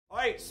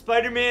right,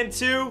 Spider-Man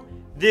 2.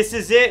 This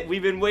is it.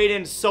 We've been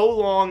waiting so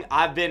long.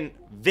 I've been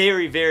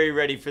very, very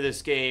ready for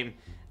this game.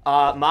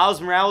 Miles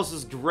Morales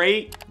was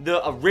great.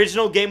 The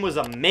original game was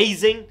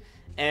amazing.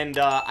 And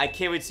I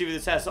can't wait to see what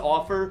this has to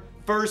offer.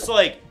 First,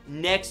 like,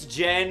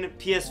 next-gen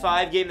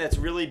PS5 game that's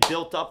really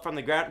built up from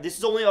the ground. This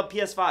is only on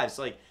PS5,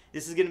 so, like,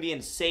 this is going to be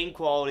insane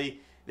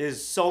quality.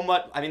 There's so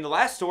much. I mean, the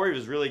last story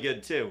was really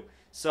good, too.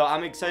 So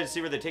I'm excited to see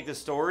where they take the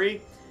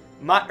story.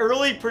 My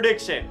early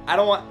prediction. I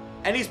don't want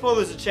any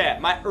spoilers in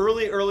chat. My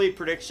early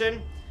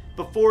prediction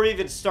before we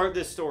even start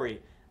this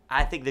story.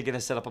 I think they're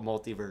gonna set up a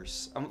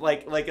multiverse.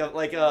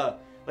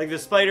 Like the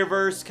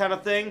Spider-Verse kind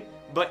of thing,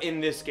 but in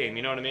this game.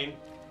 You know what I mean?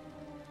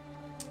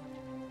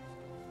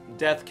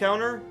 Death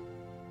counter.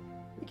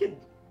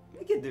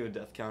 We could do a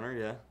death counter,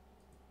 yeah.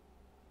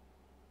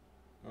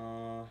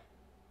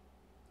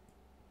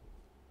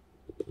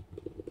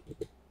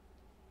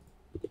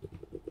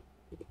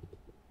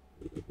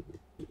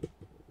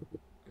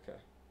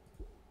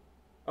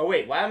 Oh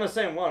wait, why am I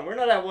saying 1? We're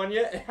not at 1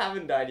 yet. I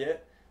haven't died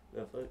yet.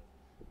 Okay,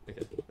 there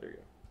we go.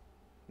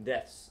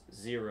 Deaths,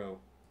 0.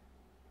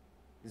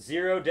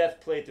 0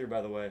 death playthrough,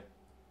 by the way.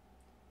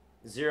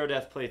 0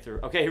 death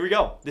playthrough. Okay, here we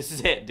go. This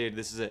is it, dude.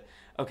 This is it.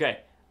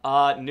 Okay.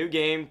 New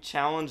game,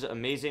 challenge,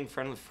 amazing,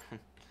 friendly,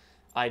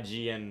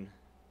 IGN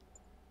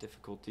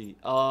difficulty.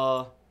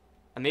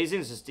 Amazing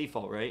is just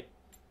default, right?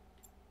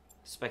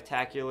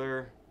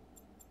 Spectacular.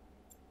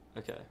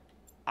 Okay.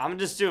 I'm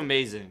just do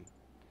amazing.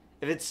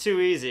 If it's too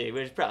easy,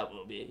 which probably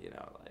will be, you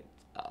know, like,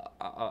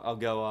 I'll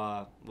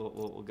go,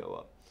 we'll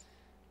go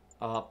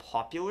up.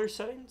 Popular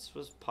settings?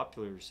 What's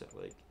popular set?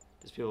 Like,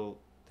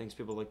 things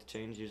people like to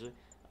change usually?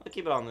 I'll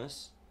keep it on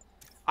this.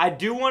 I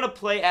do want to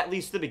play at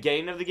least the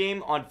beginning of the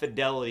game on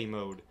fidelity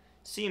mode.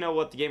 So you know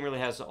what the game really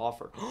has to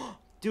offer.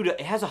 Dude,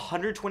 it has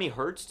 120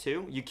 hertz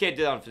too? You can't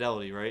do that on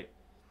fidelity, right?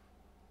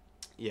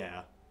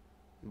 Yeah.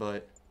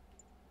 But,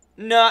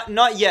 not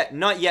yet,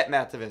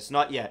 Matthevis,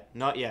 not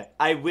yet.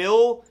 I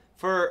will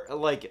for,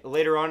 like,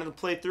 later on in the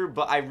playthrough,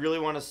 but I really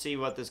want to see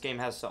what this game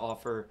has to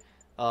offer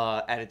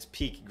at its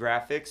peak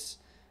graphics.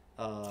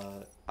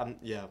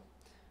 Yeah.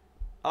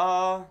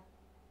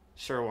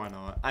 Sure, why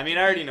not? I mean,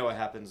 I already know what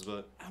happens,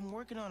 but... I'm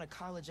working on a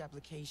college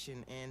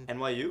application, and...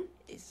 NYU?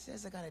 It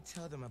says I gotta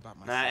tell them about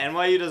myself. Nah,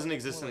 NYU doesn't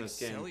exist in this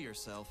game. Sell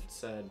yourself. It's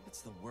sad.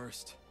 It's the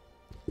worst.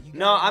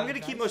 No, I'm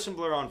gonna keep motion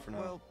blur on for now.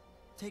 Well,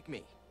 take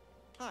me.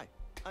 Hi,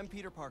 I'm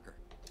Peter Parker.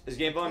 Is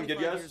game volume good,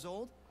 guys? Years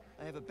old,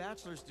 I have a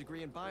bachelor's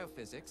degree in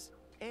biophysics,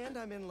 and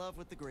I'm in love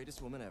with the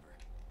greatest woman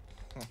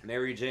ever.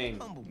 Mary Jane.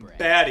 Humble brag.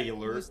 Baddie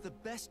Who's alert. the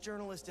best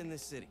journalist in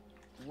this city?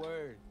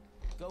 Word.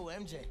 Go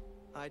MJ.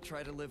 I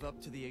try to live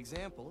up to the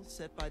example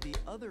set by the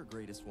other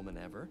greatest woman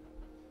ever,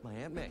 my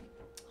Aunt May.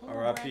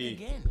 R.I.P.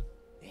 Again.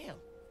 Damn.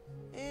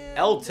 And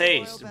L a while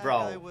taste, back, bro.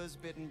 I was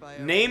bitten by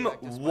a Name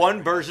radioactive one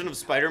spider. version of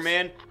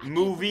Spider-Man,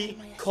 movie,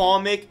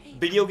 comic,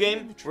 video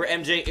game, where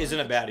MJ isn't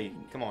a baddie.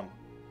 Come on.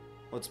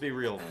 Let's be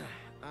real.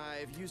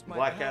 I've used my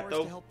Black Cat, powers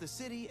though? to help the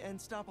city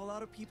and stop a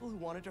lot of people who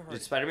wanted to hurt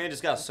Dude, it. Spider-Man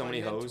just got so My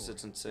many mentor, hoes,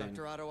 it's insane.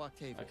 Dr.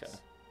 Auger96. Okay.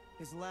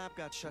 His lab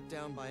got shut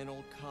down by an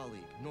old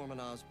colleague,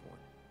 Norman Osborn.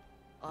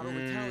 Otto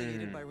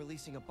retaliated by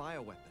releasing a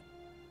bioweapon.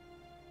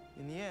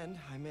 In the end,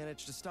 I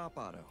managed to stop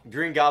Otto.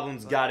 Green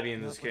Goblin's But gotta be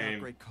in not this without game.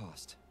 great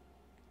cost.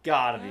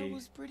 Gotta That be.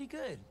 was pretty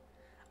good.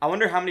 I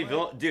wonder how many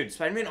villains. Dude,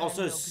 Spider-Man I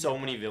also know has so Peter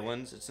many Parker.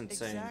 villains. It's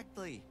insane.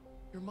 Exactly.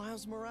 You're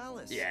Miles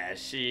Morales. Yeah,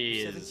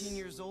 she is. 17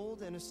 years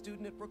old and a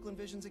student at Brooklyn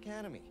Visions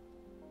Academy.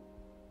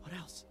 What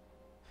else?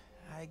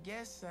 I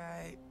guess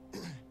I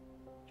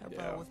help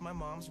Yeah. out with my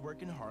mom's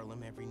work in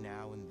Harlem every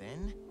now and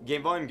then.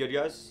 Game volume good,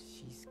 guys?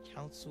 She's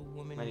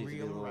Councilwoman Might need to be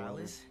a Rio little louder.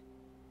 Morales.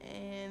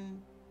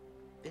 And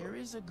there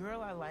is a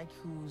girl I like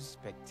who's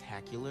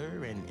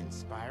spectacular and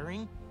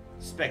inspiring.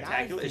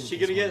 Spectacular. that I Is she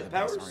think gonna one get of the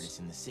best powers? artists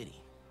in the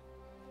city.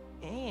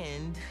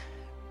 And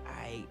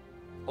I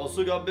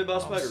Also got bit by a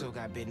spider. also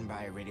got bitten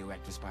by a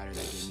radioactive spider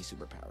that gave me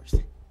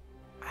superpowers.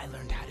 I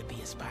learned how to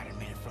be a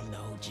Spider-Man from the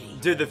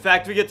OG. Dude, the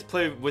fact we get to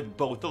play with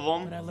both of But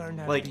I them, learned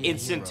how like, to be a hero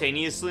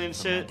instantaneously and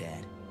from my shit.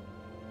 dad.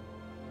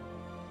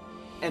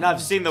 And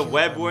I've seen the Killed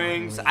web by Martin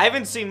wings. Lee. I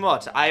haven't seen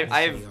much. I've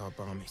City Hall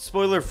bombing.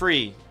 spoiler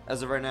free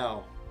as of right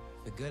now.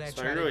 The good I try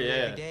Spider, to do yeah.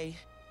 every day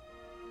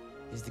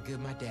is the good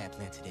my dad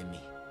planted in me.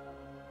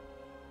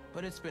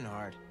 But it's been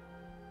hard.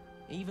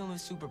 Even with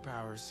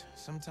superpowers,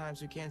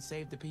 sometimes we can't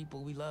save the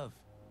people we love.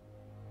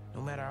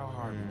 No matter how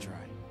hard we try.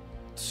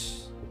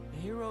 A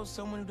hero's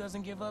someone who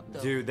doesn't give up, though.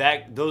 Dude,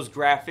 those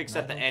graphics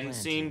at the I don't end plan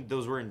scene,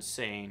 those were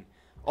insane.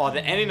 Oh,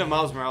 the ending of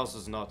Miles Morales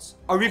is nuts.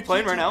 Are we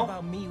playing right now?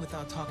 About me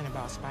without talking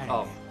about Spider-Man.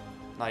 Oh,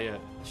 not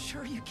yet.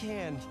 Sure you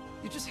can.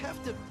 You just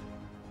have to...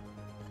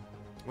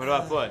 What do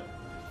I play?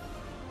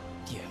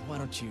 Yeah, why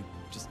don't you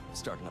just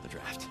start another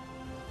draft?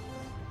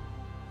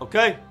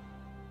 Okay.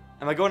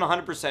 Am I going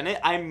 100% it?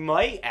 I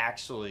might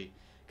actually.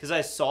 Because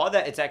I saw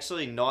that it's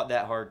actually not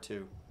that hard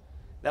to.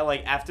 That,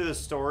 like, after the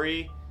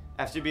story,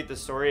 after you beat the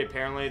story,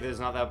 apparently there's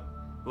not that,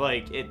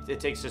 like, it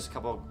takes just a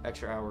couple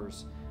extra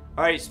hours.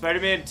 Alright,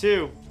 Spider-Man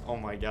 2. Oh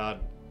my god.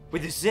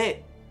 Wait, this is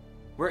it.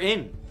 We're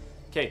in.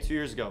 Okay, 2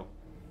 years ago.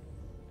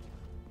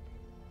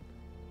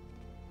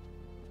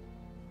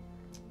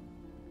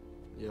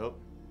 Yep.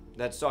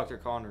 That's Dr.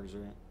 Connors,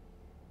 right?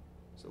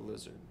 It's a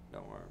lizard.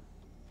 Don't worry.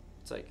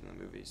 It's like in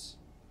the movies.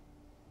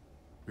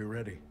 We're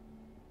ready.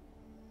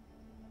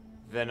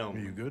 Venom. Are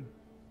you good?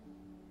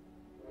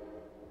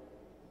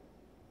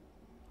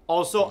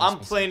 Also, I'm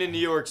playing in New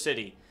York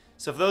City.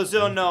 So for those who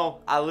don't know,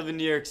 I live in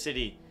New York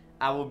City.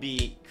 I will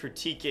be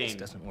critiquing This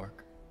doesn't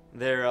work.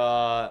 their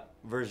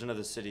version of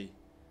the city.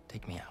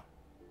 Take me out.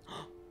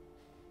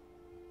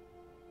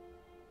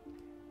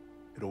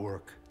 It'll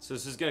work. So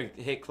this is gonna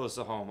hit close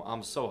to home.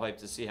 I'm so hyped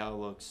to see how it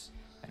looks.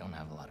 I don't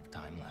have a lot of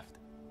time left.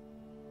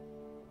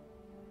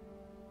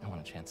 I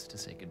want a chance to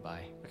say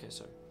goodbye. Okay,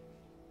 sorry.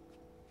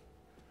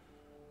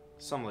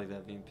 Something like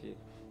that, VMP.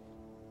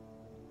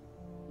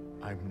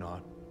 I'm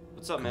not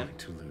What's up, going man?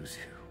 to lose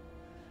you.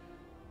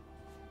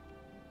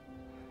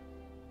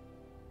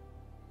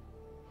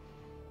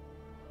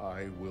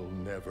 I will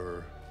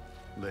never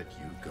let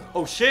you go.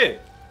 Oh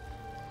shit!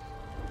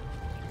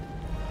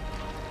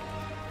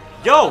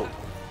 Yo!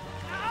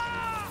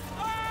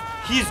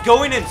 He's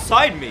going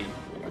inside me.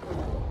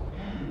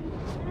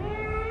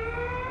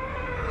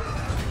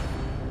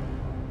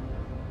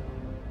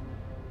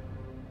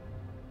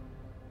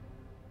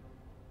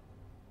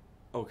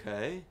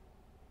 Okay.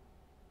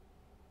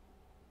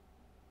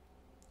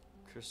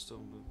 Crystal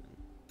movement.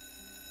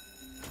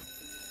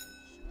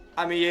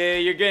 I mean, yeah,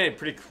 you're getting it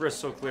pretty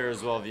crystal clear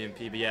as well,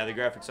 VMP, but yeah, the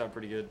graphics are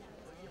pretty good.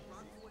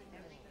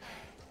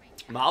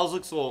 Miles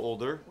looks a little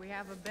older. We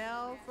have a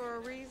bell for a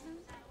reason.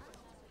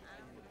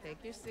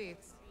 Take your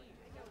seats.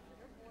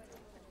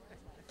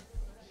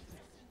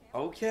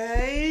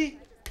 Okay.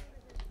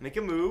 Make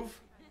a move.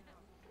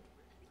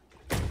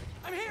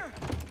 I'm here.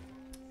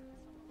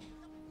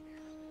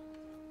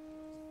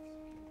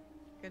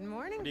 Good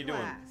morning, What are you doing?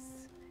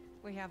 class.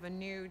 We have a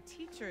new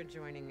teacher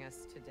joining us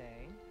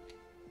today.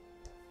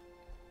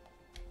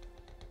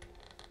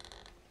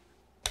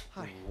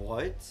 Hi.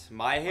 What?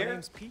 My My hair?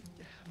 name's Pete.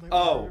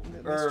 Oh,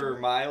 Mr.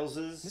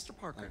 Miles's? Mr.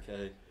 Parker.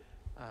 Okay.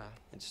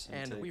 Interesting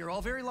And take. we are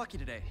all very lucky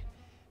today,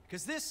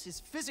 because this is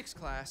physics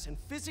class, and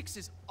physics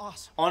is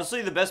awesome.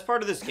 Honestly, the best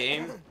part of this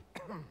game,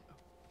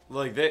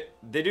 like they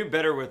do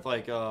better with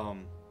like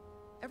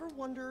Ever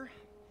wonder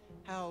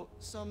how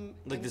some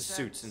Like the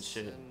suits and insects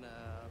shit. and,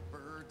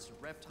 birds,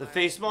 reptiles, the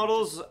face can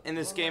models just in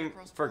this run right game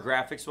across for the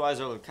graphics wise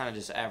are kind of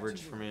just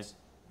average Two for me. words.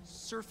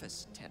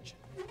 Surface tension.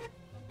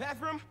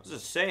 Bathroom. What's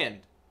this sand?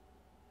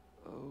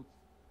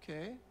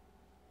 Okay.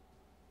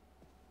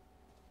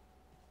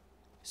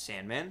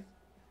 Sandman?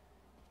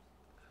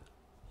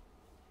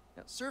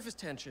 Now, surface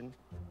tension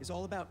is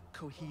all about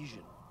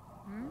cohesion.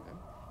 Okay?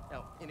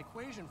 Now, in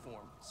equation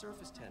form,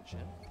 surface tension,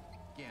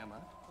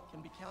 gamma,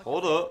 can be calculated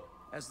Hold up.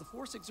 as the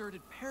force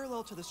exerted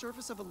parallel to the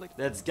surface of a liquid.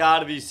 That's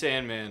gotta be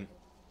Sandman.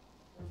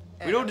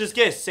 We don't just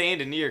get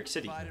sand in New York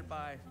City. Divided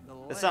by the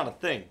That's not a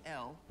length, thing.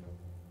 L,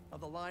 of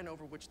the line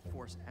over which the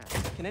force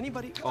acts. Can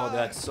anybody? Oh,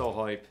 that's so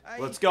hype. I-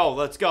 Let's go,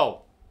 let's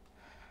go.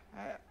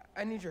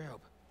 I need your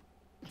help.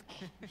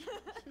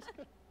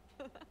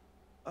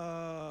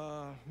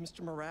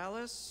 Mr.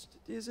 Morales,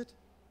 is it?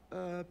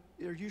 Are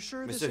you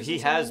sure this Mr. isn't He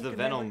has something the you can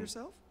handle Venom.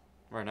 yourself?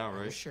 Right now,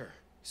 right? Sure.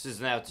 This is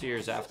now 2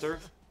 years after.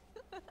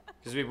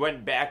 Because we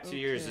went back 2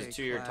 years, Okay, this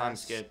 2 year time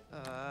class. skip.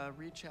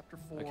 Read chapter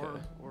 4 Okay.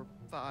 or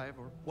 5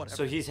 or whatever.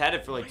 So he's had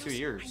it for like 2 Morales,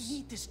 years. I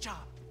need this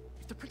job.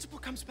 If the principal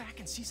comes back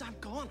and sees I'm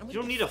gone, I'm You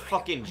don't need a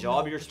fucking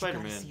job, you're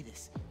Spider-Man.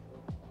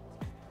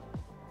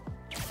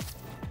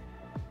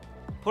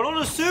 Put on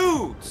a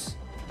suit!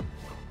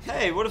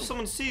 Hey, what if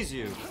someone sees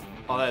you?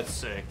 Oh, that's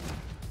sick.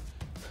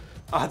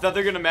 I thought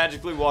they're gonna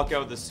magically walk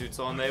out with the suits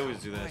on. They always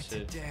do that By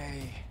shit.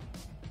 today,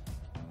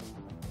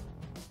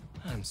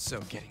 I'm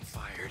so getting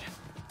fired.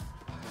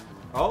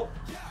 Oh.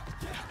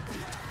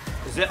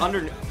 Is it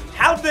under...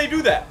 How'd they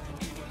do that?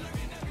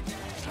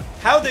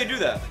 How'd they do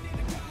that?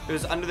 It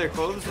was under their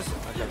clothes?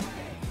 Okay.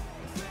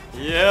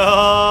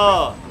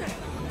 Yeah!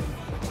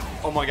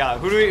 Oh my god.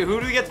 Who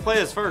do we get to play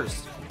as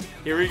first?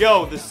 Here we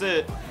go. This is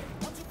it.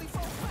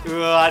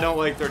 I don't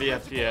like 30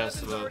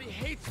 FPS, but... already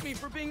hates me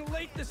for being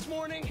late this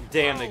morning.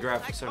 Damn, the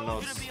graphics are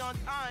nuts.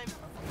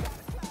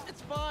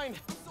 It's fine.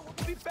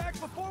 We'll be back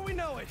before we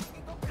know it.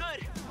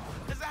 Good,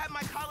 because I have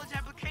my college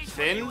application.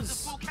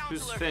 Fins?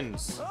 Who's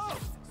Fins? Oh,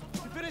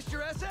 you finished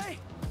your essay?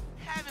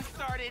 Haven't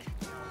started.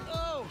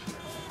 Oh,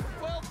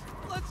 well,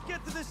 let's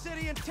get to the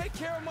city and take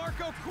care of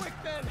Marco quick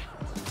then.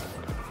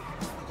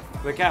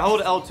 Wait, can I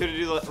hold L2 to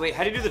do the... Wait,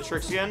 how do you do the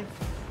tricks again?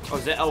 Oh,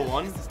 is that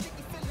L1?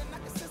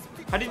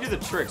 How do you do the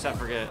tricks? I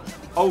forget.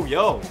 Oh,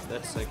 yo.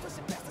 That's sick.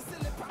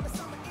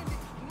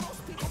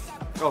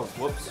 Oh,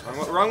 whoops.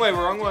 Wrong way,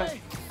 wrong way.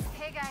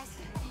 Hey guys,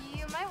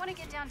 you might want to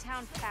get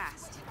downtown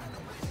fast.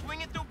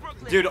 Swinging through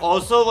Brooklyn. Dude,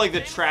 also, like, the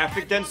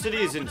traffic density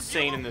is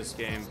insane in this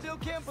game. Still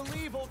can't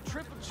believe old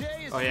Triple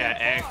J is Oh, yeah,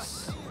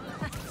 X.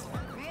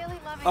 Really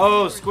loving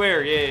Oh, it.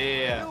 square.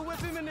 Yeah. We'll whip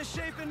him into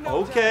shape in no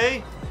Okay.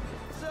 time.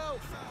 So,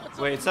 what's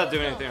Wait, up it's not with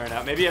doing Marco? anything right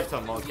now. Maybe you have to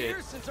unlock it.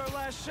 Years since our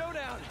last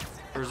showdown.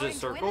 Or is it According to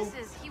circle?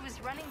 witnesses, he was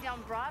running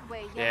down Broadway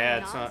yelling Yeah,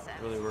 it's not nonsense.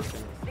 really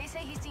working. They say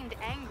he seemed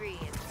angry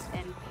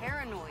and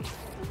paranoid,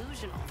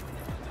 delusional.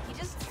 He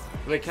just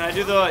Wait, can I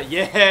do the...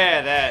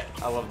 Yeah, that.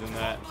 I love doing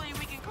that. Hopefully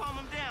we can calm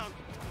him down.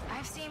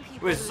 I've seen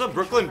people. Wait, is this a lose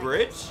Brooklyn control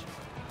like Bridge? this.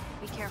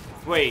 Be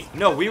careful. Wait,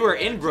 no, we were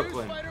in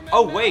Brooklyn.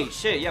 Oh, wait,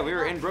 shit. Yeah, we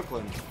were in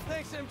Brooklyn.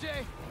 Thanks, MJ.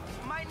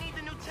 Might need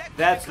the new tech.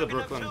 That's the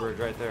coming up Brooklyn soon. Bridge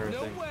right there, I No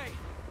think. way.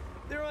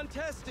 They're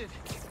untested.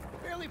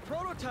 Barely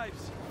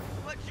prototypes.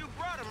 But you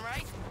brought him,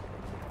 right?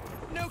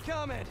 No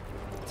comment.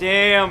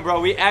 Damn, bro,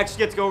 we actually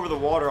get to go over the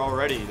water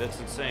already. That's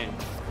insane.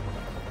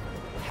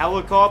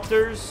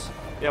 Helicopters.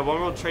 Yeah, One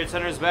World Trade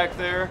Center is back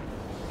there.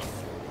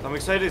 I'm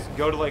excited to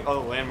go to, like, other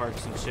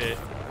landmarks and shit.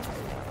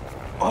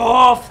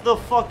 Off the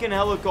fucking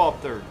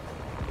helicopter.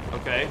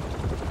 Okay.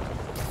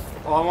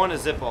 Oh, I want to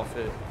zip off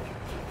it.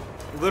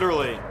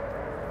 Literally.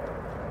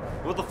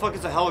 What the fuck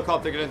is a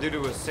helicopter gonna do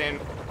to a sand...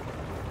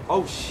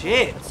 Oh,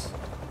 shit.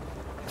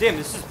 Damn,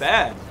 this is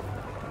bad.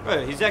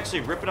 Right, he's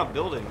actually ripping up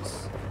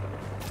buildings.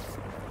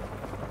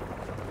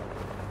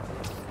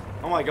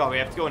 Oh my god, we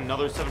have to go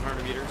another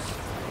 700 meters.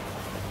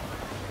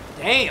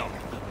 Damn.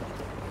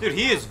 Dude,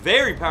 he is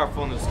very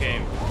powerful in this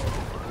game.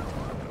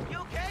 You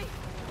okay?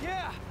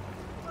 Yeah,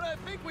 but I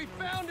think we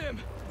found him.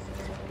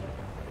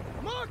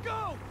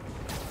 Marco!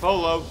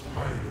 Polo.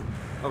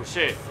 Oh,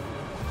 shit.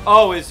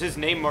 Oh, is his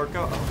name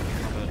Marco?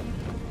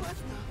 Oh, my bad.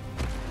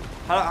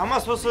 How am I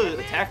supposed to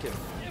attack him?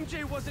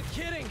 MJ wasn't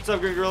kidding. What's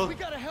up, Green Gorilla? We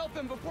gotta help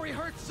him before he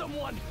hurts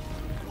someone.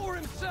 Or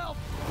himself.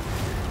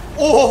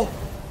 Oh!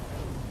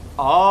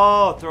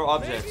 Oh, throw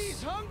Maybe objects.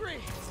 he's hungry.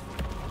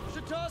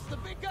 Should toss the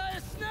big guy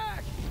a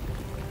snack.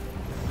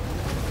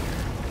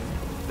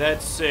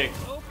 That's sick.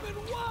 Open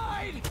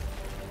wide.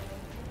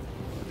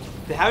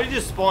 How did he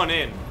just spawn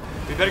in?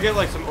 We better get,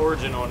 like, some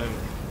origin on him.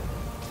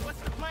 What's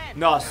the plan?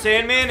 No,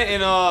 Sandman in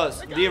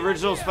the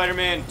original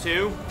Spider-Man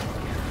 2.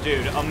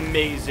 Dude,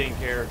 amazing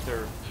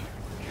character.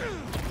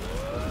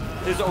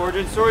 His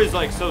origin story is,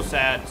 like, so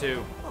sad,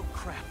 too. Oh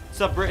crap.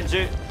 What's up,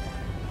 Bridget?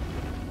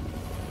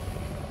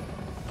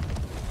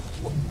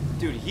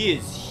 Dude, he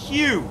is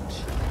huge.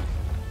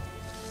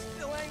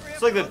 Still angry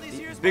It's like after all these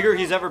years, the bigger Marco?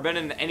 he's ever been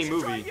in any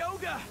Should try movie.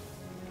 yoga.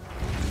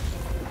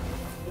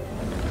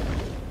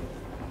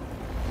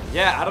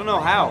 Yeah, I don't know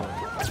how.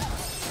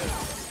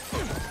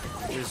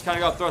 We just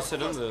kind of got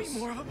thrusted into this. Be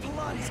more of a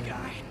Pilates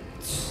guy.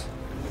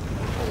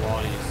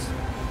 Pilates.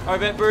 All right,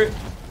 bet, Bert.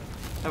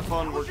 Have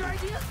fun What's working.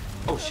 your idea?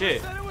 Oh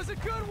shit. Said it was a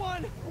good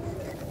one. It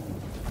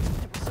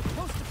was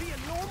supposed to be a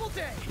normal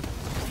day.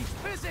 Teach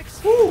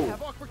physics. Woo.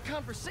 Have awkward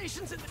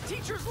conversations in the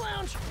teacher's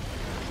lounge.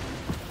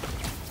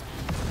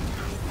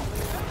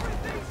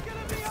 Everything's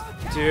gonna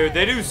be okay. Dude,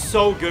 they do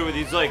so good with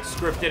these like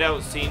scripted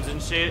out scenes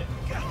and shit.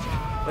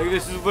 Like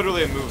this is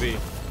literally a movie.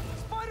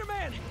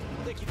 Spider-Man,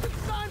 think you could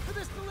sign for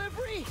this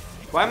delivery?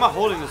 Why am I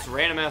holding this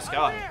random ass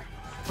guy? There.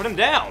 Put him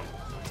down.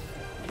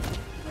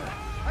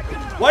 I got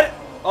him. What?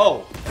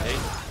 Oh. Hey.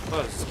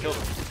 Oh, just killed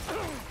him.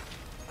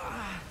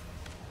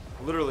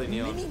 Literally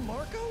kneeling. Mini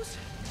Marcos?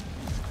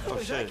 Oh,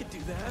 Wish I shit. could do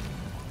that.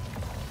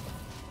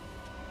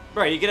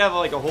 Right, you could have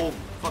like a whole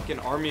fucking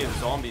army of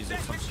zombies or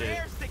Let's some get the shit.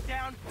 air stick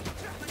down,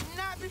 but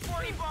not before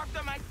he barked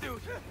on my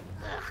suit.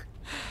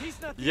 He's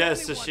not the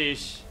Yes, only one.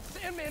 Ashish.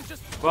 Sandman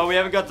just Well, we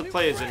haven't got to New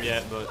play as him friend.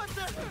 yet, but What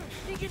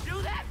the? He can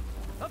do that?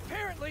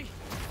 Apparently.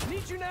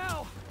 Need you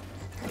now.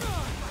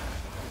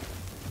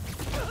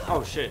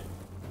 oh shit.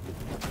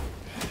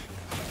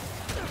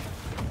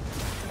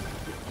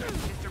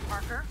 Mr.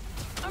 Parker,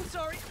 I'm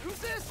sorry, who's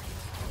this?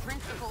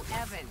 Principal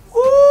Evans.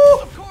 Woo!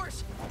 Of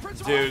course,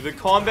 Principal. Dude, the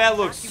combat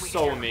looks Evacuate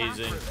so your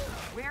amazing. classroom.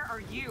 Where are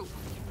you?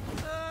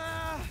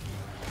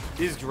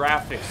 These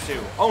graphics too.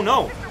 Oh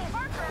no!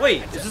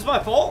 Wait, is this my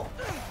fault?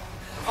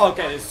 Oh,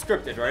 okay, it's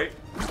scripted, right?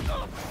 I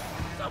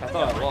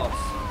thought I lost.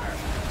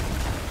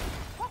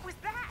 What was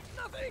that?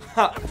 Nothing.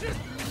 Ha. I'm just.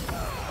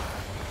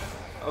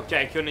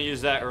 Okay, couldn't have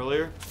used that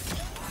earlier.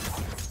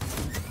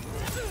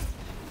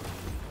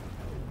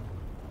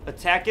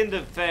 Attack and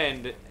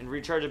defend and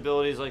recharge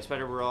abilities like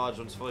Spider Barrage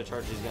once fully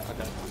charged. He's got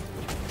okay.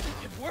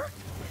 It worked.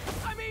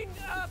 I mean,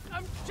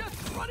 I'm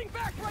just running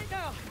back right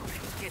now.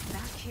 Get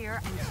back here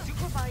and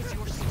supervise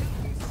your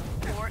students,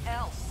 or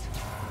else.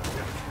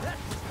 That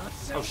does not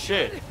sound Oh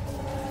shit. good.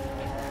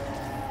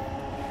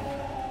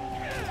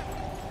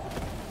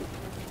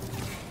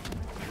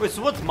 Wait,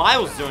 so what's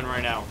Miles doing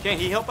right now? Can't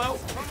he help out?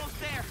 Almost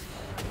there.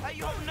 How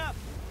you holding up?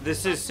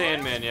 This is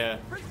Sandman, yeah.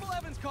 Principal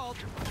Evans called.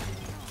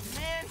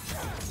 Man,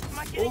 am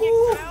I getting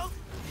Ooh. expelled?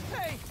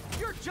 Hey,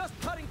 you're just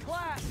cutting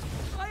class.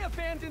 I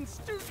abandoned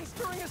students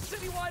during a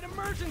citywide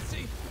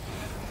emergency.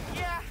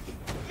 Yeah,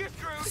 you're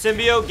screwed.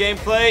 Symbiote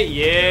gameplay,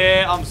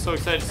 yeah, I'm so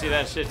excited to see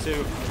that shit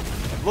too.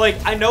 Like,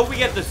 I know we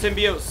get the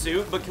symbiote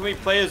suit, but can we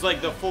play as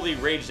like the fully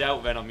raged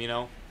out Venom, you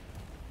know?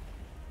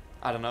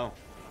 I don't know.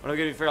 When are we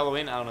gonna be for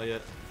Halloween? I don't know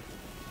yet.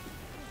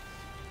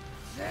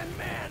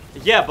 Sandman,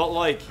 Yeah, but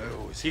like,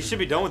 he should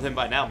be done with him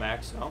by now,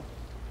 Max, no?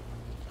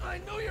 I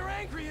know you're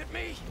angry at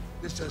me.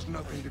 This has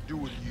nothing to do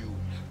with you.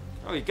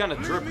 Oh, he kinda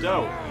dripped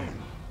out.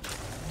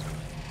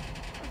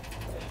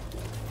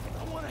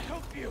 I want to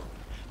help you.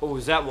 Oh,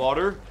 is that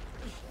water?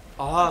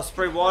 Ah,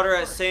 spray water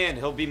at sand.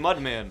 He'll be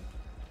Mudman.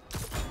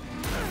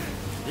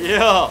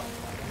 Yeah.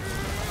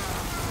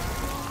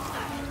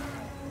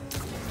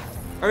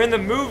 Or in the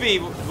movie,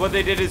 what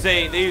they did is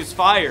they use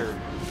fire,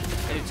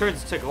 and it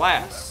turns to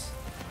glass.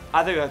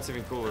 I think that's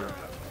even cooler.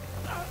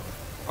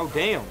 Oh,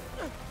 damn.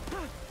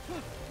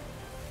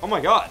 Oh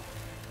my god.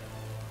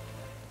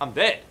 I'm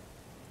dead.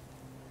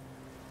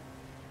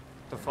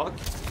 The fuck?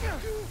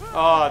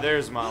 Oh,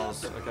 there's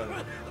Miles.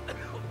 Okay.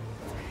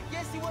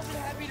 Guess he wasn't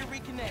happy to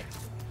reconnect.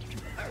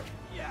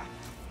 Yeah,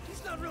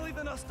 he's not really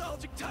the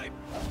nostalgic type.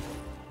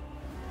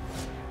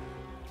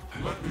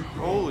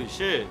 Holy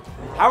shit.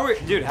 How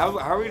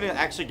are we gonna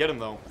actually get him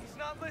though?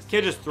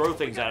 Can't just throw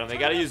things at him. We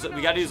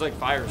gotta use like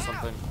fire or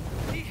something.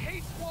 He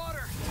hates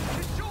water.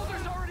 His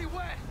shoulder's already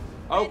wet.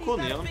 Oh, And cool,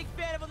 he's not a Neon. big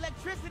fan of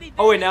electricity.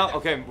 Oh wait, now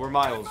okay, we're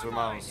Miles. We're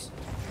Miles.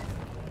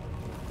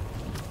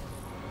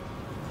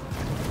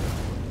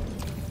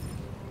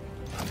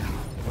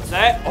 What's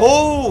that?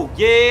 Oh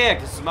yeah,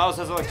 because Miles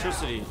has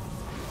electricity.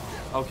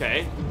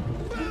 Okay.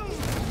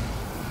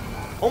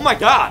 Oh my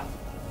god.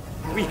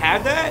 We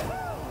had that?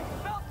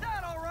 Felt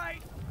that all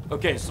right.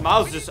 Okay, so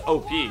Miles just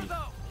OP. Is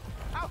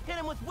I'll hit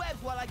him with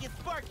webs while I get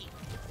sparky.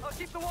 I'll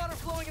keep the water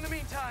flowing in the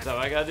meantime. that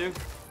what I gotta do?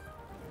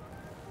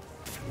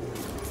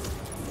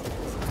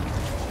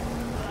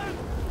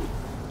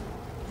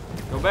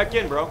 Go back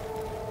in, bro.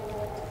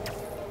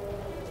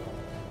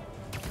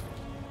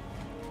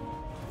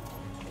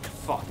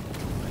 Fuck.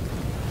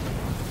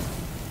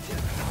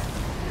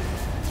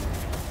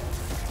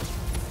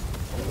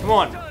 Come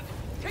on. Done.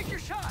 Take your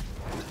shot.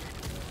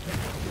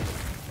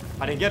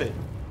 I didn't get it.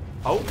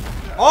 Oh.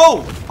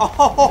 Oh!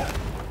 Oh!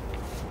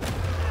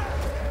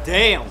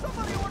 Damn.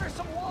 Somebody order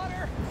some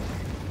water.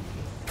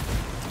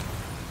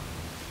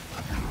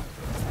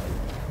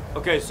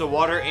 Okay, so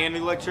water and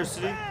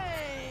electricity.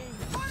 Hey!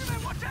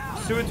 Fireman, watch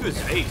out! Shoot into his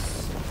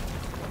face.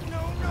 No.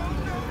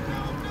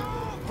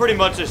 Pretty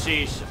much a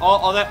sheesh.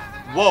 All that.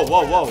 Whoa,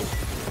 whoa, whoa.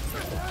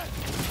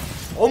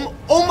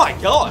 Oh my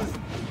god.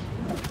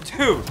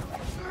 Dude.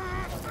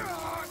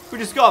 We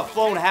just got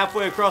flown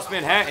halfway across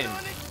Manhattan.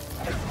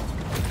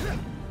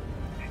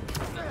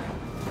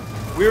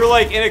 We were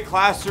like in a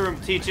classroom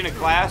teaching a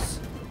class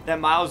that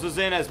Miles was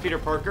in as Peter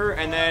Parker,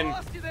 and then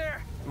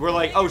we're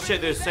like, oh shit,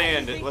 there's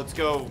sand. Let's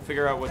go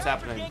figure out what's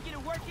happening.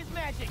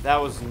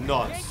 That was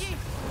nuts.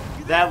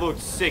 That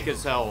looked sick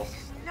as hell.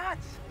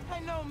 Nuts. I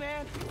know,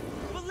 man.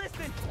 But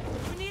listen,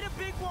 we need a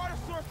big water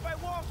source by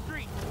Wall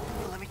Street.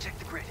 Let me check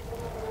the grid.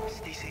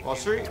 Stacy. Wall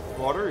Street?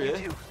 Water, yeah.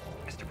 You too,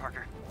 Mr.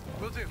 Parker.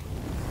 Will do.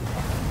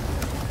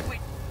 Wait,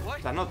 what?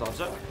 Did I not dodge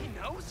that? He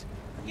knows?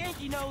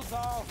 Yankee knows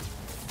all.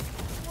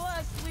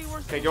 Plus, we were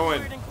Okay, go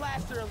in. in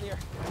class earlier.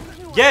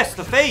 Yes,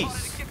 the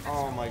face!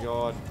 Oh my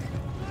god.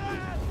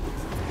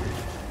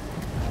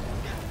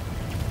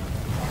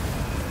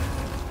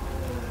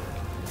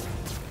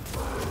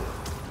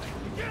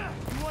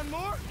 You want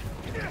more?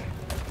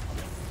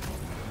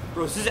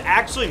 Bro, this is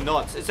actually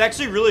nuts. It's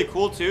actually really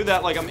cool too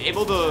that like I'm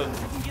able to,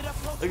 Get up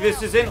close like now.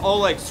 this isn't all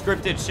like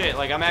scripted shit.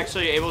 Like I'm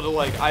actually able to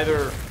like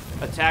either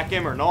attack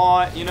him or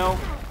not, you know?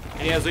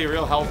 And he has like a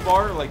real health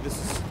bar. Like this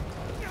is,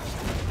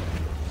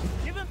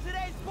 Give him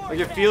today's sports like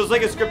it back, feels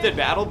like a man. scripted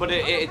battle, but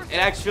it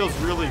actually feels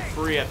really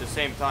free at the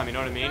same time, you know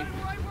what I mean?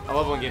 I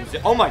love when games do.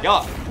 Oh my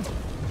god.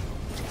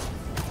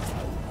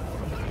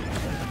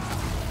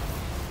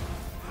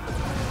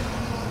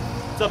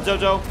 What's up,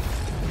 Jojo?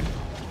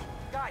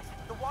 Guys,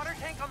 the water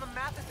tank on the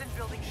Matheson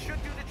building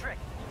should do the trick.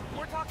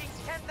 We're talking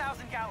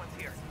 10,000 gallons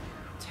here.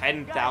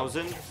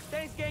 10,000?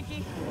 Thanks,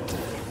 Genki.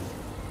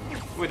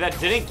 Wait, that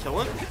didn't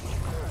kill him?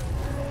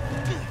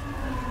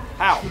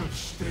 How?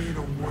 Stayed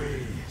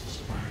away,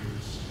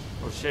 spiders.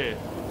 Oh shit.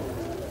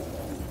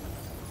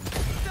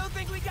 Still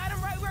think we got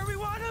him right where we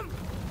want him?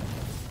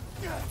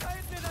 I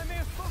admit I may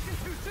have spoken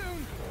too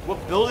soon.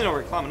 What building are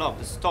we climbing up?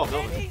 This is a tall And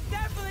building. he's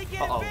definitely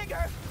getting Uh-oh.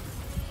 bigger.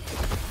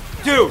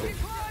 Dude! Keep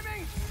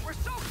climbing. We're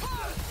so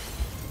close.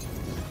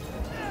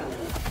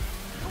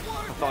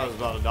 I thought I was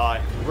about to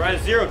die. We're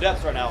at 0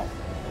 deaths right now.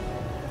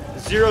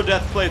 0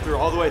 death playthrough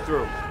all the way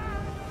through.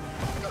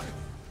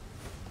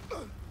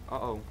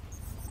 Uh-oh.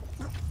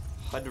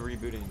 HUD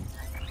rebooting.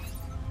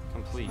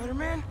 Complete.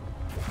 Spider-Man?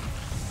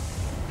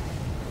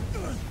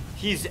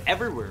 He's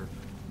everywhere.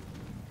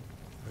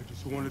 I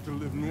just wanted to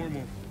live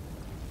normal,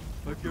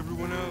 like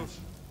everyone else.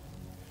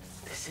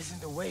 This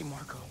isn't the way,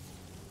 Marco.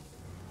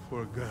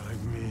 For a guy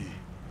like me,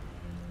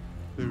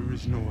 there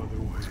is no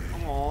other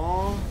way.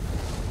 Aww.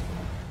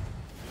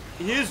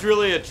 He is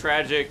really a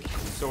tragic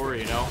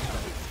story, you know?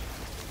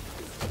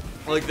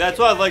 Like, that's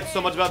what I like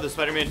so much about the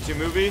Spider-Man 2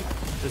 movie.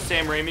 The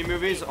Sam Raimi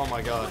movies. Oh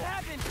my god.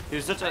 He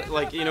was such a,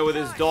 like, you know, with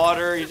his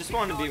daughter. He just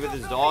wanted to be with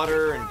his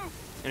daughter.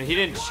 And he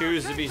didn't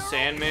choose to be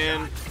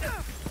Sandman.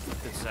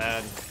 It's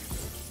sad.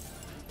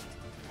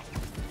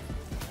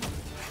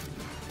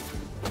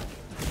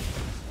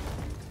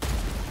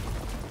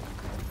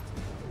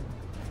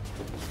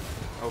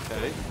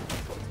 Okay.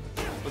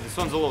 But this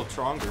one's a little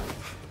stronger.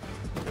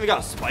 We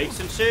got spikes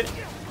and shit.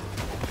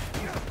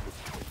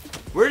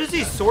 Where does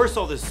he source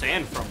all this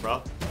sand from,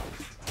 bro?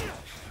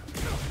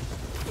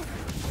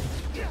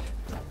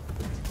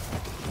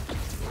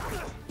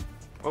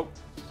 Oh,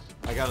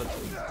 I gotta.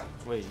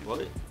 Wait,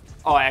 what?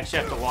 Oh, I actually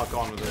have to lock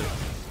on with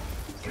it.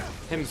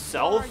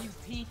 Himself?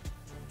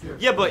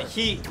 Yeah, but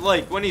he,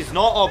 like, when he's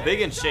not all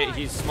big and shit,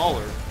 he's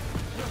smaller.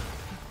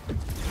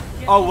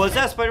 Oh, was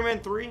that Spider-Man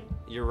 3?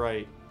 You're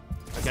right.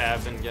 Okay,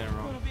 I've been getting it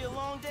wrong.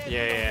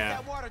 Yeah.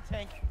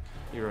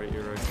 You're right,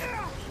 you're right.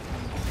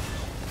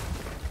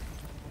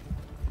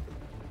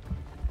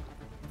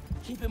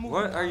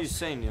 What are you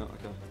saying, Neil?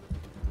 Okay.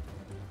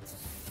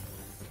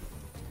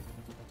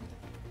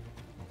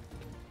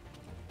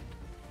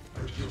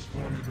 I just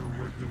wanted a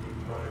regular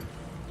life.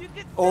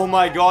 Oh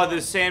my god,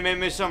 this Sandman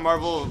mission on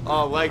Marvel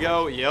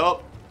Lego.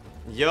 Yup.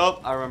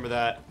 Yup, I remember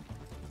that.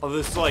 Oh,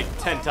 this is like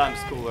 10 times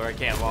cooler, I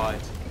can't lie.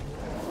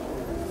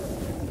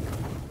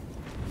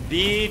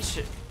 Beach.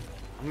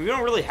 I mean, we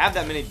don't really have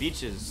that many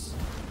beaches.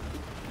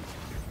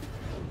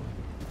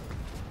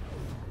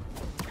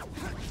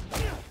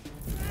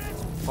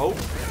 Oh.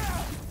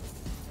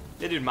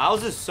 Yeah, dude,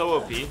 Miles is so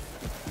OP.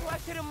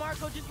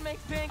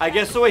 I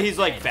guess the way he's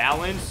like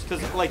balanced,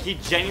 because like he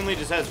genuinely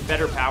just has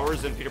better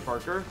powers than Peter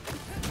Parker.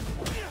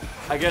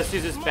 I guess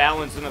he's just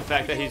balanced in the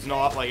fact that he's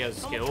not like as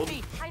skilled.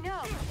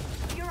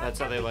 That's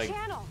how they like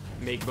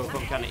make both of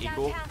them kind of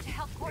equal.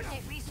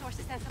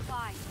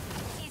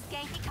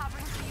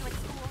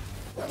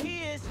 He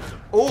is.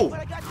 Oh. But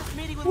I got this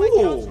meeting with my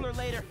counselor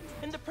later,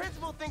 and the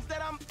principal thinks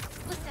that I'm.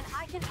 Listen,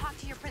 I can talk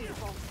to your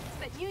principal,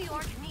 but New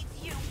York needs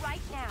you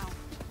right now.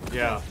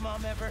 Yeah. Thanks,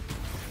 Mom, ever.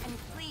 And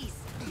please,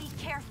 be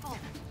careful.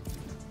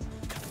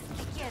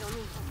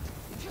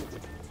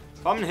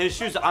 If I'm in his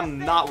shoes, I'm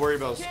not worried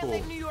about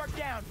school.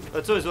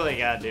 That's always what they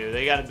gotta do.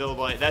 They gotta build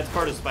like that's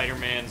part of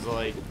Spider-Man's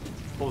like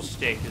whole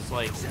shtick is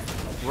like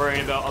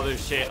worrying about other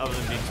shit other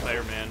than being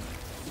Spider-Man.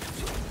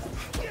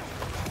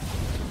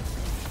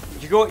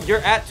 You're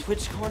at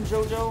TwitchCon,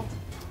 JoJo?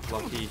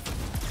 Lucky.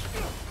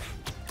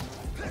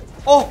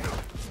 Oh!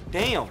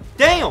 Damn!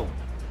 Damn!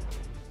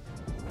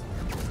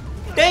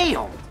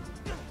 Damn!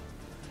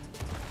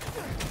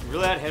 You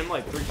really had him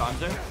like 3 times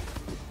there?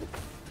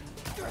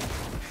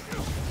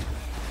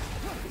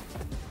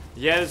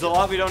 Yeah, there's a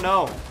lot we don't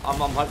know. I'm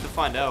hyped to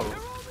find out.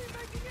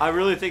 I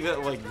really think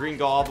that like Green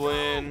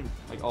Goblin,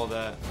 like all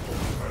that.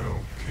 I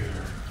don't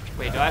care.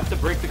 Wait, do I have to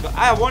break the glass?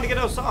 I want to get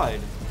outside.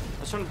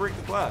 I was trying to break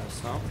the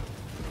glass, no?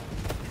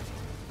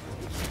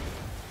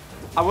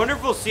 I wonder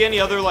if we'll see any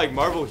other like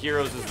Marvel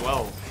heroes as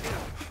well.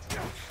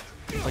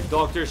 Like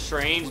Doctor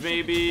Strange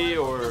maybe,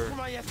 or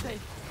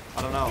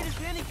I don't know.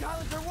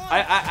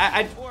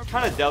 I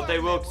kind of doubt they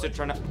will because they're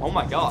trying to. Oh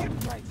my god.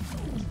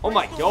 Oh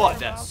my god,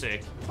 that's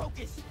sick.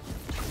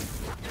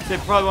 They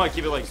probably want to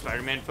keep it like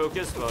Spider-Man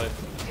focused, but.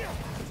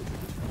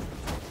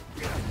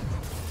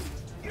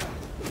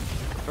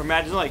 Or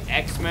imagine like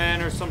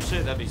X-Men or some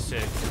shit. That'd be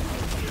sick.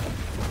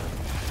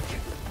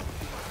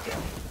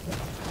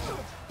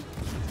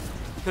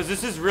 Because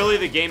this is really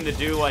the game to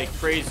do like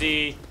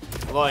crazy,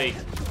 like,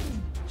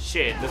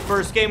 shit. The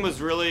first game was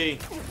really,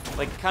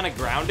 like, kind of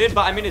grounded,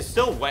 but I mean, it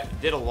still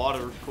did a lot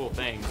of cool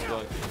things,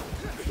 but.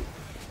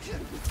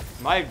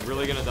 Am I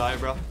really gonna die,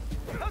 bro?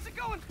 How's it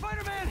going,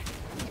 Spider-Man?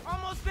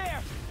 Almost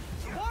there.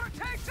 Water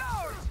tank's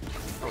ours.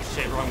 Oh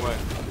shit, wrong way.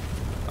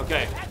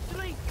 Okay.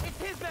 Actually, it's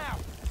his now.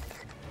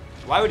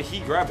 Why would he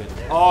grab it?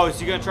 Oh, is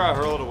he gonna try to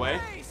hurl it away?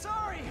 Hey,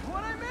 sorry,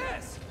 what I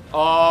miss?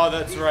 Oh,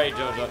 that's right,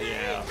 JoJo.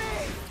 Yeah.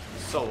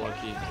 So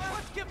lucky.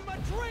 Let's give him a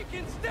drink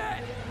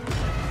instead.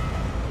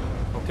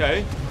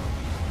 Okay.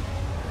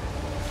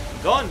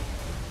 Done.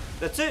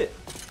 That's it.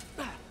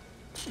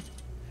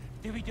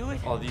 Did we do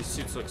it? Oh, these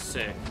suits look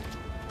sick.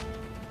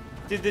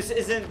 Dude, this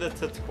isn't the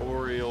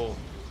tutorial.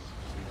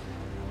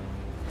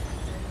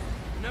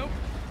 Nope.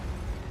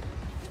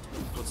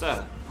 What's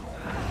that?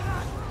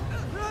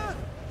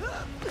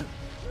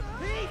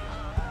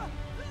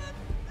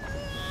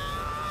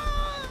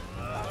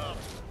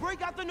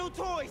 Break out the new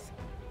toys.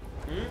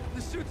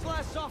 The suit's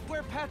last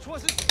software patch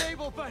wasn't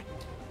stable, but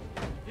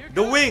Here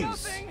The goes wings.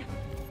 nothing.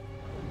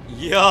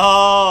 Yeah.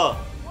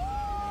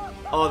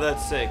 Oh,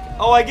 that's sick.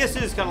 Oh, I guess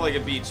it is kind of like a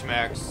beach,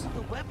 Max.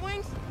 The web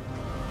wings?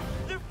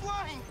 They're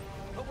flying.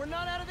 but we're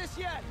not out of this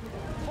yet.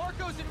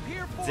 Marco's in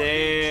Pier 4.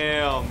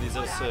 Damn, these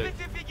are What sick.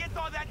 happens if he gets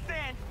all that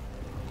sand?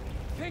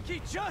 Think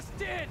he just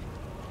did.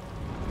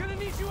 Gonna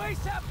need you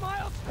ASAP,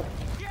 Miles.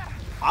 Yeah.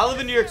 I live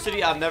in New York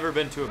City. I've never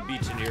been to a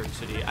beach in New York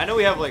City. I know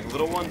we have like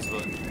little ones,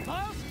 but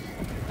Miles?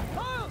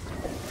 Miles!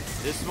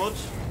 this much?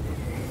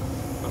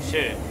 Oh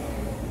shit.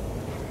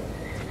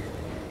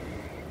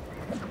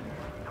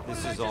 This What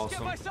did I is just get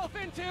awesome. myself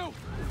into?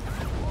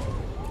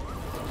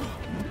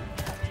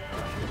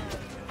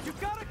 You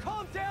gotta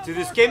calm down, Dude,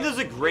 this Marco. game does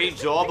a great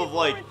job of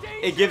like,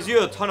 it gives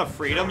you a ton of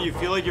freedom. You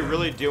feel like you're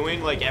really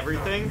doing like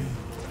everything,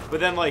 but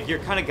then like you're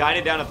kind of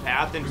guided down a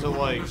path into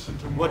like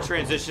what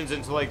transitions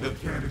into like the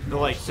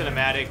like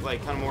cinematic,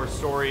 like kind of more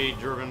story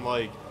driven,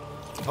 like,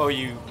 oh,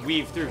 you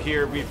weave through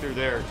here, weave through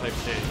there type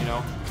shit, you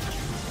know?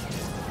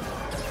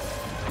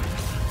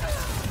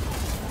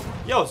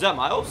 Yo, is that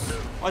Miles?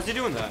 Why is he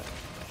doing that?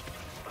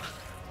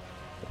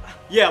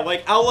 Yeah,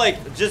 like I'll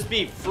like just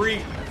be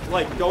free,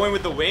 like going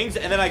with the wings,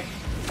 and then I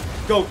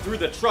go through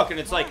the truck, and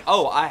it's like,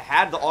 oh, I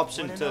had the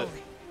option to,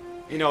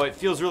 you know, it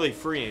feels really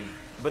freeing.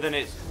 but then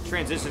it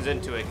transitions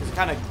into it because it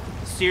kind of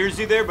steers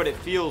you there, but it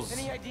feels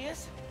Any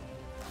ideas?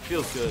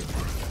 good.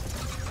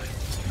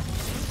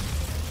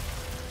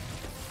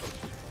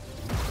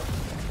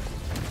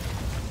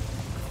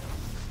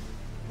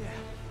 Yeah.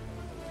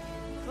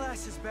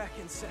 Class is back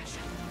in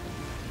session.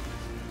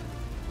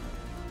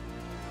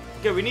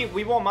 Okay,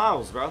 we want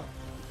Miles, bro.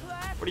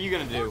 What are you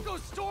gonna do?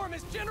 Orko's storm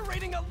is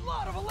generating a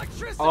lot of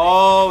electricity.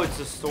 Oh, it's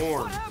a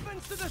storm. What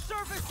happens to the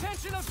surface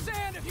tension of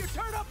sand if you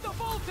turn up the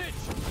voltage?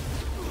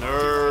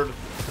 Nerd.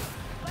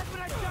 That's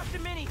what I shot the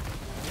mini.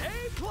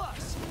 A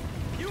plus.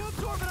 You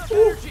absorb enough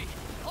energy.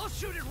 I'll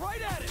shoot it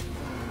right at it.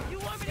 You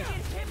want me to get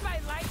hit by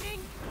lightning?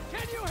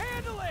 Can you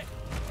handle it?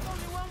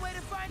 Only one way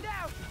to find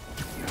out.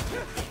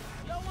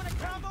 Y'all want a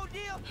combo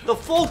deal? The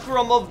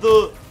fulcrum of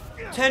the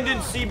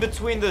tendency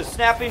between the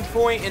snapping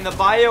point and the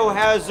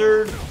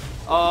biohazard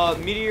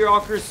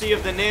meteorocracy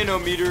of the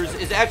nanometers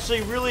is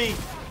actually really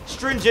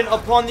stringent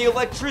upon the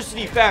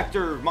electricity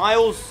factor.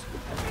 Miles,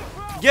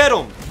 get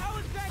him.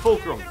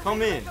 Fulcrum,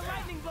 come in.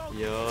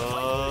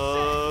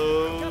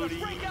 Yo,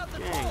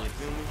 gang, you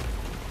feel me?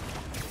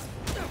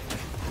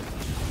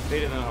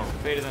 Fader than a hoe,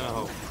 fader than a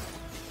hoe.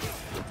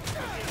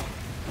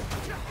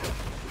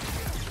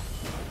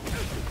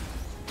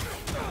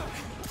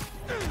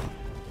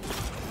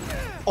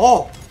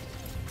 Oh!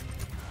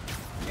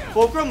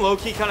 Fulcrum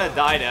low-key kind of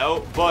died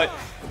out, but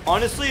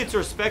honestly, it's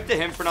respect to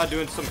him for not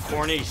doing some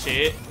corny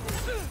shit.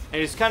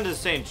 And he's kind of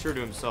just staying true to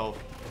himself,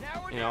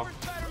 you know?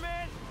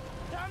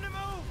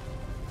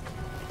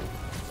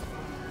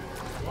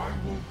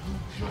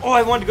 Oh,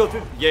 I wanted to go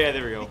through. Yeah,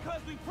 there we go.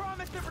 Because we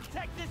promised to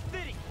protect this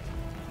city.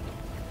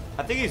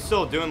 I think he's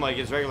still doing like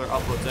his regular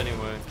uploads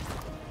anyway.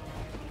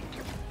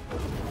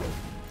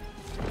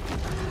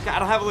 God, I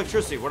don't have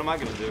electricity. What am I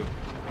gonna do?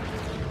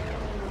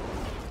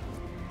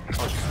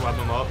 I'll just sweep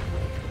him up.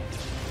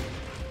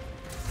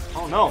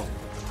 Oh no.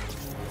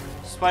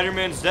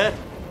 Spider-Man's dead.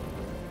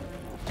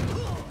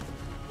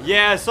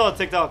 Yeah, I saw a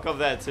TikTok of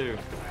that too.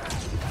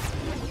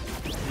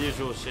 The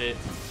usual shit.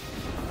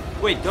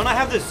 Wait, don't I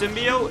have the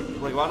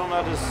symbiote? Like, why don't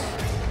I just...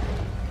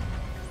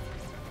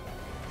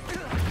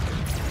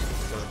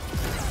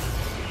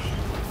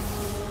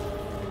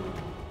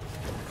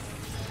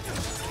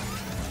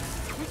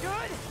 We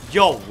good?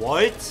 Yo,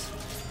 what?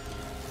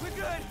 We're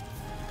good.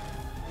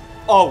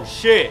 Oh,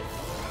 shit.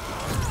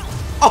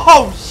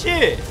 Oh,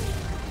 shit.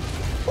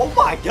 Oh,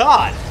 my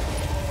God.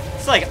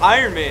 It's like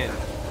Iron Man.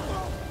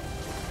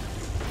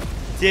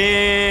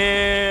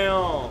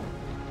 Damn.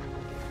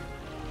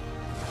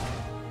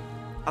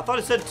 I thought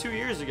it said 2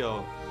 years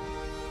ago.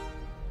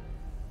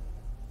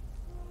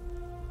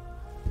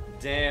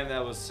 Damn,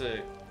 that was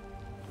sick.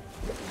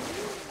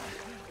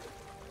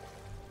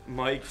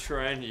 Mike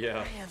Trent, yeah.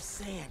 I have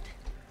sand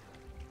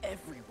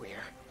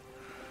everywhere.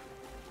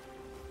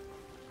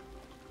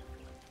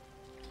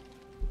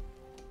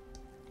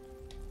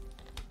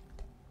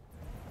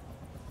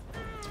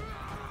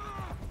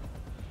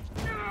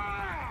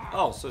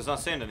 Oh, so it's not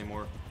sand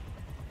anymore.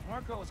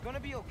 Marco, it's gonna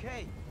be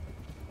okay.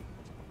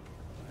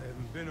 I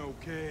haven't been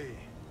okay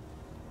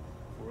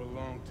for a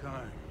long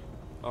time.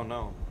 Oh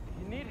no.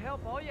 You need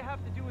help, all you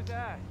have to do is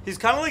ask. He's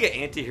kind of like an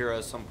anti-hero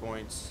at some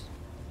points.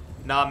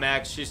 Nah,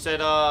 Max, she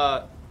said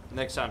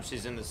next time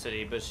she's in the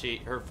city, but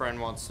her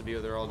friend wants to be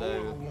with her all day.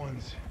 All the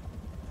ones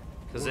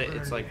Because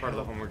it's like part of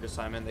the homework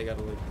assignment, they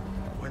gotta like...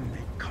 when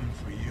they come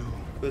for you.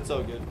 But it's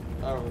all good.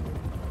 I don't know.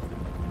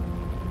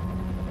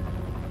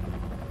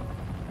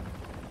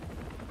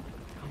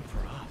 Come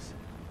for us.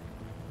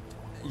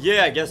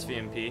 Yeah, I guess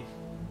VMP.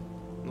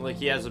 Like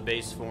he has a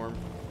base form.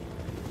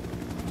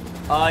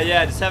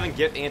 Yeah, I just haven't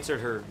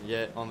answered her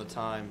yet on the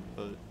time,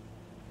 but...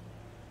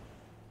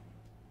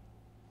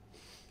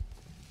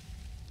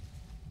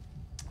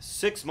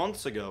 Six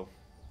months ago.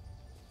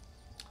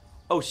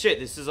 Oh shit,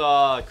 this is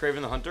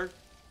Kraven the Hunter?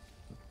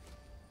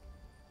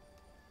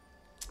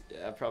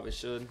 Yeah, I probably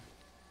should.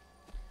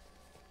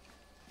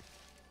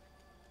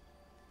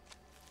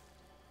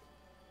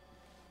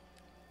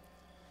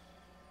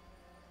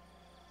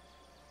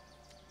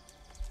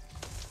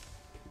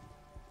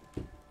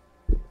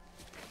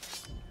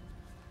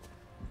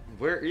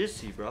 Where is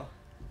he, bro?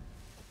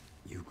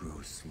 You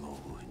grow slow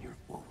in your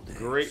old age.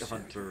 Great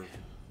Hunter.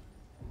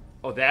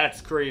 Oh,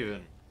 that's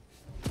Kraven.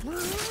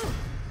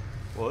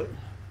 What?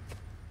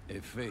 A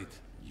fate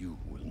you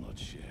will not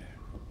share.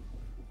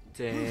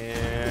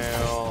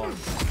 Damn.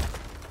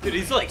 Dude,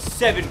 he's like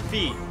 7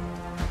 feet.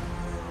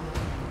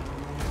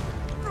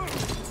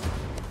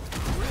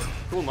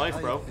 Cool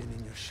knife, bro. I've been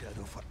in your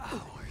shadow for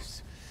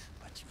hours,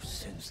 but you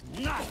sense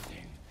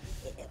nothing.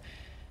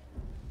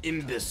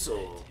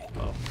 Imbecile.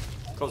 Oh,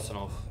 close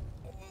enough.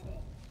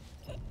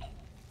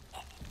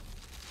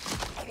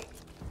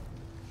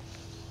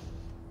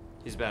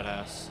 He's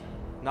badass.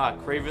 Nah,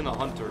 Kraven the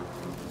Hunter.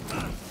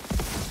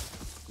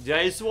 Yeah,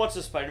 I used to watch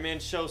the Spider-Man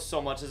show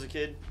so much as a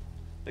kid.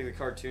 Like the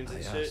cartoons and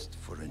I shit. asked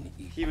for an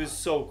equal, He was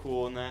so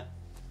cool in that.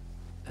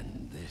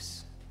 and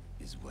this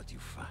is what you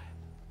find.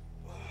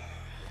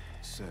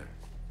 Sir,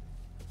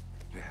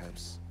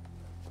 perhaps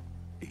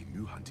a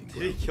new hunting Did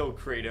he ground. kill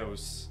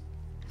Kratos?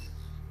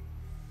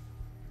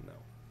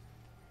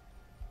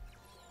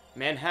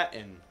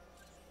 Manhattan.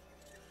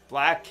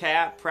 Black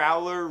Cat,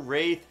 Prowler,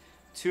 Wraith,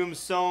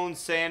 Tombstone,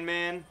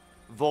 Sandman,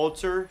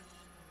 Vulture.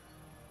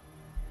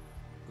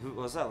 Who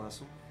was that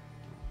last one?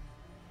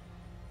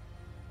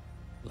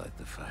 Light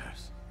the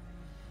fires.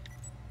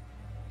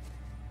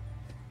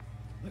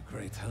 The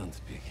great hunt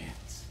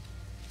begins.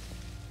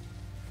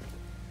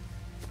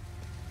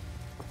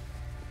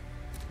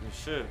 Oh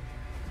shit.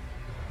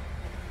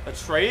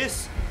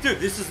 Atreus? Dude,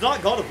 this is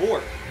not God of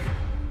War.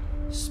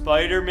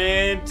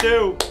 Spider-Man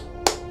 2.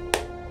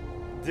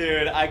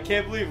 Dude, I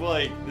can't believe,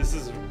 like, this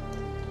is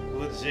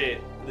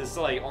legit. This is,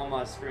 like, on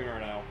my screen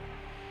right now.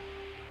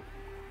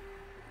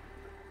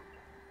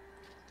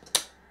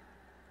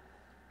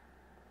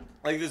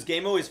 Like, this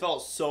game always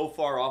felt so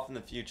far off in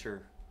the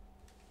future.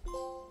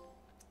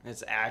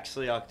 It's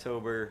actually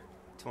October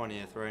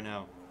 20th right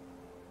now.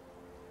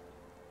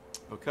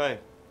 Okay.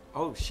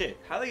 Oh, shit.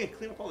 How are they gonna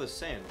clean up all this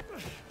sand?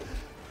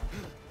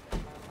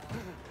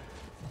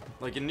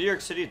 Like, in New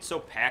York City, it's so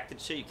packed and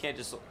shit, you can't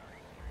just...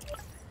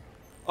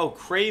 Oh,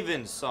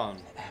 Craven's son.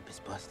 The app is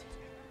busted.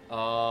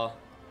 I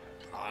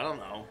don't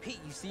know. Pete,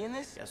 you seeing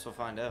this? Guess we'll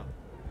find out.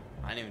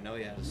 I didn't even know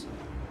he had a son.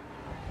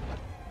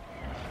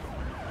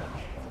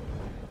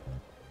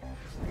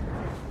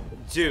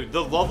 Dude,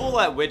 the level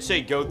at which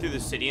they go through the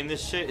city in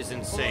this shit is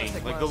insane.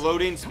 Like, the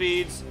loading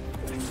speeds,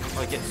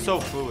 like, it's so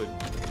fluid.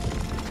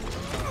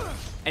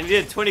 And he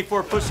did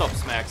 24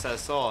 push-ups, Max, I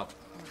saw.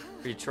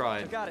 He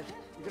tried. I got it.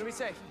 You're gonna be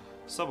safe.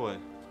 Subway.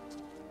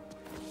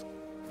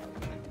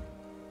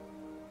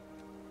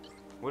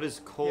 What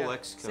is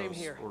Colexco? Same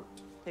here. Sport?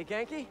 Hey,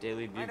 Genki?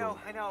 Daily Bugle.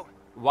 I know.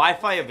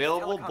 Wi-Fi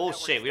available? Telecom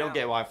Bullshit. network's We don't down.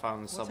 get Wi-Fi on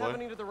the What's subway.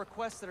 happening to the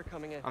requests that are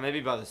coming in?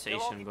 Maybe by the They'll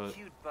all station, be but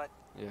queued, but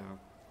yeah.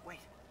 wait.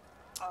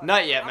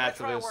 Not yet, I'm gonna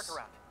try a Matthias.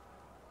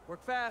 workaround.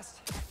 Work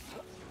fast.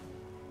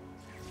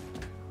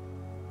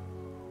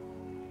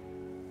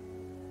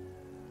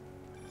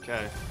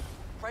 Okay.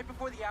 Right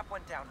before the app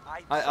went down,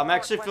 I'm saw a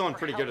actually request feeling for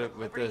pretty help good at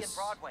with Liberty and this.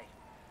 Broadway.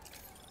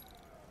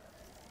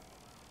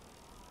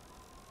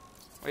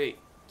 Wait,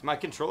 did my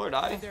controller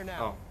die? There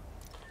now.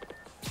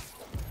 Oh.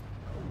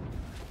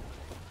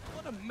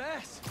 What a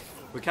mess.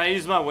 Wait, can I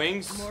use my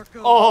wings?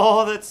 Marco,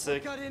 Oh, that's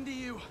sick. Got into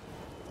you.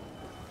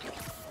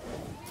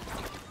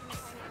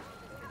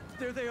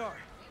 There they are.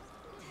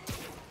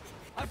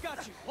 I've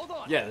got you. Hold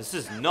on. Yeah, this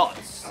is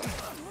nuts.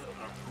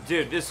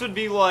 Dude, this would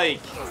be like...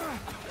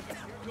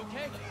 You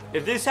okay?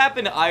 If this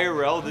happened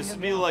IRL, this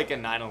would be like a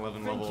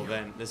 9/11 level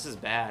event. This is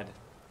bad.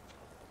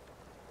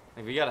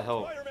 Like, we gotta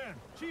help. Spider-Man,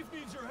 Chief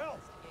needs your help.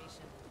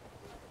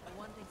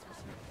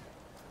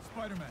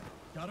 Spider-Man,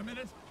 got a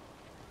minute?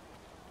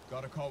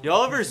 Got a call.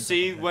 Y'all ever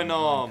see when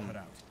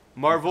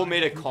Marvel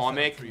made a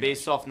comic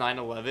based off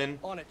 9/11?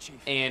 On it, Chief.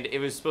 And it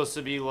was supposed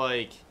to be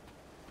like,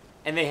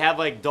 and they had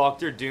like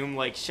Doctor Doom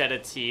like shed a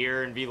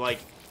tear and be like,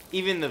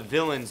 even the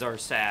villains are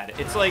sad.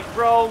 It's like,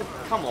 bro,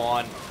 come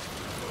on.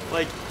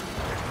 Like,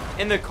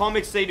 in the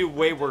comics they do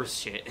way worse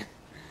shit.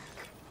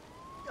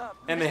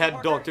 And they Mr. had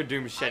Parker, Doctor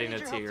Doom I shedding a need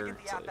your help to tear. get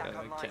the It's app like, back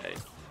online. okay.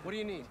 What do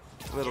you need?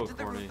 Little Get to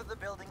the roof corny. of the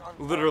building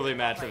on Literally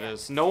Broadway.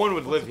 Matthias. No one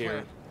would live the here.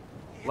 plan?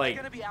 It's Like,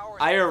 gonna be hours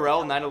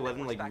IRL before the 9/11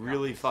 network's like back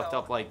really up, fucked so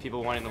up like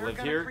people wanting to we're live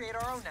gonna here. create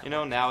our own You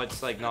know, now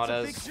it's like not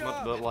That's a as big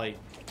job. but like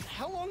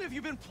How long have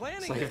you been planning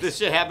it's like if this?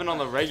 this shit happened on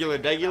the regular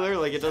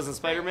like it does in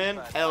Spider-Man,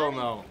 hell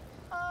no.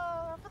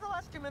 for the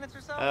last 2 minutes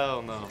or so.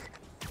 Hell no.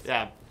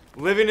 Yeah.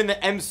 Living in the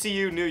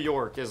MCU New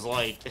York is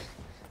like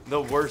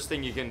the worst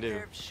thing you can do.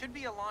 There should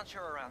be a launcher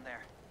around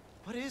there.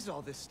 What is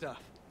all this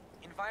stuff?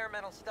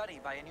 Environmental study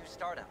by a new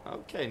startup.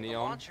 Okay, The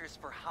Neon. launchers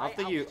for I high don't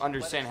think you altitude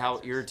understand weather how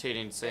sensors.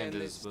 irritating sand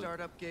And is, this but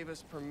startup gave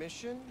us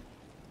permission?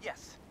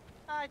 Yes.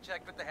 I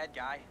checked with the head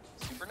guy.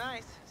 Super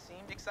nice.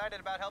 Seemed excited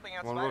about helping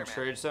out One Spider-Man. World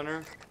Trade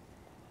Center.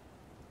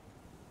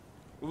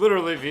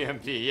 Literally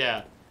VMP,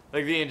 yeah.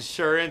 Like the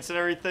insurance and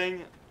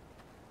everything.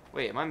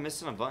 Wait, am I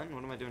missing a button?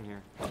 What am I doing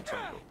here? Oh,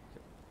 triangle.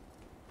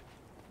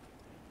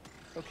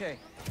 Okay,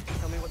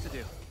 tell me what to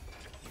do.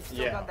 Still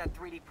Yeah. got that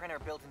 3D printer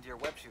built into your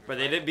web shooter. But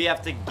they right? did be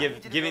have to I need you to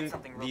build giving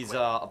something real these quick.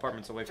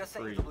 apartments away for Just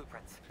sent you free the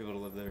blueprints. for people to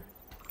live there.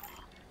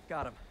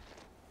 Got him.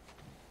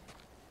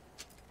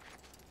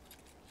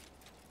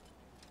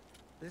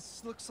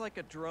 This looks like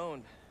a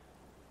drone.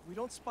 We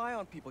don't spy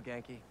on people,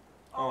 Genki.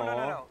 Oh, no,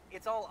 Aw. no.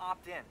 It's all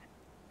opt-in.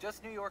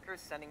 Just New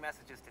Yorkers sending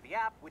messages to the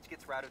app, which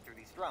gets routed through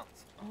these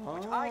drones.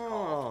 Which I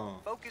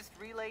call Focused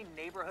Relay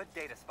Neighborhood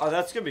Data Spots. Oh,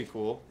 that's gonna be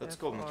cool. That's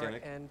cool,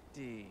 mechanic.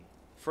 FRND.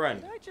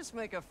 Friend. Did I just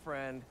make a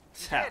friend?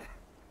 Did.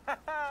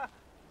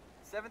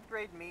 7th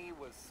grade me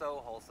was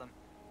so wholesome.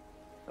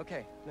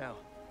 Okay, now,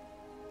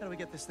 how do we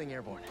get this thing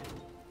airborne?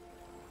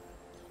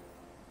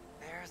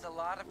 There's a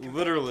lot of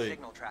Literally.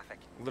 signal traffic.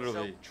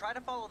 Literally. So try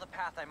to follow the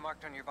path I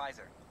marked on your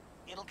visor.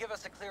 It'll give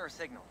us a clearer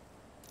signal.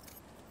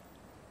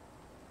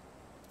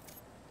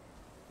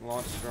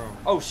 Launch drone.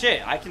 Oh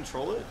shit, I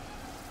control it?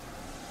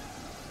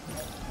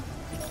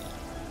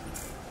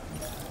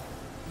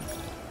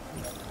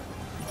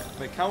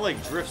 It kind of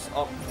like drifts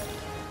up.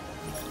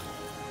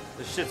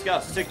 This shit's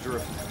got a stick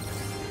drift.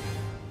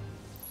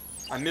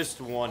 I missed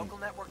one. Local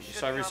network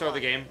Should I be restart the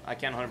online. game? I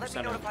can't 100% Let me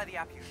it. notify the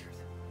app users.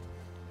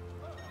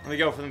 Let me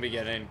go from the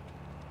beginning.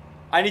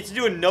 I need to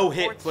do a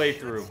no-hit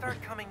playthrough.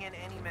 Start coming in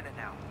any minute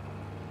now.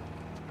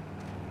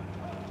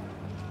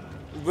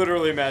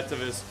 Literally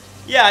Maximus.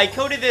 Yeah, I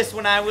coded this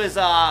when I was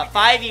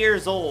 5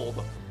 years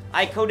old.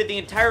 I coded the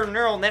entire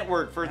neural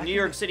network for New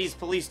York City's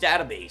police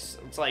database.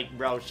 It's like,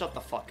 bro, shut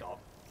the fuck up.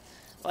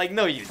 Like,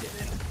 no you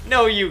didn't.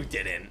 No you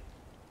didn't.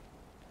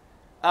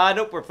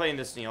 Nope, we're playing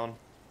this Neon.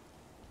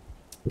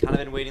 Kind of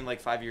been waiting like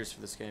 5 years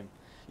for this game.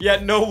 Yeah,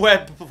 no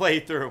web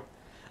playthrough.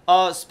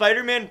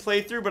 Spider-Man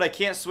playthrough, but I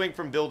can't swing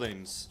from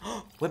buildings.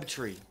 Web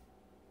tree.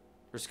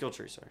 Or skill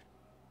tree, sorry.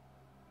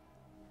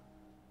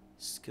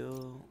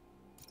 Skill.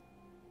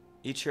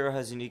 Each hero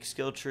has unique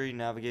skill tree.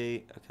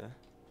 Navigate. Okay.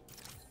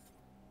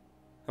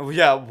 Oh,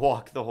 yeah,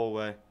 walk the whole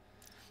way.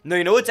 No,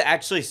 you know what's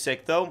actually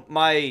sick, though?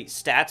 My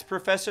stats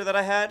professor that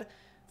I had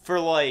for,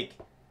 like,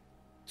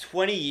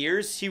 20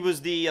 years, he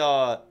was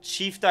the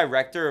chief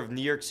director of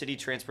New York City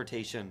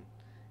Transportation.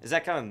 Is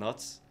that kind of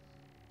nuts?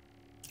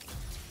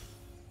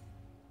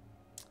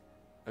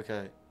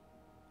 Okay.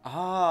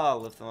 Ah,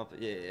 lift them up.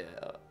 Yeah.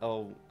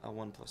 Oh,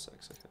 1 plus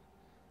X. Okay.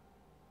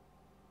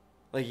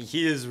 Like,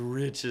 he is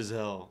rich as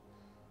hell.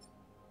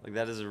 Like,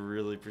 that is a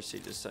really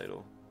prestigious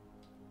title.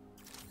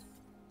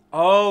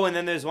 Oh, and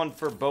then there's one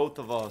for both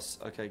of us.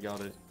 Okay, got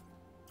it.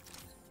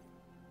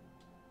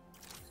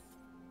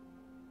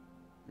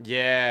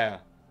 Yeah.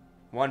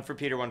 One for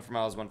Peter, one for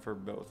Miles, one for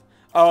both.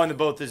 Oh, and the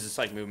both is just,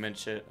 like, movement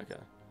shit. Okay.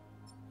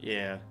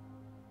 Yeah.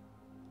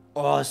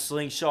 Oh,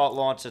 slingshot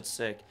launch. That's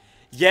sick.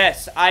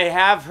 Yes, I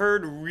have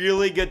heard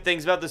really good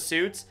things about the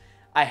suits.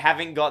 I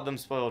haven't got them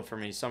spoiled for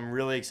me, so I'm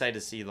really excited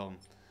to see them.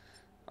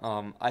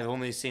 I've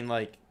only seen,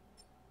 like,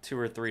 2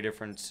 or 3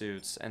 different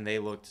suits, and they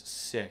looked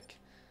sick.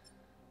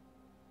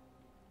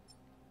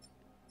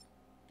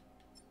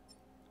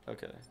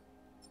 Okay.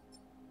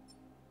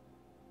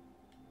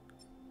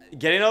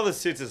 Getting all the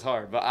suits is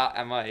hard, but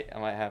I might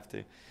have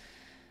to.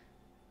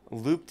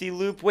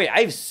 Loop-de-loop. Wait,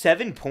 I have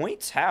 7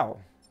 points? How?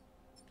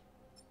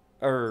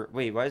 Or,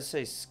 wait, why does it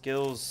say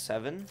skills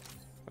 7?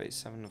 Wait,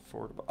 7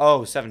 affordable.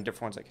 Oh, 7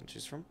 different ones I can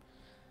choose from.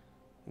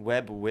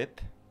 Web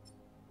whip.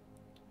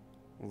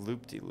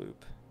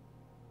 Loop-de-loop.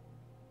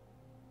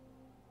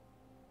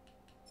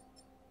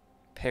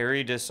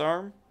 Parry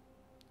disarm.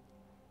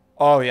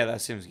 Oh, yeah, that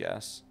seems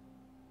gas.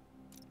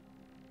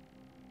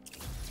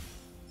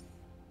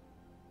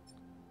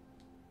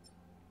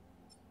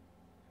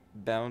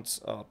 Bounce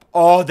up.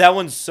 Oh, that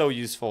one's so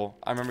useful.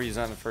 I remember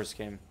using that in the first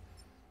game.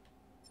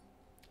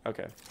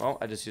 Okay, well,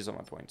 I just used all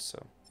my points,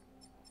 so.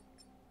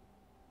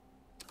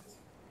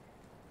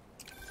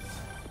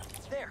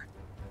 There.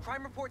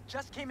 Crime report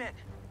just came in.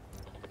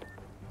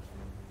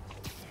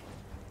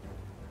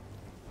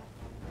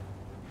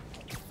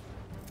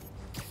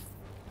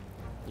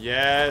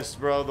 Yes,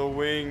 bro, the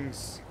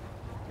wings.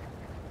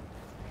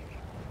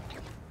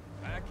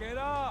 Back it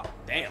up.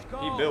 Damn,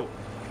 he built.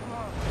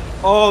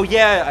 Oh,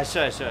 yeah, I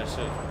should.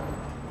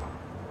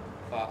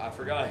 I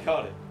forgot I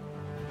got it.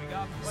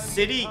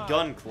 City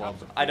Gun Club.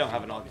 I don't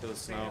have an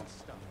Oculus, no.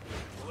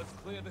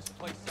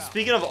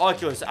 Speaking of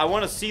Oculus, I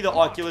want to see the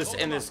Oculus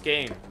in this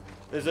game.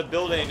 There's a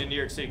building in New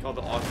York City called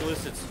the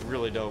Oculus. It's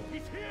really dope.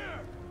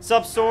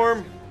 Sup,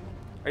 Storm?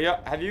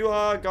 Have you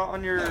got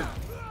on your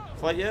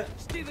flight yet?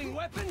 Stealing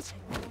weapons?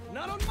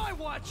 Not on my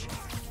watch.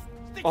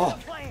 Oh,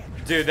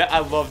 dude, I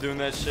love doing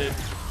that shit.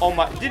 Oh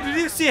my! Did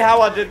you see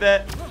how I did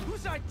that?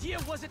 Whose idea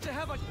was it to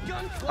have a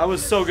gun club? I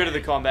was so good at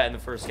the combat in the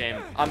first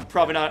game. I'm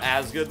probably not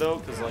as good though,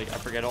 because like I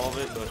forget all of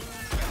it. But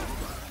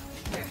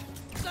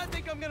I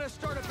think I'm gonna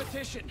start a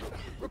petition.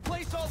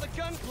 Replace all the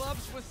gun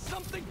clubs with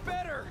something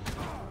better.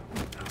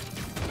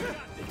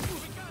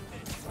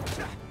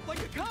 Like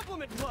a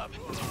compliment club.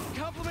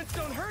 Compliments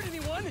don't hurt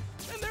anyone,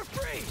 and they're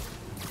free.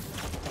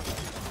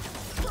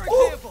 For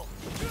example,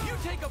 you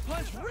take a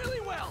punch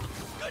really well.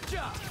 Good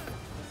job.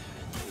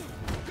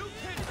 You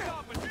can't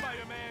stop it,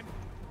 Spider-Man.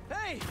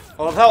 Hey.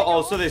 I love how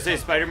also they say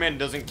Spider-Man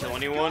doesn't kill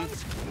anyone,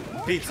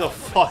 beats the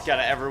fuck out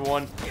of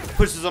everyone,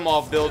 pushes them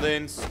off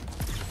buildings.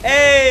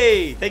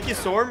 Hey, thank you,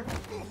 Storm.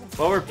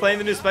 Well, we're playing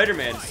the new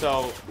Spider-Man,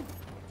 so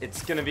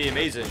it's gonna be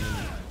amazing.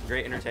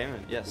 Great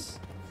entertainment. Yes.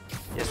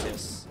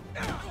 Yes.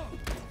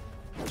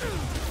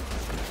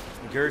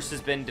 Gerst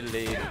has been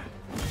delayed.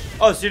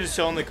 Oh, so you're just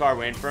chilling in the car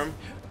waiting for him.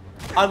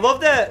 I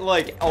love that,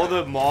 like, all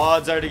the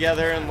mods are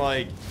together and,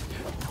 like,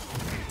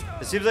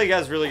 it seems like you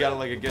guys really got,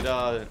 like, a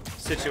good,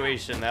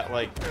 situation that,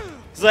 like,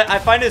 cause, like, I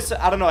find it,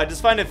 I don't know, I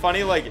just find it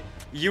funny, like,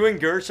 you and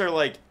Gersh are,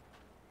 like,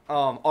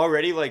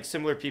 already, like,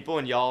 similar people,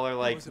 and y'all are,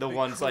 like, the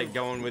ones, like,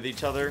 going with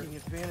each other.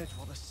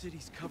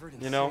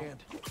 You know?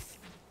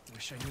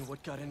 Wish I knew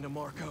what got into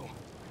Marco.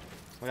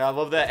 Like, I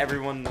love that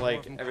everyone,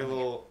 like, every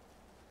little...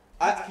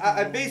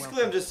 I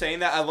basically, I'm just saying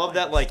that, I love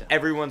that, like,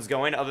 everyone's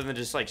going, other than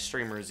just, like,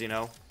 streamers, you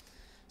know?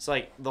 It's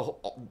like the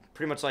whole,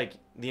 pretty much like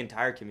the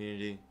entire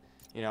community,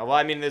 you know. Well,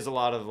 I mean, there's a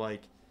lot of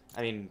like,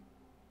 I mean,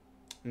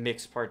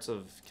 mixed parts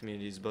of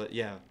communities, but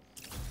yeah,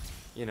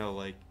 you know,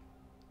 like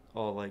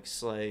all like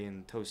Slay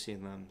and Toasty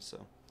and them.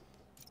 So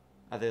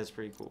I think that's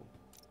pretty cool.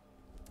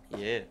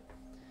 Yeah.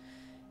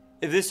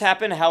 If this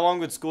happened, how long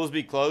would schools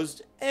be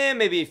closed?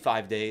 Maybe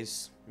 5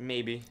 days.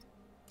 Maybe.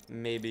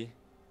 Maybe.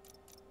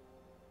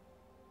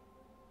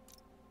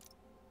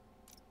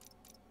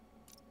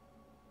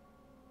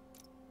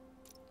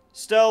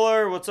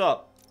 Stellar, what's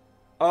up?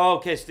 Oh,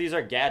 okay, so these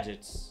are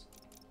gadgets.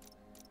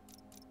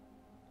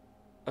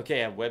 Okay,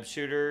 I have web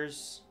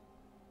shooters.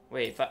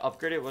 Wait, if I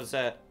upgrade it, what's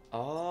that?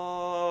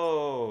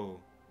 Oh.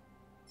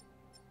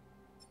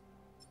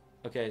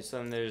 Okay, so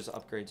then there's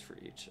upgrades for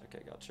each.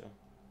 Okay, gotcha.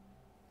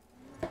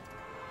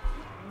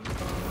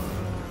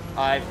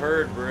 I've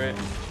heard, Britt.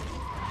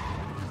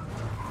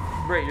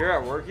 Britt, you're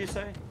at work, you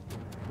say?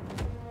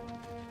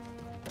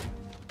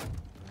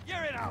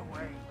 You're in our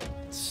way.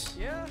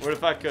 Yeah? What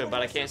if I could,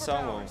 but I can't sell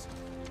them?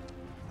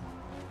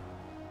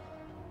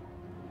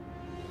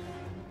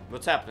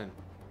 What's happening?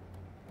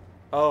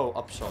 Oh,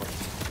 upshot.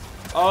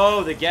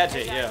 Oh, the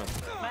gadget, yeah.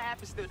 My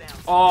app is still down.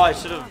 Oh, I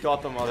should have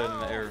got them while they're in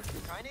the air.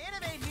 Trying to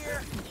innovate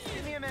here.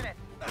 Give me a minute.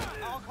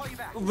 I'll call you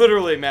back.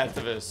 Literally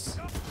Mathivus.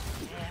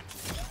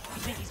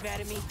 You think he's mad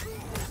at me?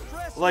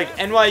 Like,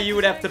 NYU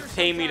would have to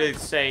pay me to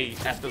say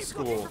at the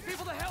school.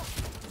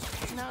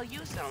 No,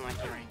 you sound like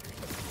you're angry.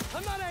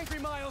 I'm not angry,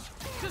 Miles.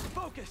 Just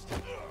focused.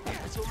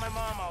 That's what my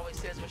mom always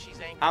says when she's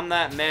angry. I'm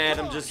not mad,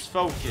 I'm just You've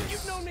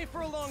focused. known me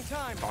for a long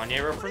time. Kanye When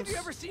have reference? you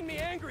ever seen me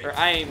angry? Or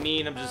I ain't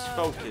mean, I'm just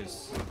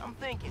focused. I'm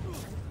thinking.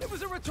 It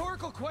was a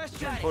rhetorical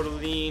question. For the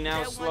lean out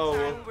That one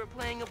slower. time we were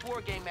playing a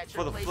board game at For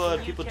your the place flood,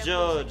 and you people kept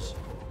judge. losing.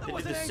 I They did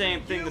wasn't the angry same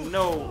at thing to you.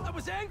 know. I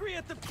was angry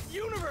at the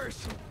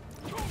universe.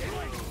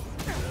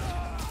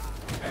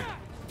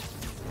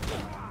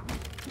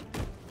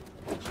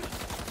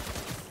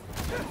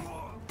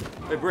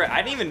 Wait, Britt, I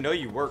didn't even know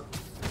you worked.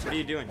 What are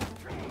you doing?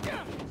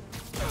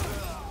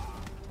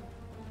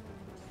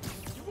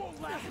 You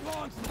won't last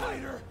long,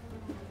 Spider.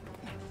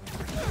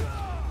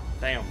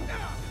 Damn.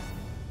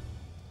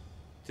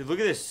 Dude, look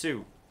at this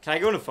suit. Can I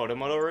go into photo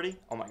mode already?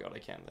 Oh my god, I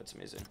can. That's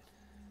amazing.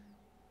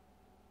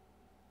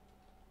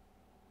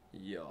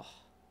 Yeah.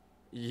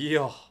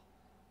 Yeah.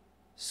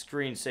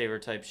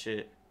 Screensaver type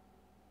shit.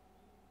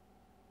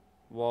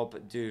 Well,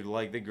 but dude,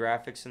 like the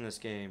graphics in this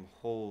game,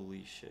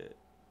 holy shit.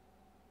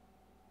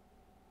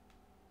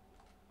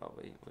 Oh,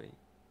 wait.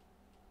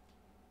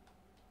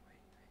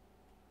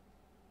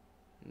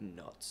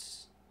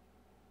 Nuts.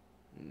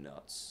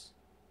 Nuts.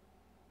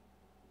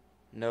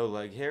 No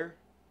leg hair?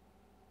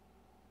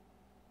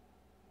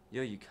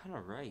 Yo, you kind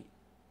of right.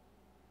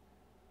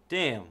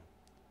 Damn.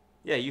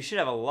 Yeah, you should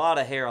have a lot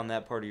of hair on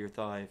that part of your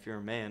thigh if you're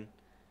a man.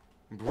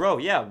 Bro,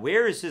 yeah,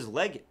 where is his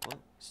leg? What?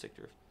 Stick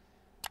drift.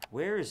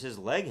 Where is his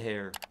leg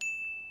hair?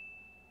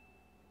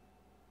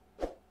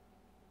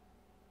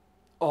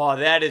 Oh,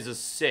 that is a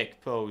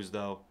sick pose,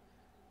 though.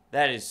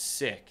 That is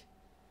sick.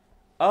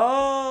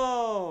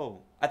 Oh!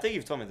 I think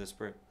you've told me this,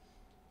 Britt.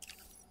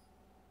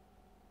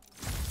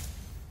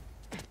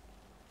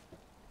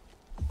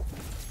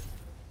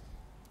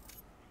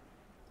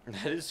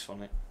 That is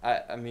funny.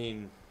 I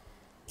mean,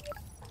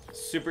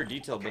 super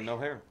detailed, but no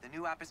hair. The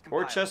new app is Or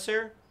compiled. chest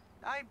hair?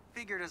 I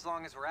figured as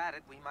long as we're at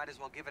it, we might as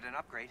well give it an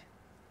upgrade.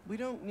 We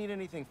don't need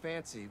anything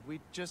fancy. We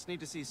just need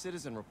to see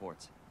citizen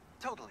reports.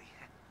 Totally.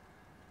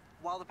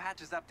 While the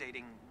patch is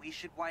updating, we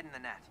should widen the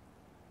net.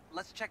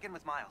 Let's check in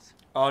with Miles.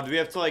 Oh, do we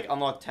have to like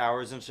unlock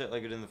towers and shit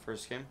like we did in the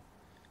first game?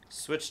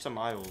 Switch to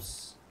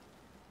Miles.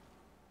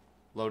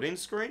 Loading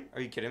screen?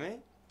 Are you kidding me?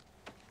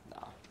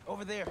 Nah.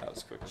 Over there. That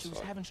was quick as She was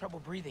fuck. having trouble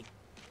breathing.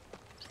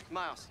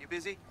 Miles, you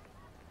busy?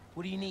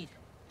 What do you need?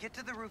 Get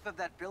to the roof of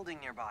that building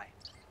nearby.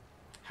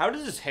 How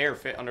does his hair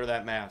fit under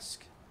that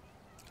mask?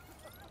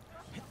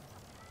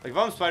 Like, if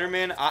I'm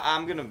Spider-Man,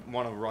 I'm gonna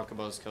want to rock a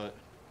buzz cut.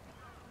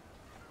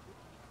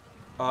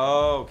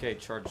 Oh, okay,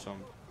 charge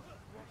some.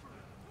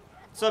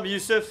 What's up,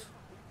 Yusuf?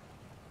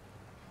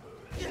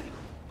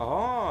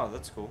 Oh,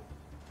 that's cool.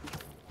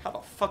 How the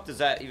fuck does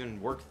that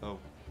even work, though?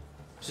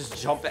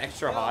 Just jump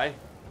extra high?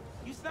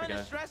 You sounded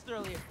Okay. stressed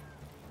earlier.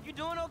 You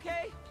doing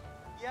okay?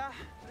 Yeah,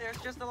 there's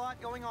just a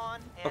lot going on.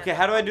 Okay,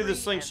 how do I do the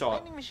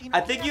slingshot?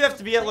 I think you have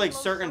to be at like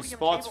certain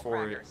spots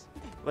for it.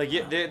 Like,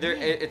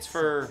 it's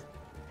for.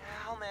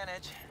 I'll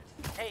manage.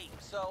 Hey,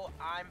 so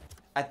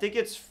I think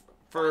it's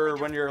for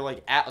when you're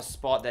like at a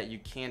spot that you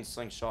can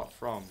slingshot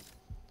from.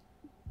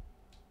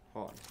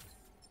 Hold on.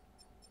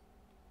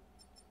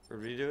 Where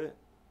do we do it?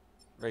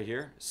 Right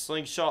here.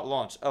 Slingshot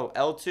launch. Oh,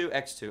 L2,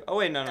 X2. Oh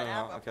wait, no. Okay.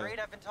 upgrade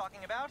I've been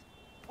talking about,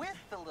 with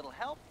a little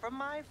help from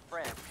my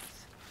friends.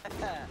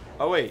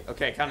 Oh wait.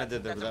 Okay, kind of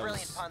did that. That's But a that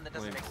brilliant was pun that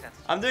doesn't lame. make sense.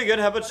 I'm doing good.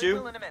 How about But it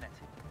will you? in a minute.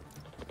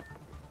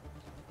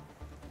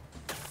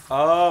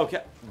 Oh,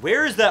 okay.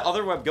 Where is that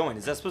other web going?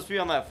 Is that supposed to be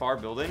on that far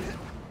building?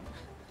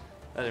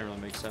 That didn't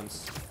really make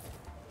sense.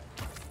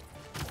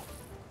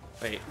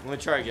 Wait, let me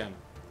try again.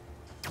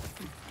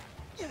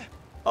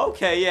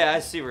 Okay, yeah, I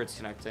see where it's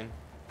connecting.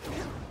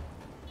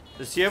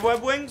 Does he have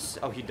web wings?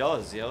 Oh, he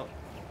does, yep.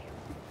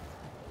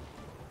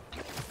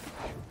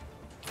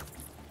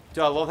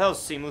 Dude, I love how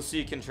seamlessly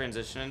you can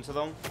transition into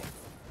them.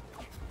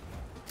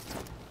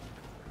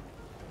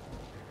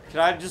 Can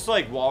I just,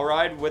 like, wall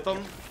ride with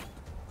them?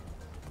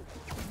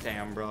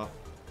 Damn, bro.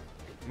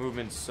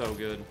 Movement's so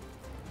good.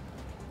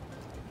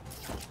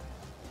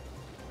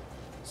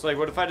 So, like,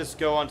 what if I just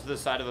go onto the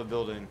side of a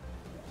building?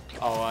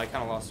 Oh, I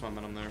kind of lost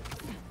momentum there.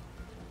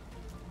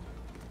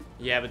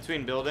 Yeah,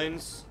 between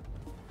buildings.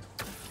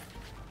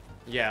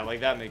 Yeah, like,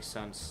 that makes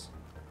sense.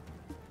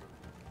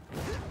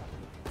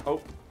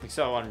 Oh,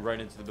 except I went right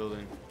into the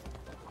building.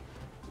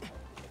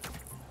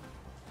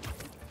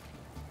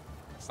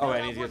 Oh,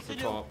 I need to get to the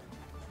top.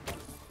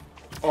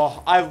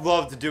 Oh, I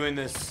loved doing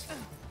this.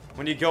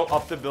 When you go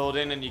up the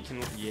building and you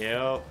can...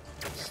 Yeah.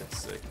 That's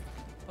sick.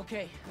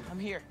 Okay, I'm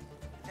here.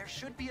 There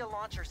should be a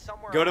launcher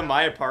somewhere. Go to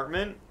my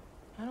apartment.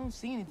 I don't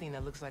see anything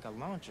that looks like a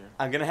launcher.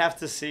 I'm gonna have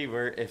to see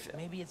where if...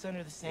 Maybe it's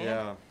under the sand?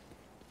 Yeah.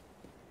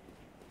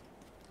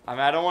 I mean,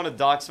 I don't want to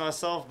dox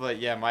myself, but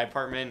yeah, my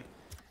apartment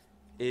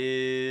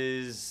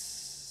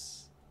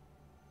is...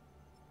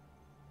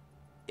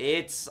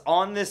 It's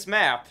on this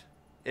map.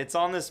 It's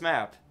on this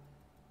map.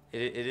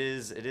 It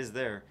is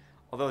there.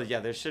 Although, yeah,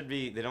 there should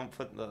be... They don't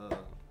put the...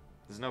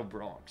 There's no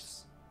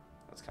Bronx.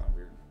 That's kind of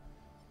weird.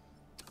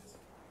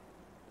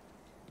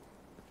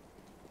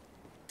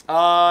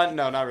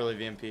 No, not really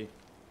VMP.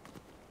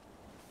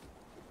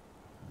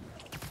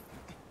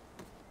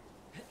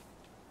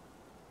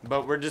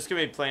 But we're just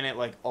gonna be playing it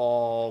like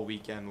all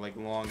weekend, like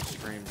long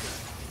streams.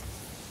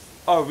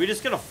 Oh, are we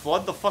just gonna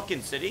flood the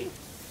fucking city?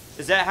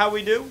 Is that how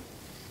we do?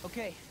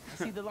 Okay, I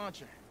see the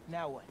launcher.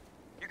 Now what?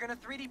 You're gonna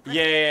 3D print.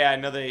 Yeah, I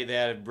know they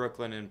added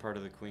Brooklyn in part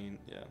of the Queen.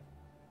 Yeah,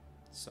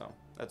 so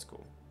that's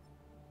cool.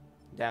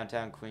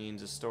 Downtown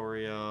Queens,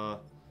 Astoria,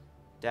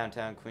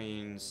 downtown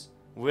Queens,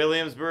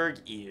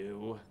 Williamsburg.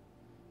 Ew.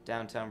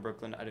 Downtown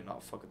Brooklyn. I did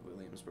not fuck with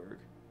Williamsburg.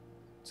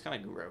 It's kind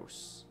of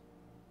gross.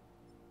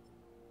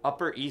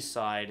 Upper East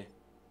Side,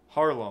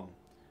 Harlem.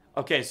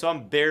 Okay, so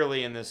I'm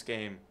barely in this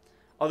game.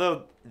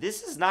 Although,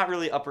 this is not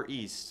really Upper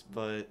East,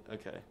 but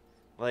okay.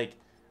 Like,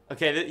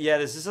 okay, yeah,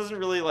 this doesn't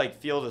really, like,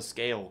 feel to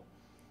scale.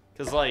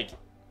 Because, like,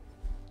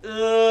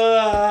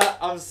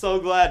 I'm so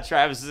glad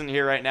Travis isn't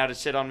here right now to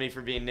shit on me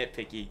for being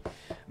nitpicky.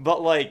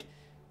 But, like,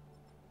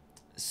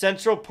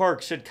 Central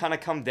Park should kind of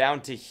come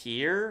down to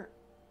here.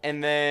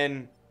 And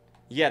then,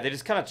 yeah, they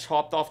just kind of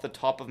chopped off the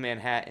top of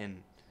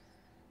Manhattan.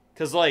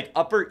 Because, like,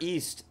 Upper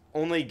East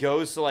only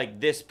goes to,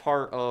 like, this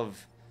part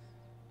of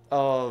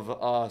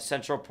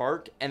Central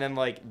Park. And then,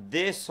 like,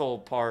 this whole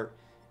part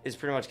is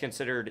pretty much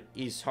considered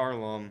East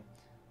Harlem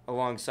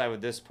alongside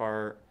with this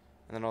part.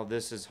 And then all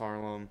this is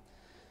Harlem.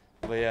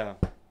 But, yeah.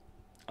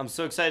 I'm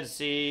so excited to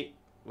see...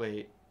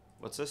 Wait,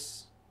 what's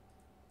this?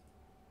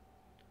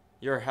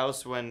 Your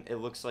house when it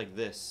looks like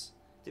this.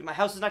 Dude, my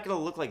house is not going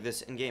to look like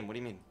this in-game. What do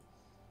you mean?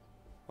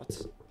 What?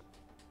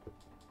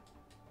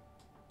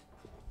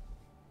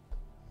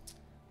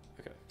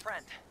 Okay.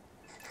 Friend.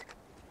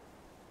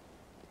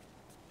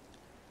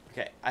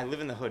 Okay, I live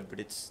in the hood,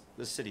 but it's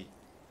the city.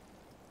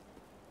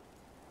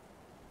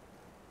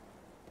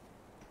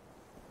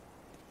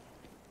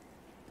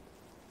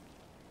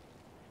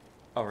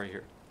 Oh, right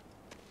here.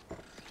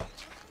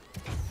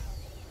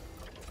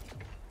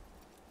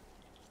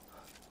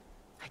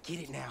 I get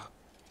it now.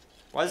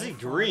 Why is it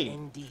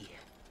green? ND.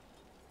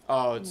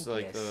 Oh, it's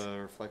like the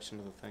reflection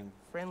of the thing.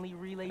 Friendly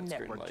relay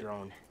network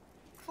drone.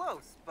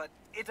 Close, but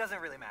it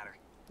doesn't really matter.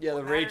 Yeah,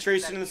 the ray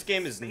tracing in this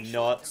game is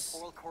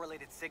nuts.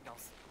 Correlated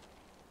signals.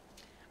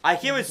 I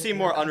can't wait to see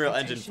more Unreal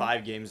Engine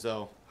 5 games,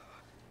 though.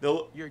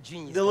 They'll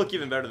look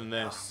even better than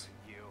this.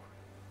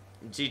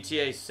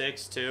 GTA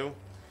 6, too.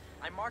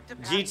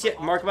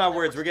 Mark my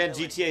words, we're getting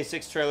GTA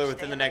 6 trailer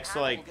within the next,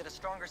 like,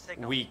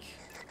 week.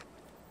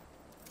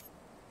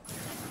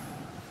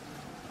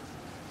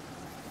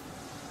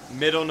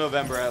 Middle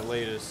November at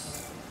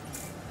latest.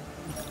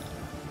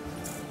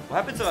 What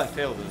happens if I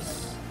fail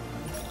this?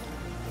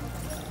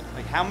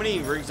 Like, how many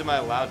rings am I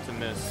allowed to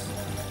miss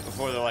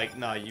before they're like,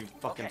 nah, you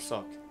fucking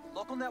suck?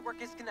 Local network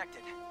is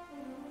connected.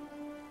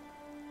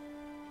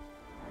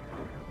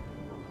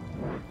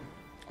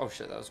 Oh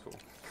shit, that was cool.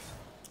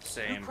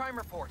 Same. Crime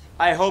report.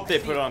 I hope they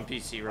put it on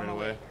PC right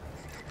away.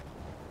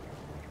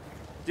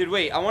 Dude,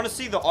 wait, I want to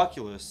see the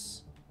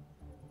Oculus.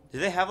 Do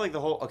they have like the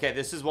whole... Okay,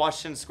 this is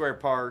Washington Square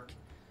Park.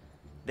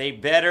 They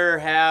better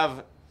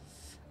have...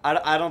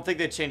 I don't think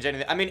they changed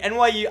anything. I mean,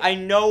 NYU... I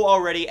know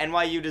already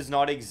NYU does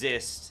not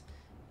exist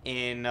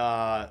in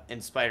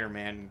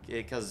Spider-Man.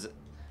 Because...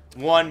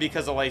 One,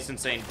 because of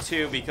licensing.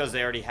 Two, because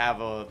they already have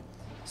a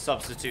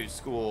substitute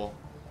school.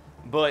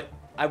 But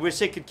I wish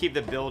they could keep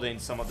the building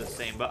somewhat the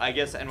same. But I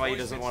guess NYU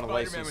doesn't want to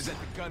license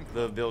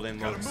the building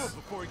looks.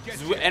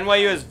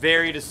 NYU has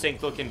very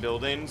distinct looking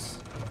buildings.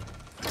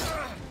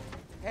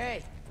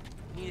 Hey,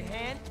 need a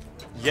hand?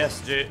 Yes,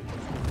 dude.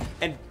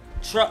 And,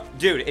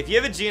 dude, if you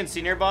have a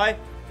GNC nearby,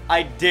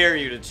 I dare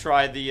you to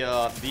try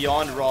the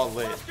Beyond Raw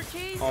Lit.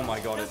 Oh my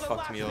god, it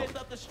fucked me up.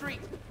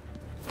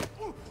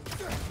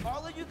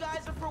 All of you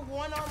guys are for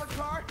one armored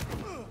car?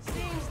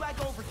 Seems like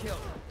overkill.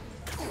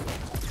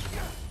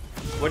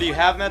 What do you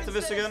have,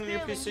 Methavis, again on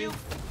your PC?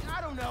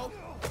 I don't know.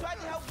 Tried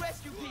to help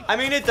rescue people. I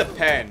mean, it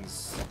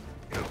depends.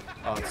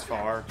 Oh, it's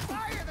far.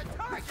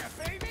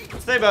 The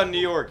thing about New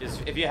York is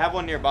if you have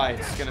one nearby,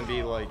 it's gonna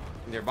be like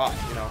nearby,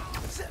 you know?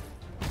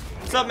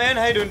 What's up, man?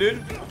 How you doing,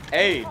 dude?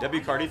 Hey,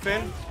 W. Cardi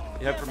fan?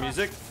 You have for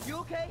music? You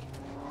okay?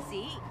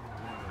 See?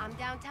 I'm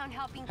downtown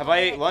helping. Have I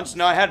ate lunch?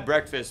 No, I had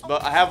breakfast,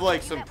 but I have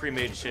like some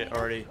pre-made shit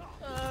already.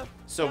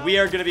 So we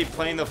are gonna be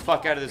playing the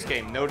fuck out of this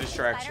game. No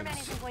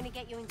distractions.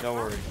 Don't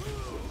worry.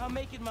 I'll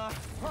make it, Ma.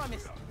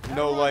 Promise.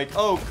 No like,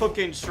 oh,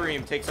 cooking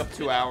stream takes up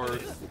 2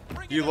 hours.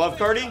 You love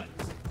Cardi?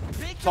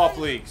 Top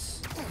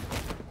leagues.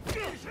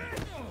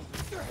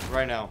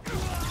 Right now.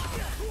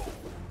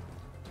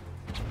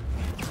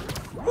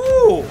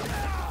 Woo!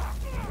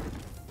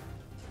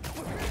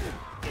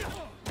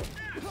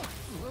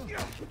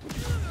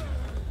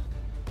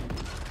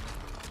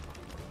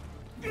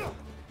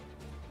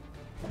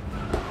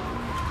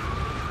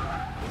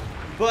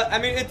 But, I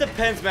mean, it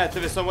depends, Matt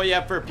Tivis, on what you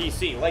have for a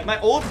PC. Like, my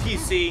old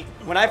PC,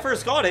 when I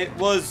first got it,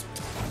 was,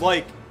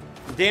 like,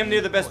 damn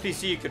near the best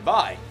PC you could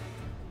buy.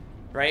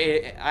 Right?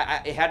 It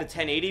had a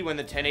 1080 when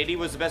the 1080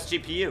 was the best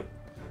GPU.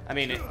 I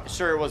mean,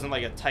 sure, it wasn't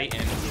like a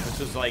Titan, which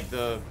was like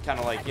the kind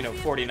of like, you know,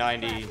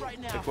 4090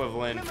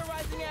 equivalent.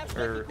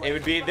 Or it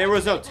would be, there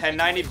was no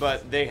 1090,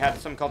 but they had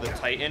something called the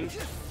Titan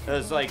that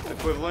was like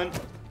equivalent.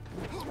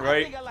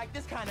 Right?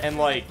 And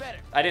like,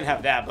 I didn't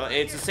have that, but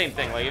it's the same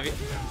thing. Like,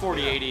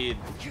 4080.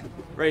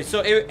 Right?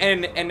 So,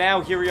 and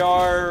now here we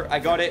are. I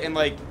got it in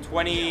like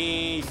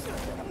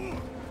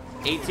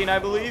 2018, I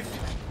believe.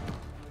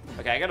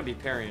 Okay, I gotta be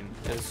parrying.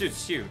 This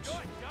dude's huge.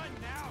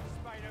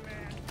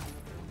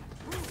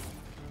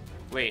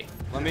 Wait,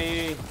 let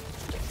me...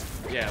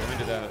 Yeah, let me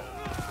do that.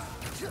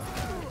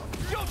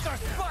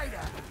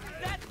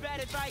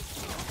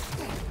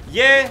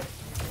 Yeah,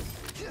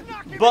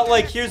 but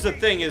like, here's the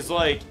thing is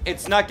like,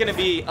 it's not gonna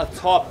be a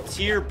top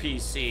tier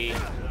PC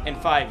in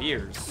 5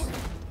 years.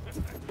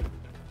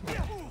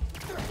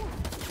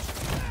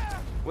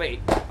 Wait,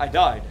 I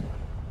died.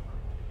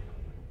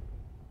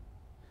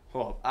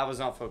 Well, I was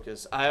not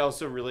focused. I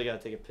also really gotta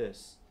take a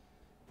piss.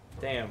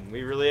 Damn,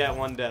 we really at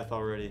 1 death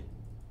already.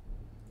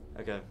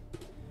 Okay.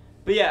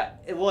 But yeah,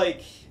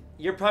 like,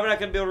 you're probably not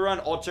going to be able to run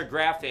ultra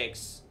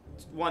graphics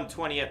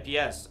 120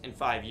 FPS in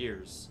 5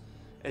 years.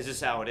 It's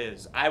just how it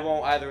is. I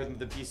won't either with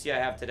the PC I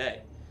have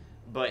today.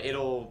 But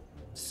it'll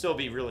still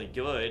be really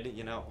good,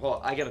 you know. Well,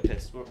 I got to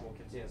piss. We'll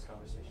continue this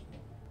conversation.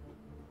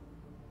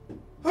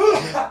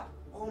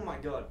 Oh my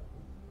god.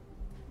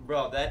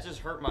 Bro, that just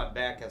hurt my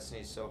back. I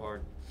sneezed so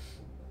hard.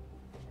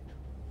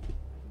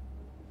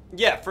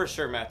 Yeah, for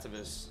sure,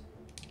 Mativis.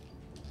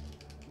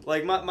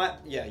 Like,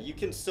 yeah, you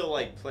can still,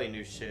 like, play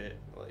new shit,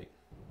 like.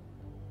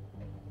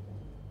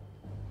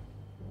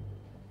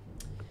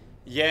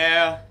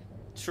 Yeah,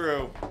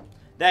 true.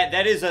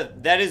 That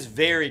is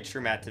very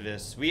true,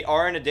 Mativis. We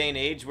are in a day and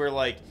age where,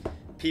 like,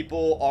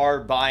 people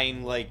are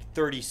buying, like,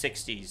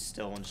 3060s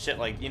still and shit,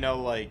 like, you know,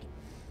 like,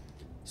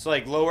 so,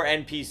 like, lower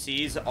end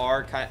PCs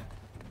are kind of,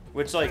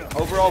 which, like,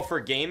 overall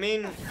for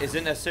gaming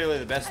isn't necessarily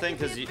the best thing,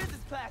 because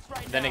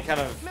then it kind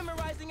of,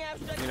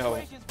 you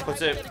know,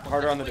 puts it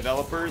harder on the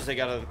developers. They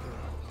gotta,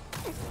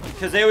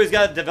 because they always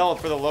gotta develop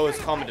for the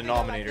lowest common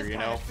denominator, you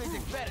know?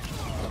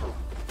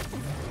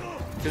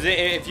 Because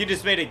if you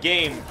just made a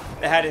game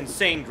that had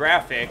insane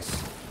graphics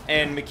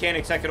and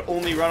mechanics that could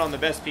only run on the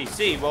best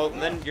PC, well,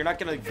 then you're not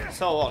gonna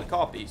sell a lot of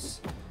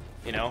copies,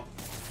 you know?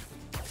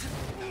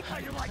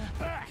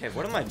 Okay,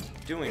 what am I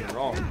doing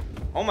wrong?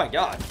 Oh my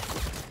god.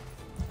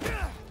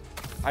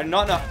 I'm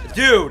not,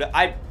 dude,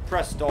 I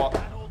pressed dot.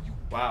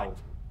 Wow,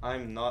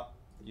 I'm not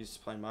used to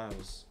playing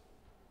Miles.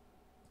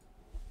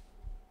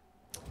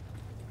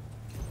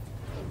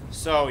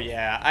 So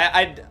yeah,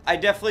 I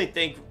definitely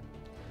think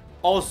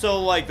also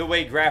like the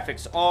way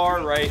graphics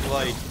are, right?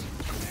 Like,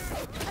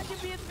 I can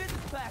be in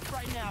physics class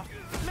right now,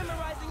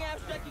 memorizing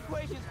abstract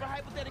equations for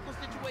hypothetical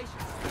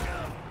situations.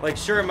 Like,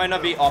 sure, it might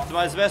not be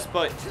optimized best,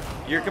 but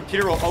your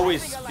computer will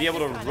always be able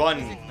to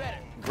run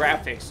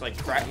graphics, like,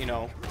 you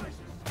know.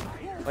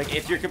 Like,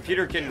 if your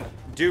computer can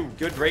do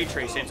good ray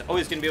tracing, it's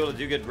always going to be able to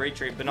do good ray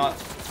tracing, but not,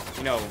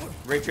 you know,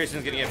 ray tracing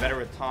is going to get better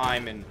with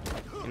time, and,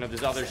 you know,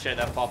 there's other shit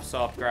that pops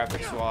up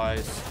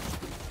graphics-wise.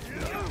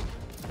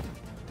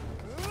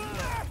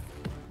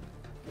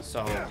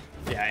 So,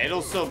 yeah,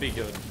 it'll still be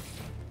good.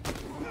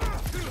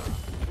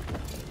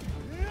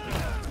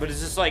 But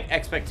it's just, like,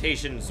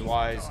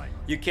 expectations-wise.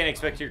 You can't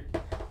expect your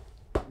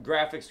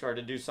graphics card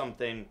to do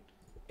something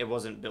it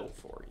wasn't built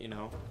for, you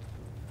know?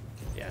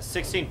 Yeah,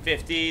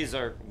 1650s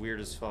are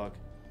weird as fuck.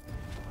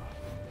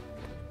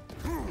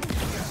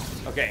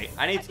 Okay,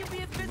 I need to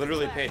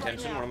literally pay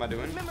attention. What am I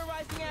doing?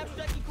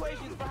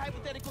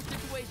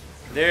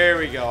 There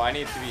we go. I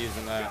need to be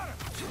using that.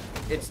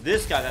 It's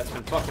this guy that's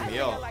been fucking me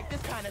up.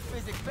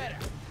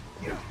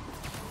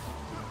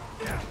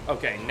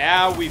 Okay,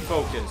 now we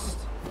focused.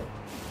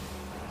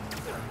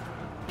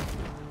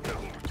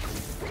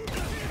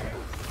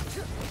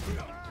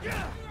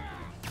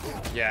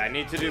 Yeah, I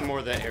need to do more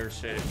of that air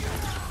shit.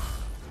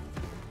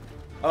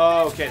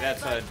 Oh, okay,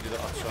 that's how to do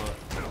the upshot.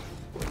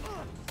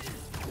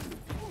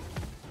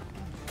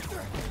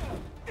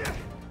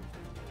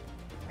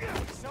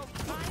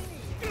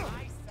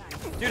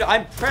 Dude,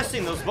 I'm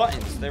pressing those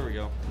buttons. There we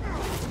go.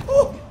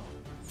 Woo!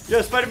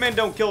 Yo, Spider-Man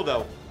don't kill,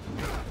 though.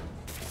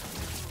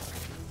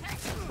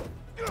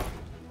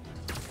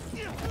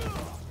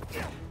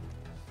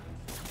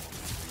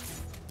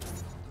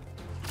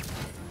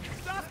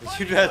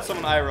 shoot at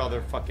someone IRL,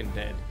 they're fucking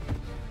dead.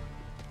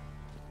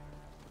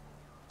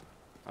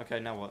 Okay,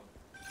 now what?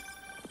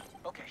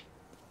 Okay,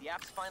 the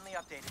app's finally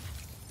updated.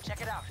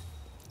 Check it out.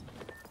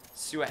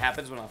 See what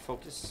happens when I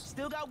focus.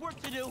 Still got work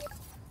to do.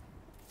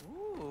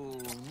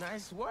 Ooh,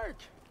 nice work.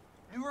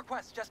 New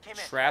request just came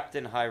in. Trapped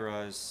in high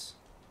rise.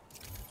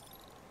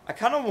 I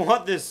kind of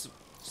want this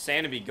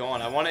sand to be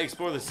gone. I want to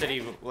explore the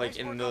city like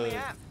in the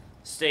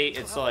state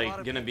it's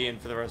like gonna be in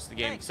for the rest of the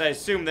game. Because I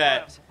assume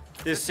that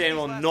this sand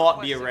will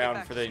not be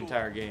around for the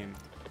entire game.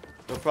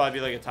 There'll probably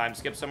be like a time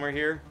skip somewhere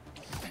here.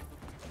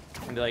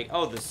 And be like,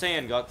 oh, the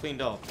sand got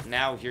cleaned up.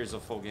 Now here's a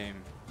full game.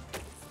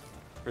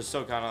 We're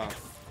still kind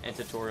of in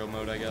tutorial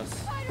mode, I guess.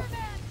 Spider-Man!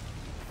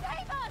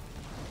 Save us!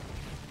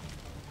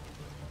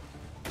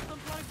 Some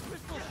kind of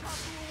crystal shot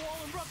through a wall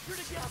and ruptured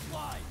a gas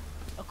line.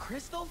 A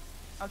crystal?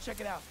 I'll check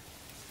it out.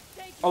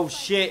 Oh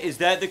shit, is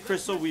that the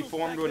crystal we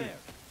formed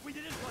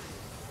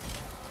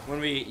when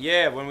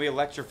we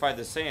electrified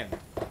the sand?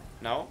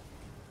 No?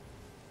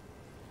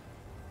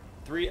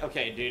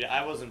 Okay, dude,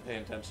 I wasn't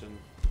paying attention.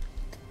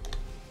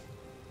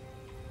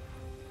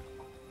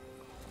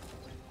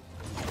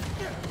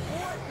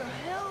 What the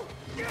hell?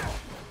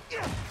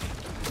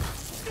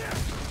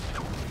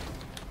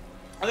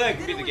 I think I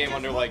could beat the game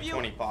under like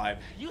 25.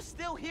 You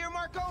still here,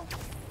 Marco?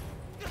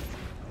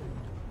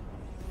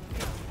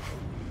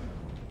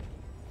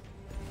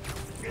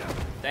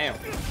 Damn.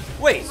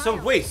 Wait,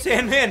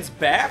 Sandman's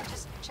back?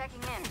 Just checking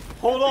in.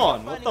 Hold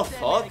on, what the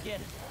fuck?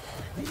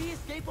 Did he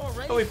escape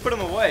already? Oh, we put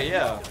him away,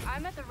 yeah.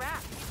 I'm at the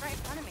raft. He's right in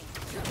front of me.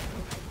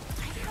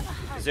 I have a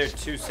hunch. Is there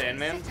two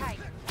Sandmen? Sit tight.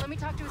 Let me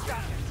talk to his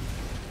doctor.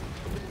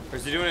 Or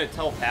is he doing it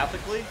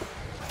telepathically?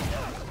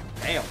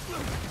 Damn.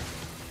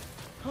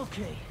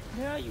 Okay,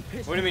 now you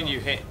pissed What do you me mean you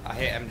off. hit? I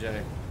hit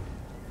MJ.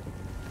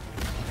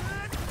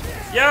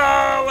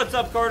 Yo, what's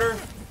up, Carter?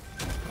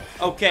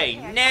 Okay,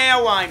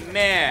 now I'm Is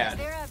mad.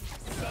 there a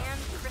sand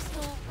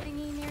crystal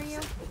thingy near you?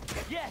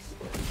 Yes.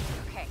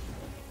 Okay.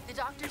 The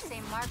doctors say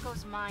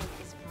Marco's mind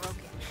is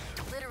broken.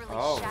 Literally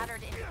Oh.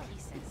 shattered into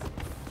pieces.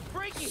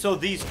 Breaking. So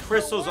these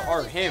crystals So why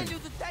are the him.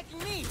 dudes attacking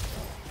me?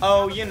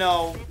 Oh, you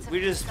know,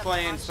 we're just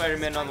playing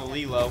Spider-Man on the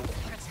Lilo.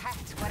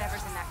 Protect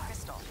whatever's in that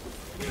crystal.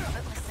 But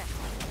listen,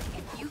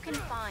 if you can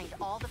find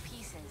all the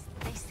pieces,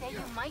 they say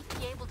you might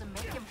be able to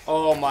make him.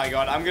 Oh my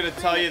god, I'm gonna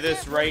tell you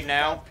this right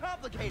now.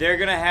 They're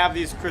gonna have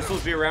these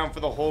crystals be around for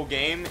the whole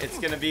game. It's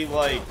gonna be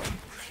like...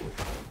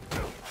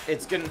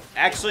 It's gonna...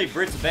 Actually,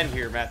 Brit's been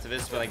here,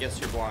 Matavis, but I guess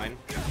you're blind.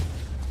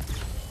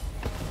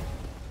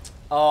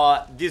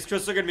 These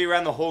crystals are gonna be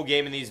around the whole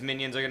game, and these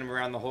minions are gonna be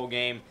around the whole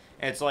game.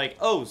 And it's like,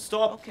 oh,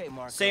 stop Okay,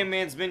 Marco.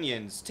 Sandman's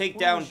minions. Take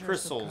What down was your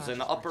crystals in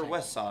the subconscious Upper protecting?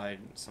 West Side.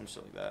 Some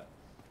shit like that.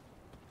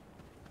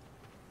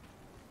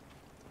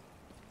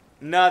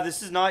 Nah,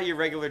 this is not your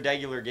regular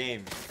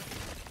game.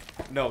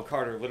 No,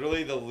 Carter,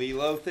 literally the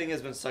Lilo thing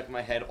has been stuck in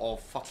my head all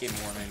fucking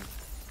morning.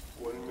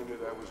 1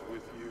 minute I was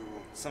with you.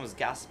 Someone's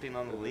gossiping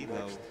on the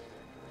Lilo. Next,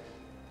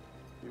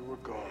 you were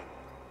gone.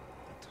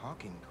 A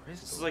talking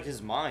crystal. This is like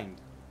his mind.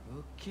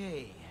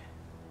 Okay.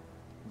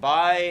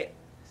 Bye.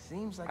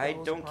 Seems like I that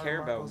was don't part care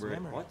of about Marco's Brit.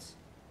 memory. What?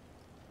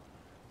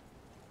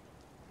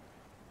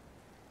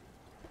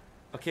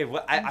 Okay,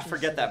 what? I MJ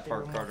forget said that there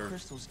were part, more Carter.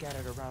 crystals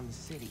scattered around the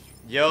city.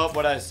 Yup,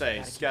 what'd I say?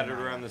 Gotta keep Scattered an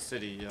eye around out. the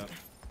city, yup.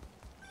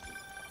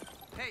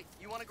 Hey,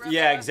 you want to grab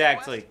Yeah,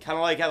 exactly. Kind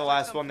of like how the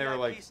last one, they were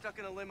like stuck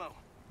in a limo.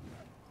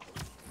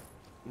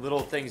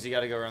 little things you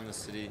gotta go around the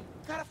city.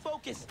 Gotta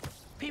focus.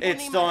 People It's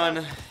need my done.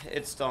 help.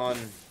 It's done.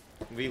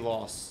 We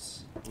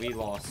lost. We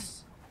lost.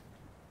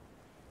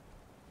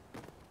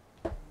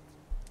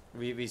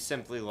 We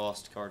simply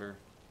lost, Carter.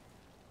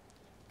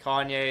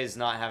 Kanye is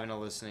not having a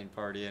listening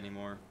party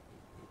anymore.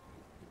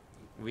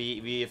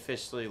 We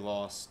officially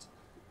lost.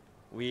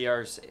 We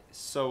are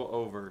so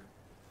over.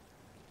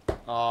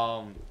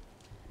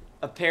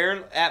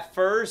 Apparently, at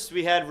first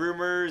we had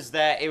rumors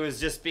that it was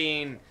just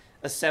being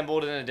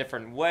assembled in a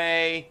different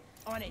way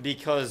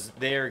because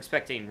they're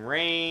expecting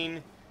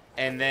rain,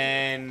 and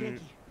then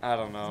I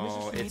don't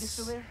know.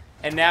 It's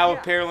and now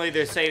apparently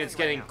they're saying it's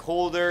getting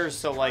colder,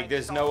 so like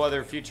there's no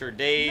other future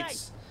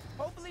dates.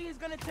 Hopefully he's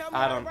gonna tell me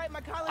I how don't. to write my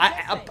college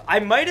essay. I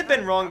might have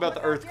been wrong about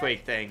the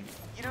earthquake thing.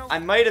 I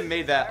might have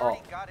made that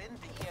up.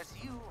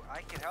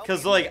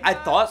 Cause like I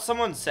thought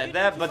someone said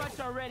that, but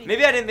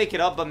maybe I didn't make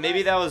it up. But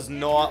maybe that was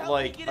not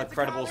like a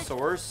credible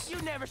source. You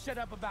never shut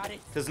up about it.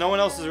 Cause no one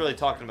else is really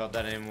talking about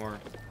that anymore.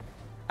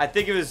 I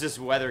think it was just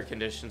weather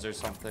conditions or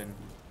something.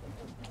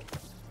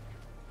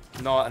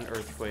 Not an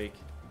earthquake.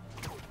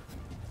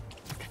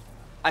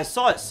 I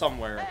saw it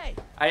somewhere.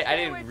 I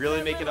didn't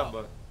really make it up,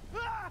 but.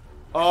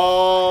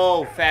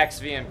 Oh, Fax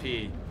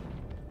VMP.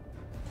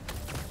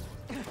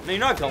 No, you're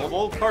not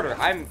gullible, Carter.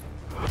 I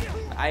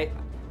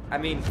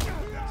mean,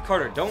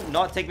 Carter, don't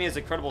not take me as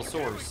a credible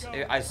source.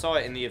 I saw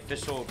it in the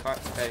official.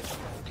 Okay.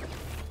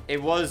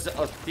 It was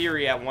a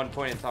theory at one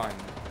point in time.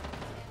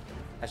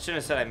 I shouldn't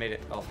have said I made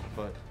it up,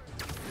 but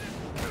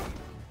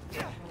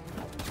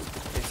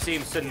it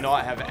seems to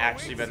not have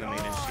actually been the main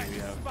issue.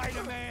 Yeah.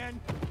 Spider-Man.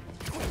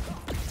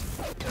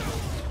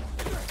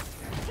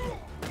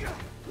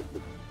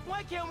 Why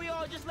Why can't we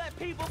all just let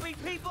people be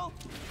people?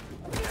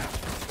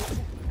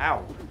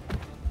 Ow.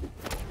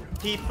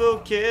 People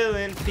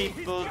killing,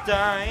 people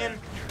dying.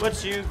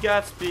 What you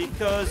got's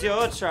because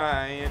you're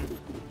trying.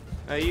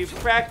 You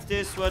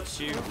practice what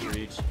you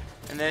preach,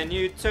 and then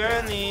you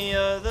turn the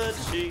other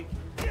cheek.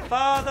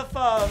 Father,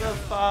 Father,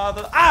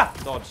 Father. Ah!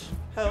 Dodge.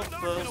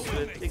 Help us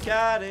with the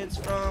guidance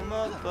from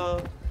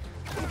above.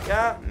 You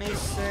got me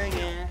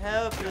singing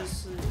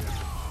helplessly.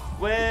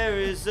 Where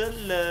is the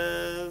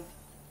love?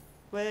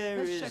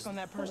 Let's check on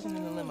that person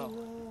in the limo.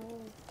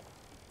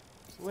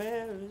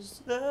 Where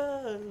is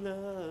the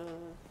love?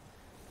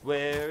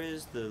 Where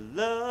is the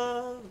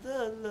love?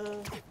 The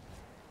love.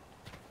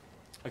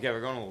 Okay, we're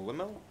going to a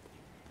limo?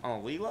 On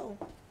a Lilo?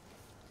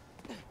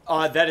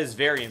 That is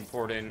very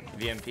important,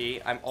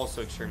 VMP. I'm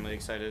also extremely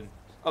excited.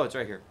 Oh, it's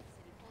right here.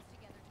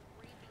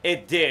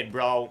 It did,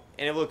 bro.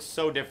 And it looks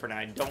so different.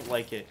 I don't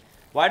like it.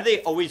 Why do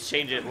they always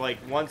change it, like,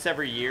 once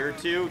every year or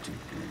two?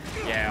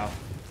 Yeah.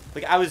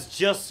 Like, I was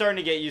just starting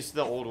to get used to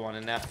the old one,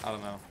 and now, I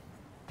don't know.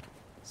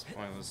 It's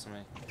pointless to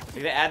me. Like,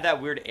 they add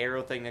that weird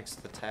arrow thing next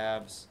to the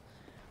tabs.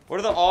 What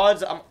are the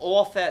odds I'm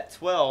off at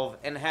 12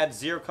 and had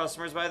 0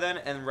 customers by then,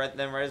 and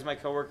then right as my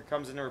coworker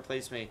comes in to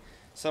replace me,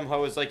 some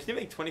hoe is like, can you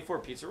make 24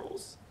 pizza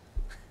rolls?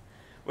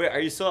 Wait, are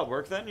you still at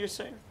work then, you're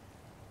saying?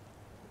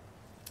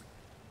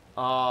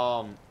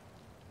 But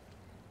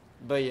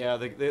yeah,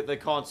 the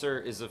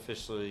concert is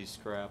officially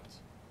scrapped.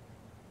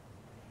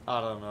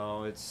 I don't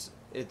know. It's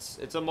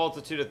a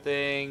multitude of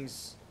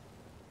things,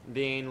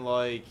 being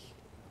like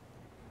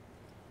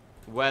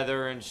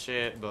weather and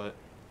shit, but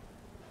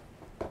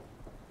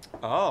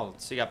oh,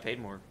 so you got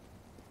paid more.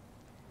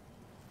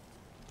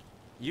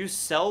 You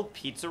sell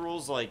pizza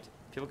rolls, like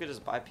people could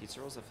just buy pizza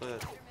rolls. I feel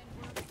like.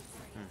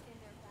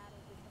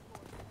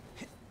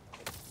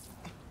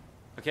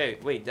 Okay,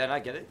 wait, did I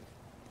not get it?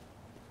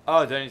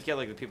 Oh, did I need to get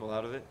like the people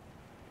out of it?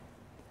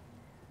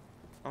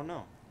 Oh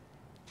no.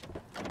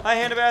 Hi,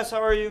 Handabass,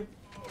 how are you?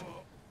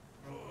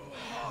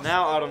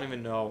 Now I don't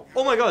even know.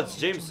 Oh my God, it's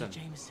Jameson.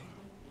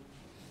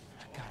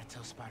 I gotta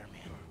tell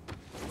Spider-Man.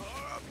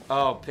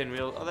 Oh,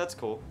 Pinwheel. Oh, that's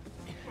cool.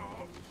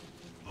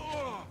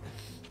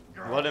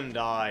 Let him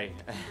die.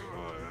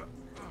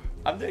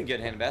 I'm doing good,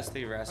 Handabass. Thank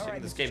you for asking.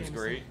 Right, this Mr. game's Jameson.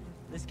 great.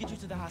 Let's get you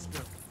to the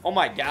hospital. Oh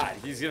my God,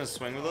 he's gonna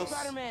swing with us?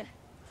 Spider-Man,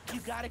 you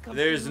gotta come.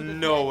 There's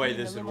no way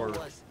this would work.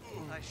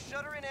 I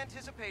shudder in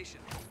anticipation.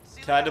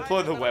 Can I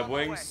deploy the web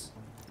wings?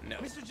 No.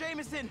 Mr.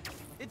 Jameson,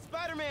 it's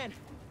Spider-Man.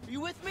 Are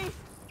you with me?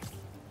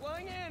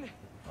 Flying in.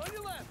 On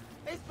your left.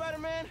 Hey,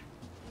 Spider-Man.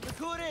 Look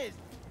who it is.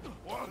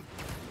 What?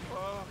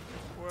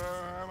 Where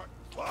am I?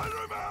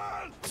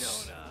 Spider-Man!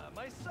 Jonah,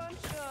 my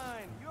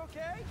sunshine. You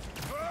okay?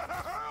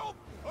 Help!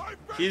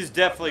 He's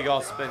definitely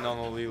got spin on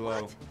the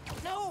Lilo.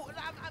 No,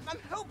 I'm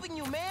helping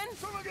you, man.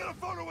 Someone get a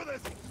photo with us.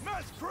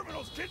 Mass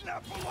criminals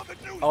kidnap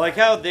beloved news. I like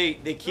how they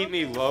keep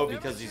me low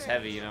because he's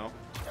heavy, you know?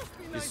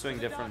 You swing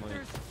differently.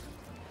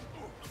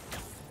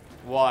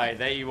 Why?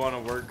 That you want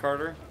to work,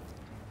 Carter?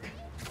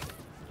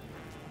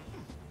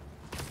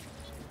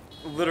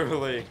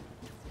 Literally.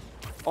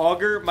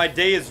 Auger, my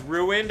day is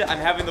ruined. I'm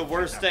having the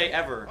worst day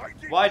ever.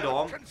 Why,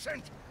 Dom?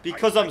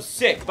 Because I'm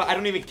sick, but I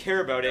don't even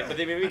care about it. But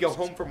they made me go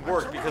home from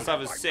work because I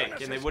was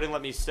sick, and they wouldn't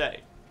let me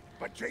stay.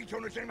 But J.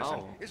 Jonah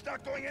Jameson is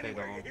not going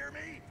anywhere, you hear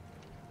me?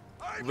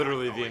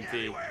 Literally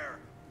VMP.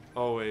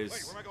 Always.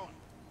 Wait, where am I going?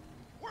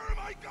 Where am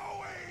I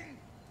going?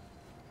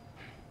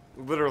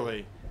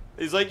 Literally.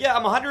 He's like, yeah,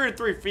 I'm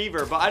 103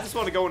 fever, but I just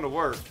want to go into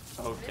work.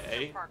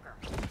 Okay. Mr. Parker,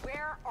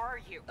 where are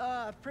you?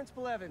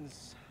 Principal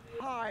Evans.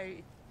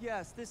 Hi.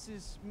 Yes, this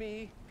is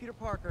me, Peter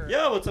Parker.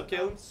 Yo, what's up,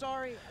 Caleb?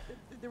 Sorry,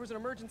 there was an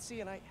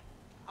emergency, and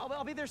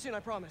I'll be there soon, I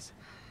promise.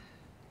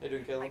 How you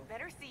doing, I Caleb?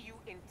 better see you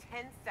in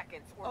 10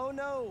 seconds or... Oh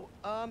no.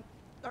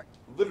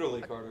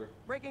 Literally, Carter.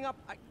 Breaking up.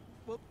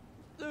 Well,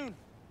 soon.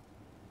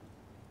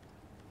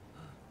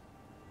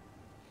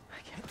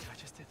 I can't believe I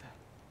just did that.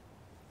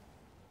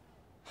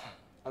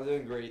 I'm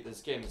doing great.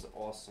 This game is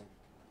awesome.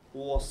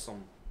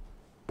 Awesome.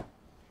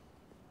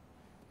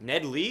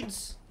 Ned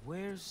leads?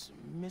 Where's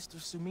Mr.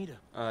 Sumida?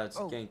 It's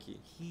Genki.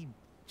 He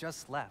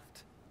just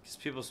left. Because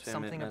people spam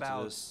Something it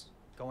about this.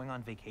 going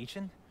on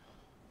vacation?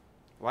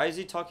 Why is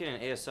he talking in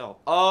ASL?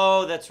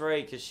 Oh, that's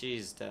right, because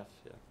she's deaf.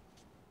 Yeah.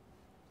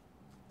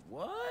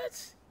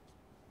 What?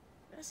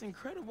 That's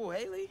incredible,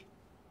 Haley.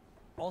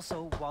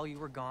 Also, while you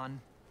were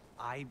gone,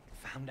 I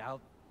found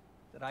out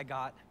that I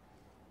got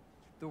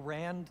the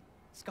Rand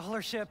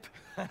scholarship.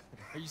 Are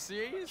you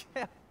serious?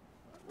 Yeah.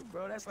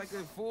 Bro, that's like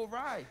a full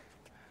ride.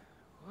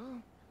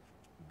 Well,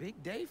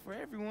 big day for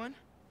everyone.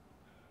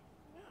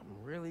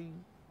 I'm really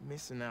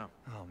missing out.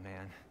 Oh,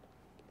 man.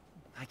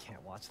 I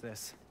can't watch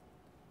this.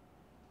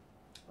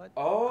 But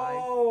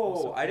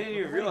Oh, I didn't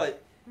even realize.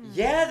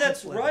 Yeah,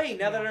 that's right.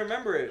 Now that I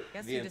remember it.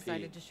 Guess VMP. you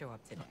decided to show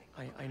up today.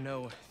 I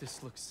know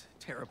this looks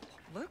terrible.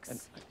 Looks?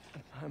 And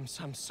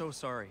I'm so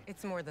sorry.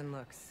 It's more than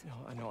looks.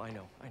 No, I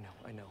know.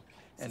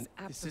 And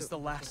this is the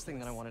absolutely last thing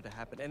that I wanted to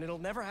happen, and it'll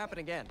never happen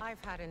again.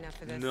 I've had enough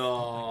of this.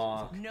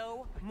 No.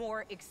 No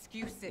more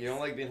excuses. You don't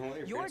like being home with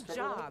your Your parents for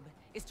a little job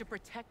is to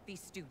protect these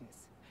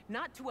students,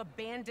 not to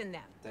abandon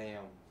them.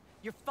 Damn.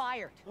 You're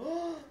fired.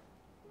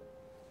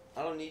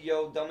 I don't need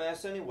your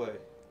dumbass anyway.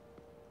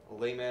 A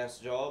lame ass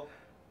job.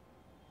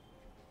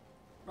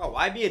 Bro,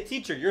 why be a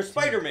teacher? You're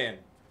Spider-Man.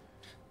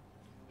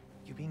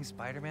 You being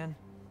Spider-Man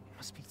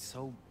must be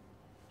so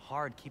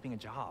hard keeping a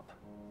job.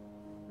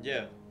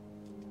 Yeah.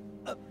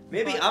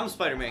 Maybe I'm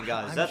Spider-Man,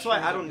 guys. That's why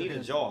I don't need a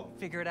job.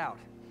 Figure it out.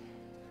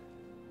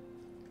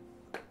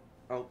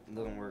 Oh, it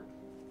doesn't work.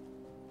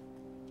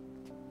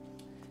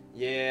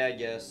 Yeah, I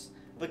guess.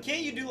 But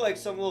can't you do like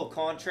some little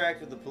contract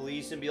with the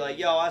police and be like,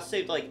 yo, I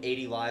saved like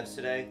 80 lives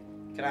today.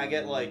 Can I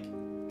get like,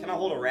 can I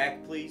hold a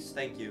rack, please?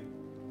 Thank you.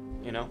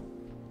 You know?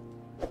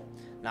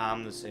 Nah,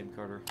 I'm the same,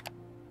 Carter.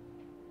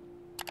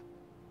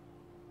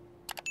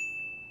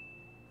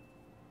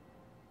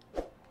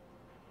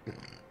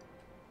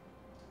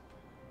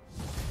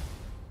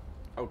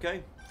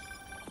 Okay.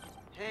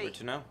 Hey. Good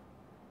to know.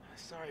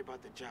 Sorry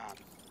about the job.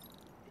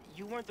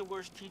 You weren't the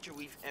worst teacher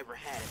we've ever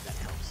had, if that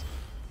helps.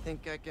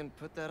 Think I can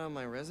put that on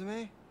my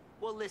resume?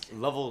 Well,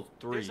 listen. Level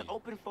 3. There's an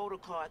open photo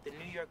call at the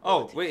New York Oh,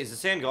 Bulletin. wait, is the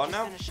sand gone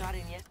now? Send a shot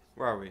in yet?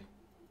 Where are we?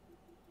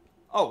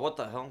 Oh, what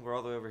the hell? We're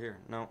all the way over here.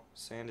 No,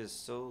 sand is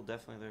still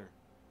definitely there.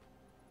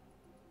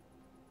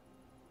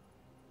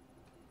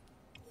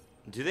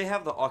 Do they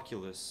have the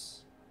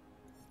Oculus?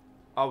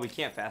 Oh, we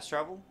can't fast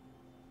travel?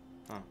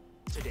 Huh.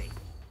 Today.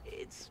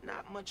 It's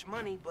not much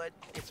money, but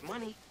it's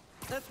money.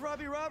 That's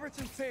Robbie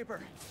Robertson's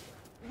paper.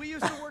 We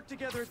used to work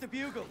together at the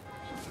Bugle.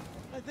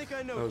 I think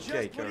I know Okay, just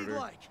what he'd Carter.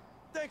 like.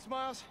 Thanks,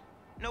 Miles.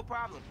 No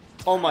problem.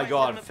 Oh my Might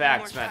god, send him a few facts,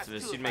 more shots,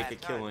 Maximus. too, You'd if I make a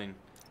have time. killing.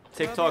 Robbie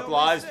TikTok always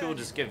lives, said, people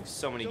just give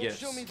so many Don't gifts.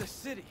 show me the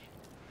city.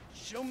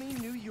 Show me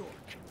New York.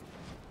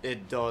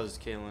 It does,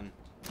 Kaylin.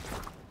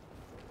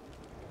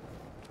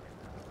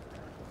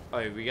 Oh,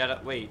 wait, we gotta,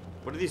 wait.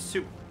 What are these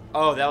two?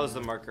 Oh, that was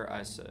the marker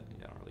I said.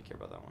 Yeah, I don't really care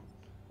about that one.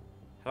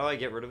 How do I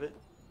get rid of it?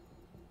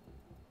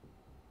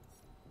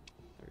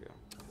 There we go.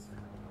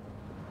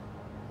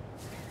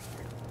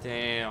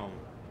 Damn.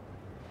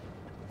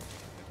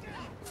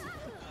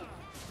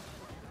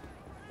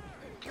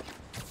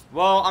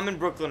 Well, I'm in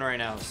Brooklyn right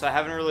now, so I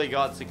haven't really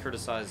got to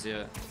criticize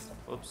yet.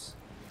 Whoops.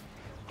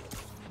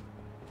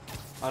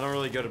 I don't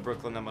really go to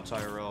Brooklyn that much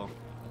IRL.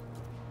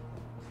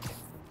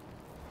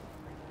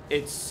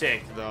 It's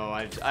sick, though.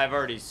 I've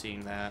already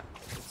seen that.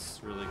 It's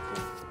really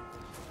cool.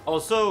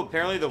 Also,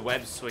 apparently the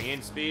web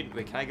swinging speed...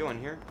 Wait, can I go in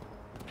here?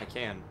 I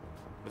can.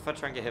 What if I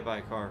try and get hit by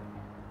a car?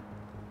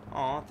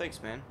 Aw,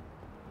 thanks, man.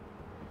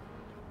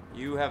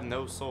 You have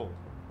no soul.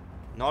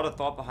 Not a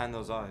thought behind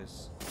those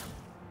eyes.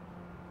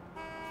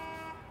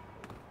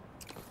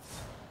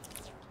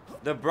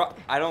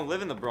 I don't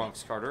live in the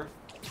Bronx, Carter.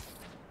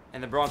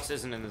 And the Bronx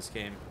isn't in this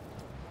game.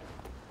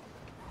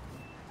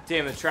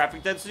 Damn, the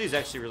traffic density is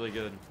actually really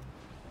good.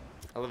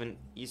 I live in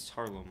East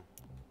Harlem.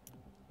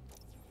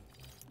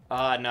 No,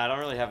 I don't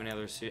really have any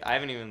other suit. I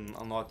haven't even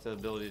unlocked the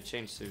ability to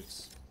change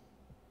suits.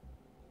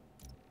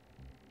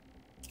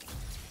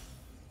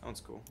 That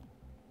one's cool.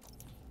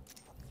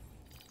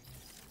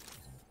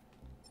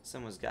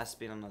 Someone's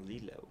gasping on a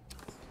Lilo.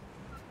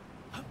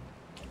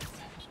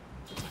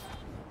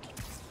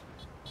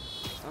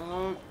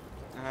 Oh,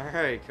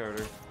 alright,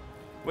 Carter.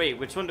 Wait,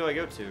 which one do I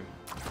go to?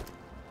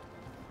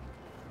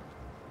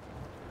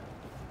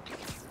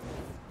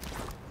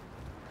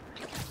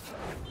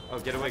 Oh,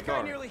 getaway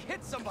car. I nearly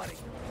hit somebody.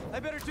 I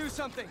better do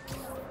something.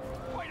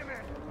 Wait a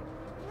minute.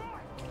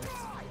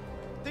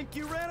 Think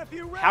you ran a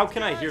few rounds, How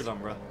can I guys? hear them,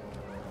 bro?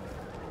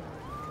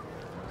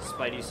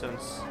 Spidey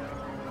sense.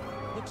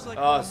 Looks like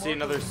Oh, one see of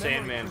another Marco's memory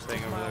Sandman crystals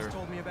thing over Miles there.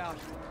 told me about.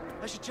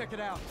 I should check it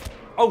out.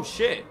 Oh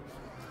shit!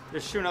 They're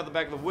shooting out the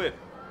back of the whip.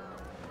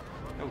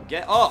 No,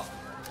 get up!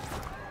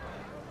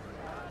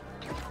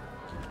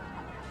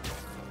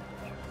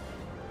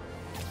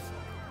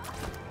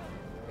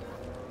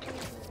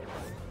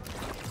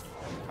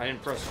 I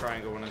didn't press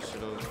triangle when I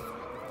should have.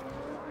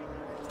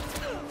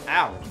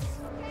 Ow!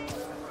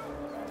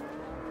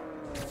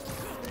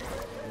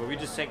 But we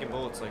just taking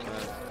bullets like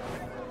that.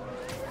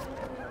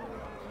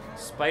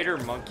 Spider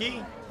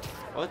monkey?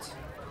 What?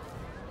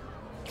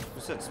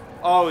 What's that?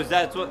 Oh, is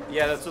that what?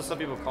 Yeah, that's what some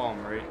people call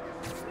him, right?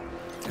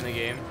 In the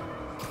game.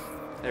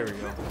 There we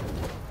go.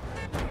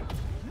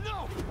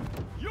 No!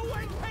 You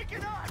ain't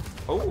taking us!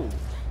 Oh.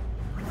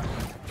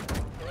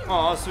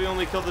 Oh, so we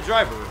only killed the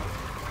driver.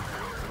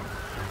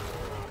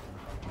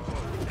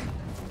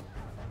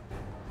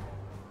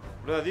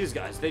 What are these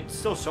guys? They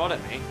still shot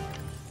at me.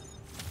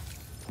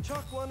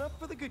 Chalk one up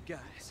for the good guys.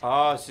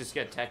 Oh, it's just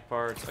get tech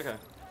parts. Okay,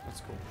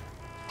 that's cool.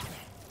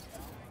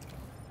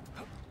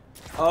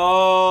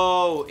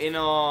 Oh,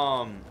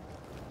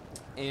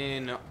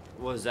 in what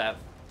was that?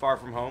 Far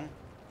From Home,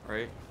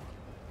 right?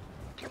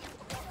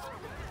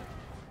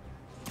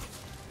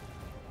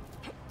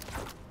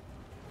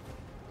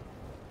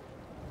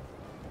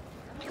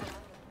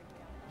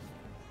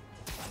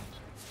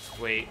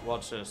 Wait,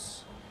 watch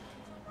this.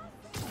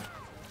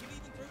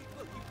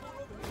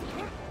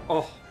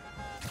 Oh.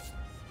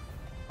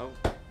 Oh.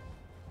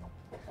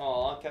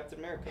 Aw, Captain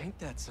America. Ain't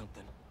that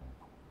something?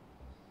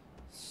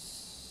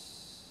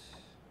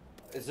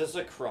 Is this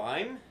a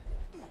crime?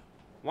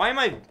 Why am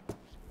I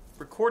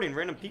recording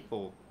random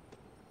people?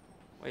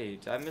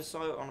 Wait, did I miss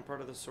out on a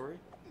part of the story?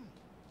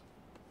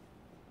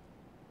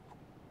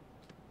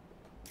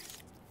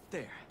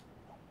 There.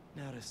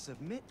 Now to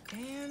submit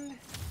and...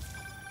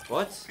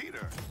 What?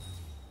 Peter,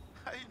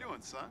 how you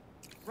doing, son?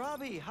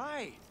 Robbie,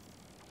 hi.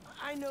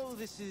 I know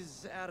this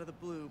is out of the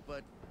blue,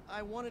 but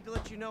I wanted to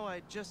let you know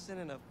I just sent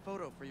in a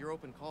photo for your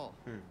open call.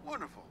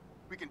 Wonderful.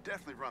 We can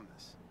definitely run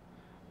this.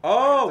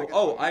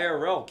 Oh,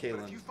 IRL, But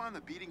Caitlin. if you find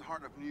the beating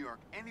heart of New York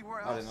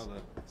anywhere I else, didn't know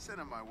that.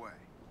 send it my way.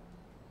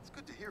 It's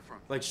good to hear from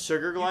you. Like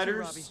sugar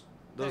gliders? Robbie.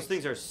 Those Thanks.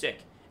 things are sick.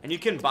 And you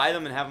can buy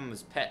them and have them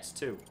as pets,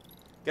 too.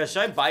 Guys,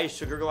 should I buy a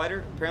sugar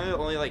glider? Apparently they're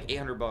only like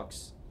 800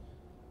 bucks.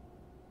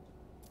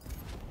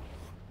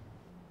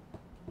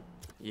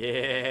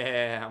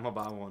 Yeah, I'm gonna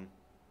buy one.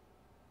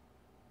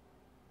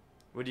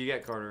 What do you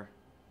get, Carter?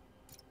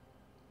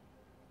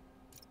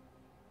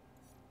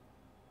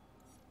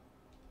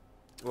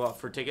 What,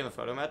 for taking the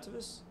photo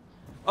activist?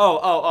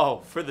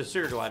 Oh, for the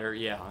sugar glider,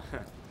 yeah.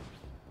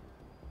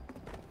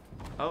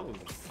 Oh,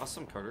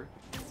 awesome, Carter.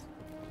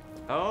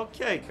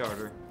 Okay,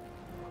 Carter.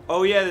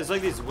 Oh yeah, there's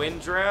like these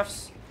wind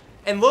drafts.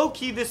 And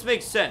low-key, this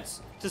makes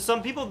sense. To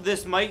some people,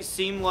 this might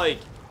seem like,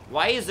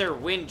 why is there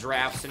wind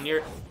drafts in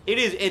here?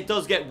 It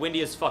does get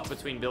windy as fuck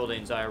between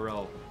buildings,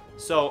 IRL.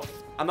 So,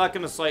 I'm not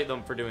gonna slight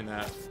them for doing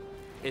that.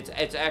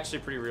 It's actually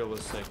pretty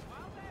realistic.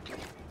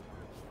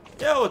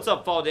 Yo, what's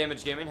up, Fall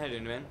Damage Gaming? How you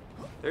doing, man?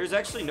 There's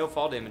actually no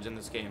fall damage in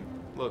this game.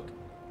 Look.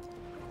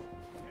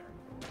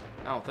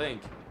 I don't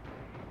think.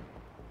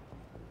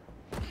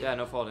 Yeah,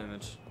 no fall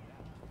damage.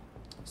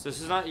 So this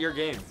is not your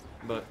game,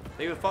 but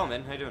thank you for the fall,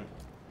 man. How you doing?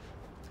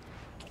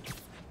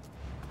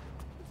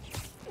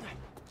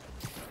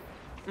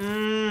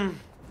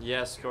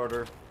 Yes,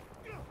 Carter.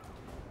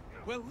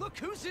 Well, look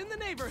who's in the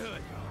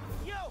neighborhood.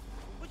 Yo,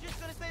 we're just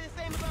gonna say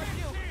the same about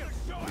you.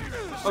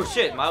 Oh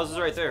shit, Miles is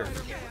right there.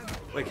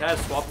 Wait, can I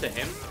swap to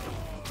him?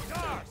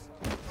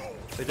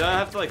 Wait, don't I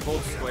have to like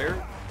hold square?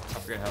 I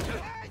forget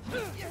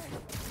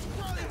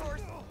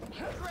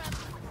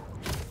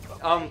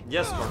how.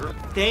 Yes, Carter.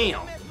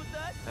 Damn.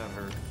 That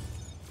hurt.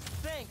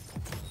 Thanks.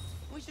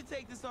 We should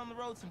take this on the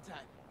road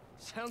sometime.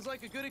 Sounds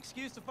like a good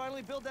excuse to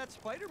finally build that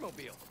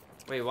Spider-Mobile.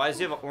 Wait, why does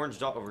he have an orange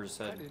dot over his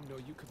head? I didn't know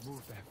you could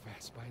move that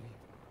fast,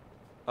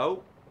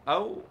 Spidey.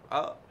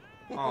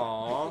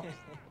 Aww.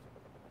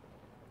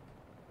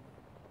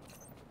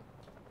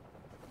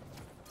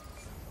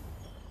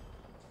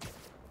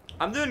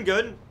 I'm doing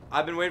good.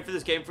 I've been waiting for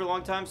this game for a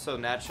long time, so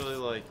naturally,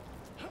 like,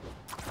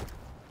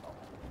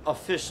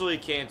 officially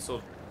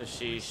canceled.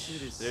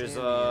 Sheesh. There's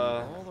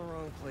all the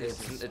wrong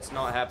places. it's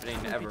not happening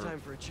ever. Time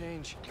for a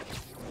change.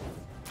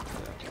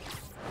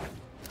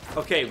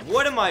 Okay,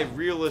 what am I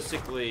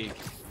realistically?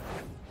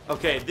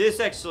 Okay, this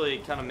actually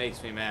kind of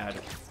makes me mad.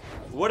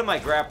 What am I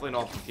grappling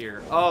off of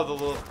here? Oh, the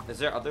little. Is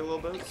there other little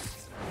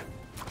boats?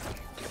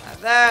 At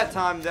that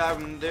time,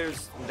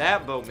 there's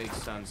that boat makes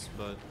sense,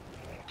 but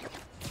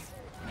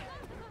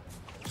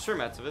sure,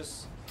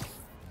 Matsuvis.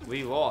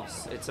 We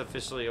lost. It's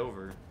officially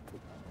over.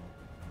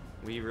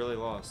 We really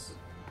lost.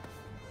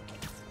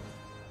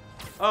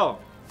 Oh.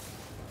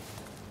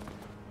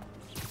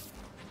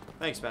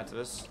 Thanks,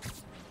 Matsuvis.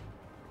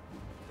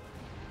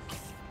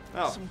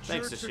 Oh, Some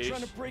thanks, jerks are Ashish.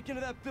 trying to break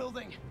into that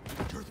building.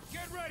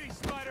 Get ready,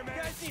 Spider-Man.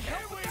 You guys need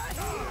help with that?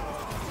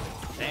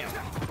 Damn.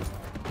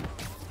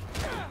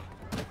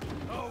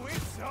 Oh,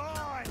 it's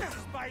on,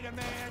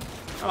 Spider-Man.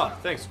 Oh,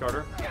 thanks,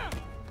 Carter.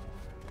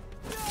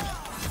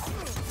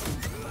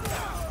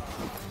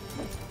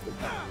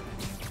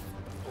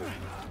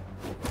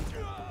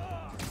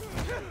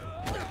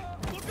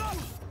 Look up!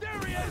 There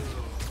he is!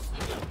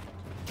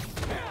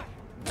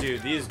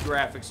 Dude, these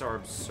graphics are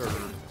absurd.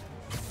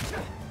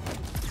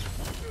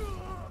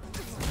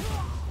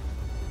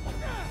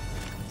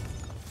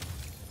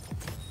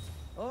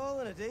 All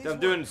in a day's I'm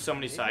doing work. so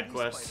many Maybe side he's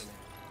quests. Spider-Man.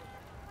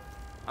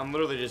 I'm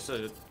literally just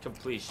a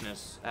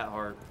completionist at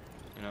heart,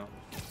 you know.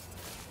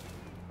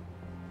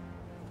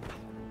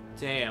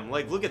 Damn,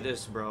 like, look at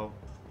this, bro.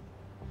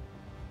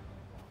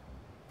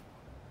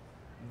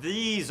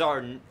 These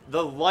are...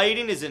 The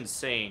lighting is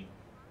insane.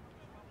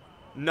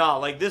 Nah,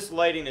 like, this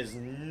lighting is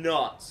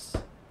nuts.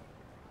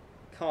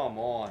 Come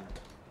on.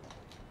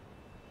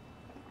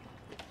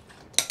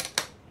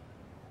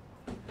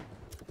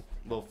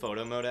 Little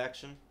photo mode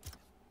action.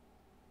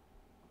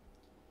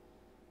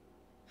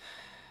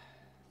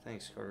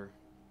 Thanks, Carter.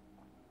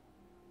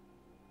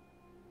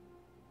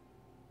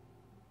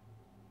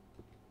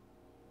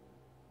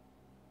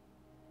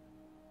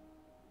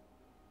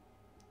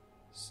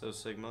 So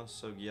Sigma,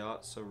 so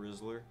Yacht, so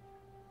Rizzler.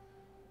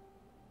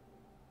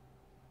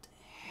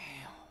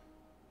 Damn.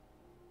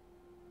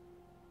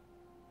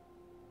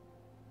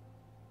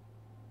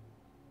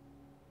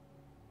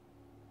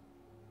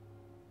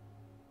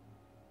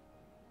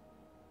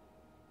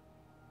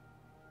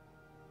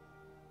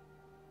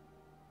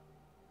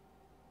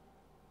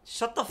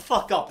 Shut the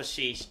fuck up,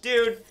 Ashish.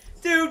 Dude,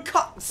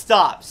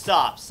 stop.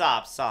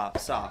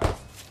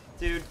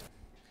 Dude.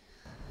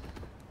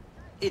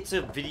 It's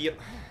a video.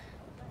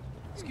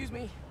 Excuse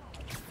me.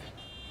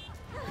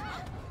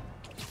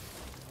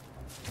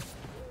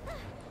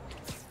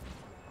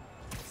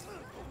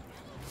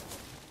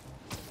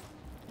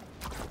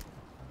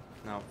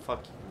 No,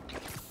 fuck you.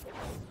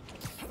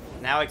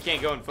 Now I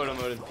can't go in photo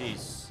mode in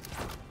peace.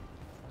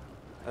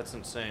 That's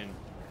insane.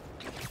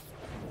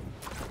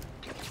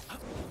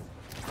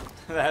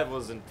 That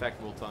was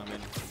impeccable timing.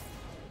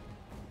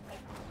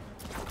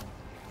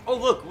 Oh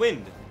look,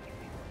 wind!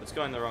 It's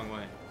going the wrong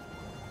way.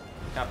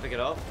 Can't pick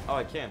it up? Oh,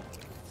 I can.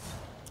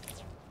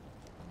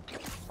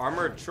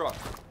 Armored truck.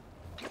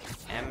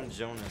 M.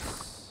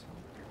 Jonas.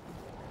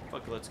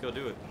 Fuck, let's go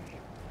do it.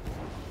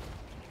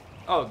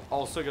 Oh,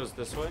 also goes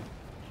this way?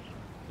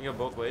 You go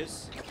both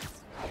ways?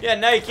 Yeah,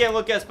 now you can't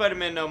look at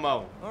Spider-Man no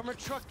more. Armored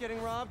truck getting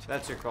robbed.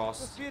 That's your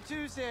cost. Must be a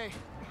Tuesday.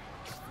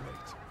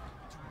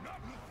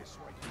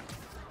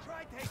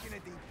 Try taking a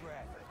deep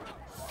breath.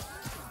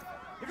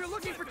 If you're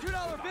looking for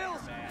 $2 bills,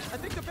 I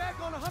think the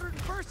back on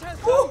 101st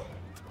has Woo!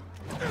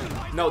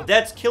 No,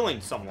 that's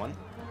killing someone.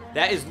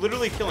 That is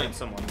literally killing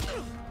someone.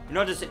 You're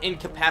not just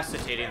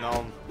incapacitating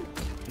them,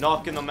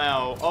 knocking them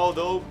out. Oh,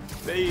 they'll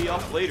pay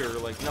up later.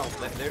 Like, no,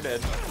 they're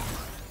dead.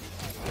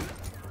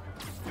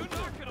 You're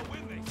not gonna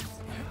win me.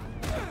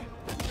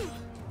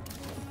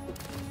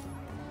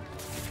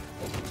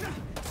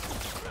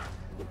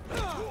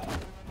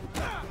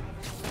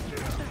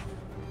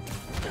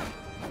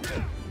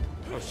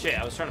 Oh shit,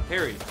 I was trying to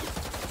parry. Here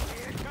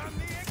come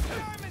the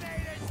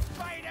exterminators,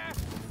 spider.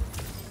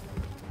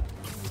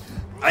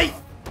 Aye!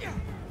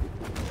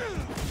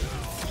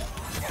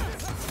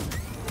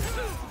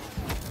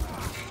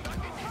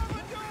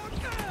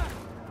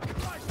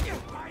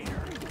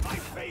 My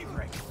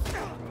favorite.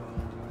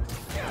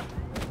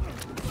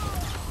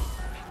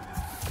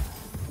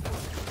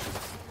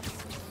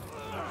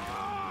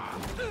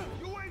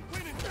 You ain't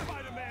winning,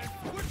 Spider-Man.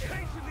 We're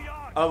chasing the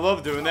odds. I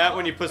love doing that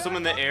when you put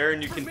someone in the air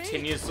and you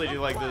continuously do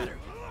like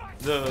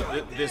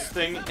this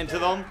thing into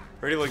them.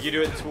 Ready? Look, you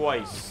do it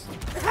twice.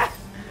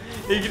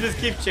 You can just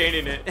keep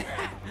chaining it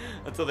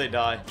until they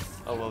die.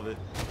 I love it.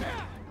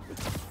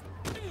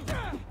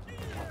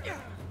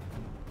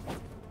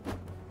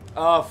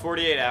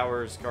 48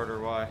 hours, Carter.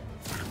 Why?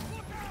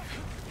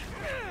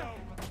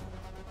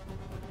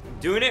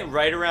 Doing it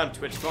right around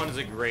TwitchCon is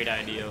a great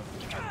idea.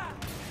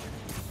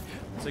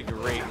 It's a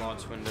great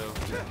launch window.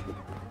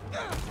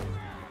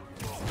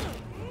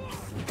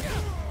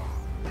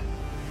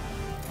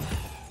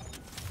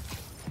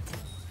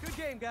 Good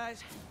game,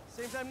 guys.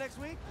 Same time next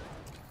week?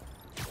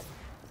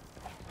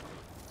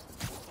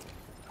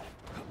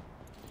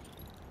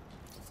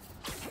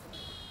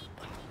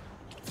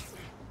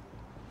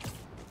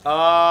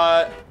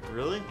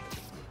 Really?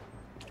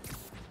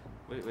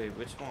 Wait,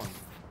 which one?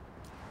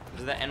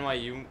 Is that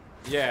NYU?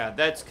 Yeah,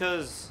 that's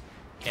cause,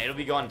 yeah, it'll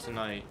be gone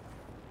tonight.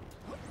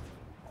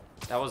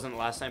 That wasn't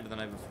last night, but the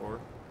night before.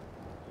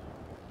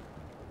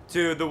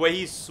 Dude, the way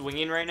he's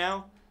swinging right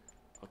now.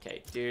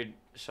 Okay, dude,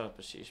 shut up,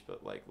 Ashish,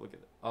 but like, look at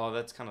it. Oh,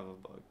 that's kind of a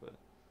bug, but.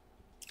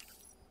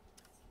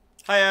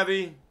 Hi,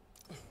 Abby.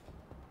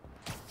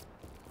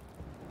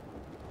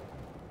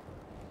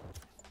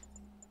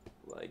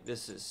 Like,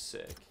 this is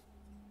sick.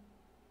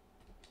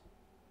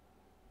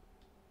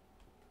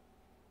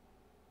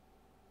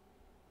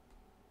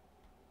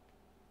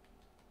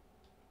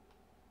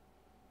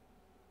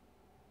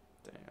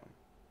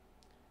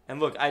 And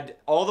look,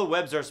 all the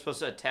webs are supposed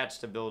to attach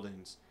to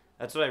buildings.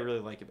 That's what I really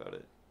like about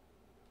it.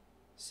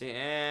 See,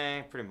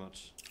 pretty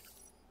much.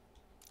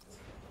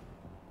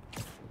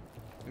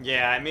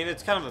 Yeah, I mean,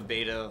 it's kind of a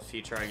beta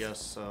feature, I guess,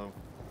 so.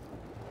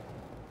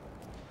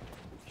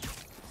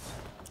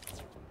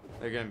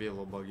 They're gonna be a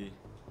little buggy.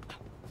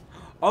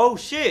 Oh,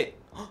 shit!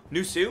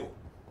 New suit?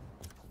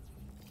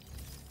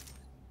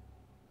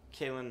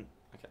 Kaylin,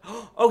 okay.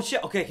 Oh,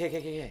 shit!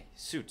 Okay.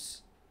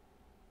 Suits.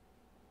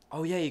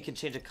 Oh, yeah, you can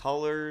change the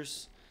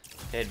colors.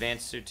 Okay,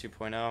 advanced suit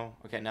 2.0.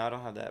 Okay, now I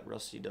don't have that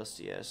rusty,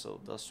 dusty ass little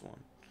dust one.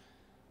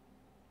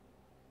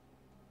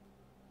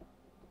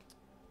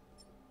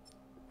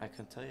 I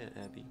can tell you,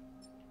 Abby.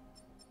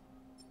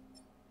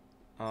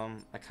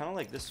 I kind of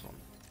like this one.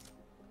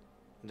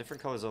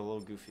 Different colors are a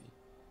little goofy.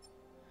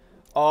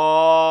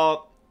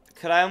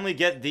 Could I only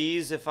get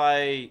these if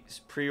I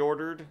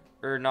pre-ordered?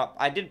 Or not,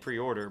 I did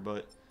pre-order,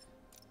 but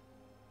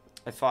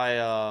if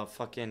I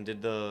fucking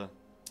did the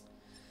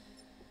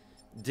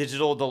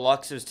digital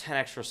deluxe, it was 10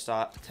 extra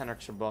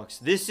bucks.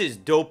 This is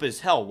dope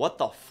as hell. What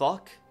the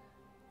fuck?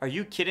 Are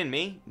you kidding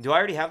me? Do I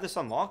already have this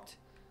unlocked?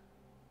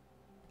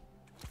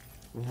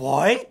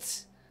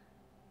 What?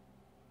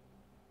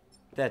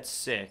 That's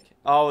sick.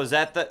 Oh, is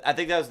that the... I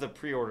think that was the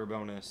pre-order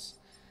bonus.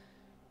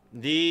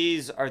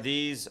 These are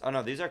these... Oh,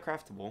 no, these are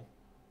craftable.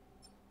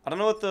 I don't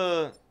know what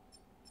the...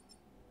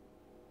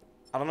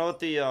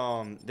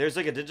 There's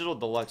like a digital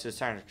deluxe. It's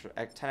 10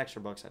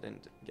 extra bucks. I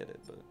didn't get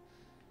it, but...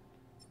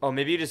 Oh,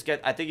 maybe you just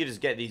get... I think you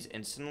just get these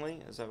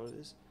instantly. Is that what it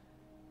is?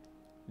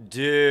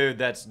 Dude,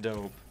 that's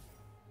dope.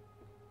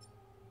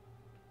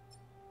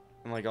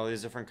 And like all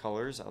these different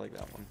colors. I like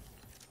that one.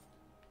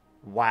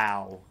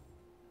 Wow.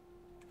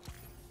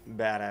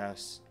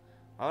 Badass.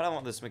 Why would I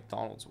want this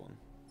McDonald's one?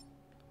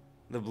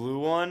 The blue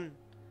one?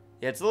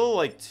 Yeah, it's a little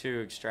like too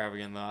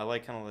extravagant though. I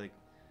like kind of like...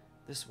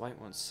 This white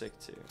one's sick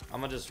too.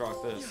 I'm gonna just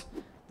rock this.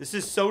 This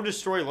is so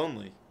Destroy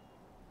Lonely.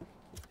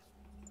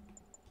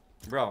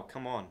 Bro,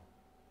 come on.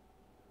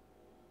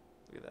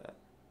 Look at that.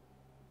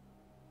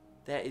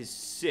 That is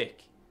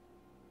sick.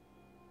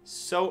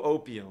 So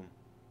opium.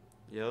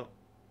 Yep.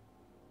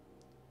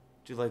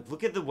 Dude, like,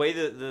 look at the way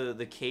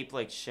the cape,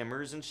 like,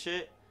 shimmers and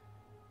shit.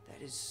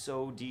 That is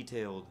so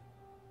detailed.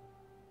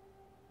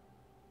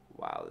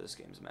 Wow, this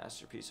game's a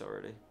masterpiece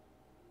already.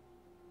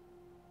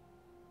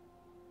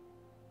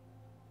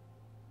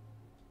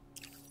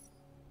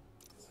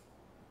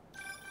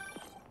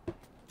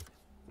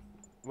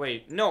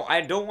 Wait, no,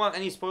 I don't want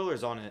any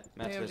spoilers on it,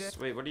 Mattis.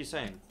 Wait, what are you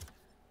saying?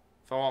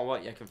 If I want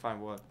what, yeah, I can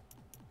find what?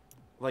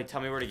 Like,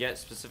 tell me where to get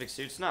specific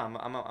suits? No, I'm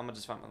gonna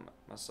just find them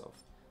myself.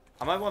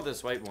 I might want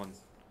this white one.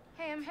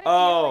 Hey, I'm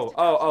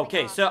Oh,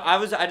 okay. So I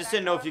just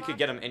didn't know if you could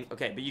get them in.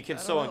 Okay, but you can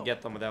still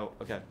get them without.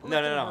 Okay. No,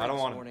 I don't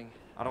want them.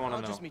 I don't want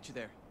to know. I'll just meet you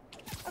there.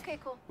 Okay,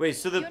 cool. Wait,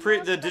 so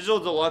the digital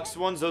deluxe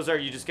ones, those are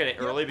you just get it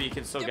early, but you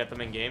can still get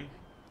them in game.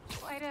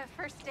 Quite a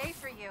first day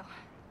for you.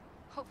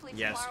 Hopefully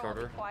yes, tomorrow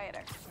will Carter. be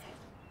quieter.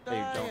 Hey,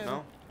 you don't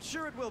know?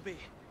 Sure it will be.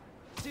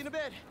 See you in a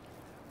bit.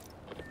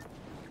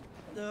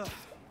 Ugh,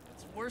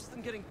 it's worse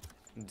than getting...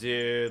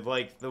 Dude,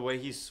 like, the way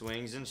he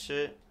swings and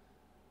shit.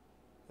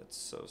 That's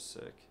so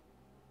sick.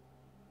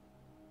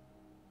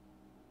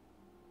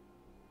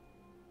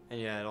 And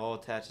yeah, it all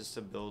attaches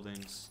to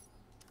buildings.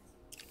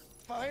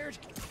 Fired?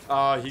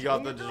 Oh, he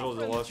got the digital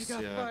deluxe,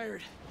 yeah.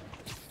 Fired.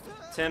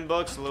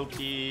 $10, low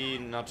key.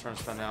 Not trying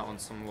to spend that on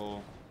some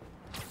little.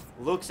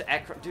 Looks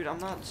at. Dude, I'm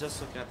not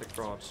just looking at the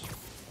crotch.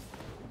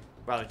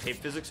 Wow, the tape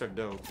physics are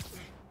dope.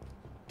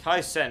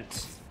 Kai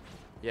Cent.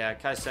 Yeah,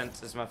 Kai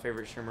Cent is my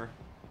favorite shimmer.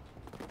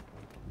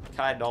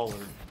 Kai Dollar.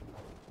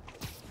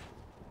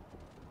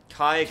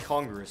 Kai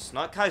Congress.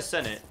 Not Kai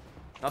Senate.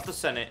 Not the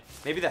Senate.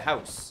 Maybe the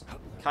House.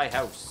 Kai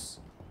House.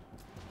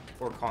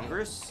 Or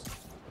Congress?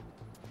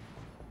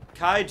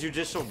 Kai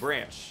Judicial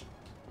Branch.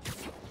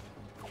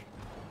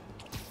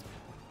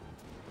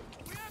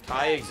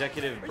 Kai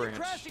Executive Branch. Are you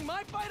crashing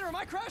my fight or am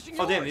I crashing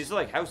yours? Oh damn, these are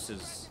like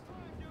houses.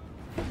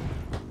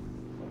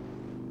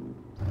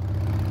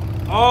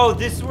 Oh,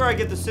 this is where I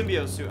get the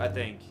symbiote suit, I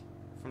think.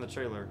 From the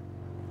trailer.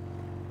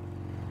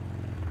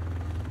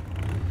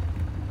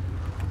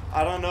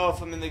 I don't know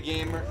if I'm in the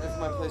game or if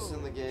my place is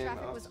in the game.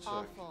 Traffic was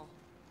awful.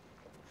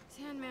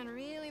 Sandman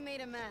really made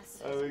a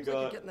mess. Oh, we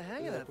got. Getting the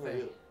hang of that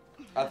thing.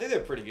 I think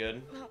they're pretty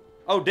good.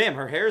 Oh damn,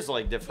 her hair's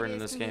like different in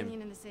this game.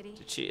 In the city.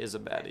 Dude, she is a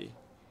baddie.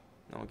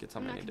 No one can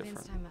tell me any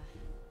different. I'm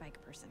a bike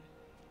person.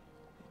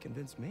 You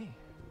convinced me.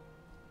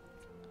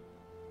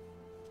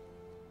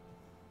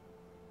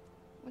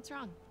 What's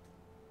wrong?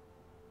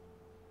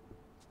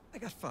 I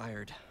got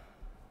fired.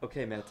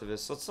 Okay,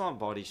 Matavis, let's not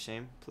body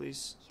shame,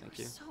 please. Thank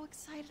you. You were so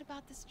excited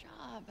about this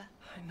job.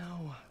 I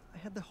know. I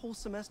had the whole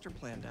semester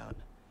planned out.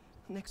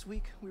 Next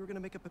week, we were gonna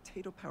make a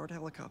potato-powered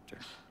helicopter.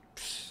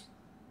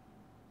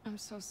 I'm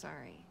so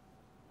sorry.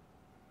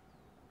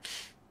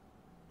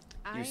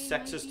 You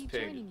sexist might be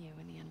pig. Joining you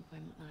in the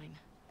unemployment line.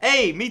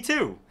 Hey, me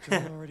too.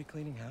 You're already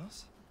cleaning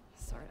house?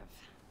 Sort of.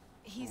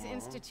 He's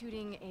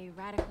instituting a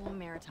radical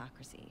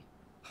meritocracy.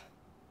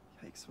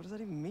 Yikes! What does that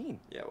even mean?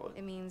 Yeah, what?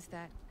 It means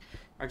that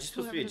aren't you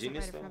supposed to be a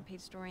genius write though? a front page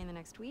story in the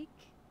next week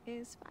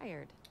is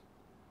fired.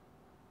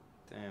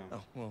 Damn.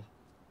 Oh well,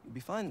 you'll be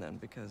fine then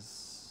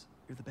because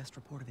you're the best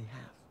reporter they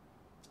have.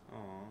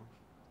 Aww.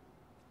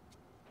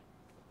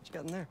 What you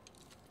got in there?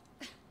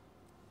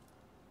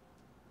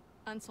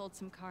 Unsold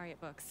Simcaria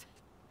books.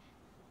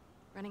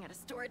 Running out of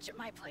storage at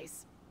my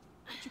place.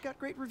 But you got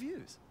great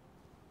reviews.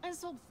 I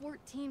sold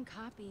 14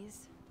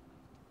 copies.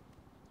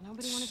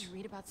 Nobody wanted to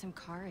read about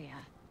Simcaria.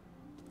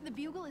 The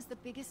Bugle is the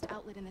biggest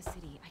outlet in the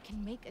city. I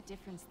can make a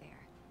difference there.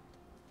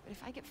 But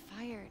if I get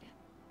fired,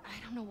 I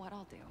don't know what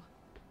I'll do.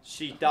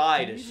 She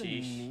died, Do you Ashish.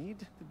 even need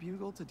the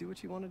Bugle to do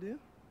what you want to do?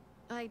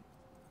 I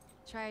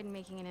tried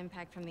making an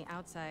impact from the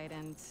outside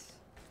and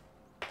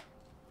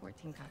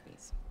 14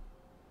 copies.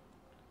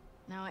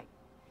 Now I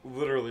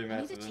Literally,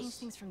 need to Matavis. change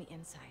things from the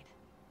inside.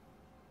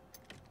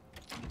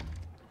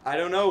 I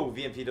don't know,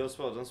 VMP, don't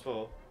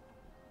spoil.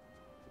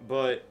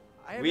 But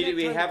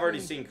we have already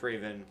seen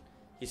Craven.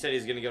 He said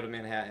he's gonna go to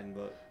Manhattan,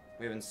 but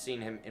we haven't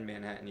seen him in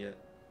Manhattan yet.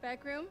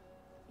 Back room?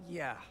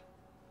 Yeah.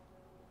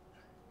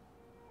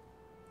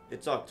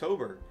 It's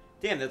October.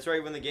 Damn, that's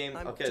right when the game.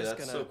 I'm okay, just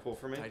that's gonna so cool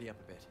for me. Tidy up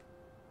a bit.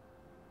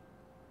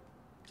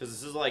 Because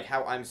this is like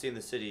how I'm seeing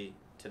the city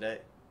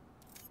today.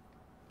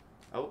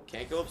 Oh,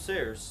 can't go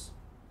upstairs.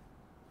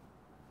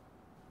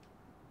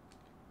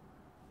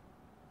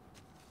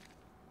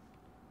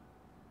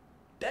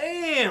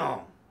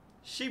 Damn!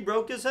 She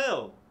broke as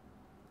hell.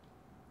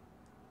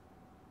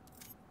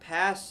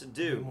 Past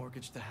due. I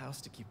mortgaged the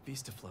house to keep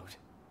Beast afloat.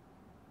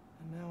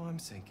 And now I'm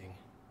sinking.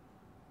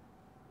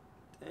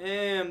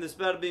 Damn, this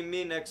about to be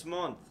me next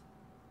month.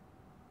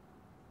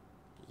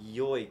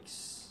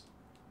 Yoicks.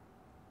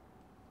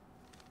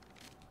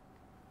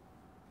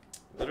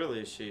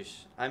 Literally,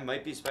 sheesh. I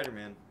might be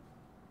Spider-Man.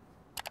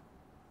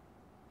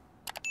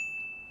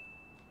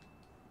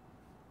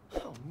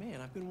 Oh man,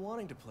 I've been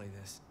wanting to play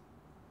this.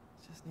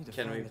 Just need to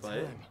Can we find the play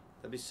it? time.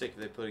 That'd be sick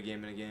if they put a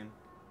game in a game.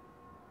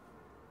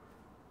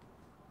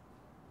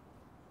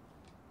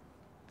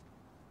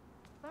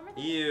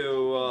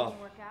 Ew.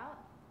 Work out.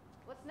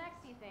 What's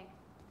next, do you think?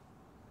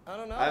 I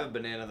don't know. I have a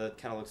banana that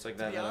kind of looks like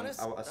that. To be honest,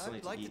 I still need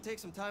I'd to like eat. to take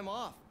some time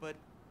off, but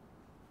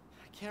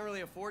I can't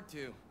really afford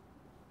to.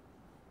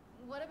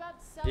 What about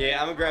selling? Yeah,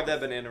 I'm gonna grab that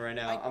banana right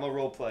now. I'm gonna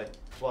role play.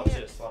 Watch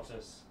this. Watch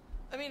this.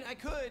 I mean, I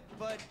could,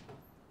 but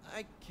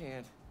I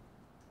can't.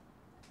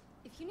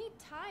 If you need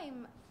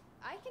time,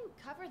 I can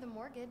cover the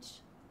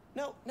mortgage.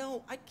 No,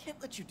 I can't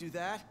let you do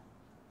that.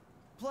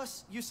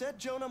 Plus, you said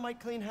Jonah might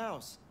clean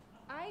house.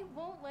 I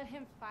won't let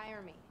him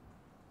fire me.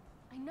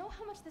 I know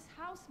how much this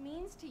house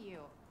means to you.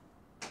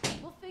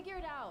 We'll figure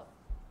it out.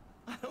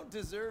 I don't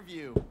deserve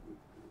you.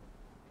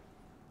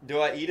 Do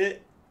I eat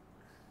it?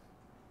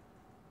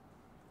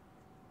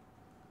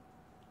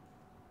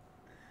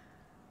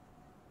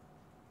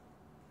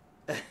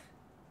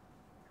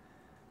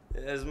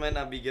 This might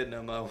not be good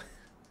no mo.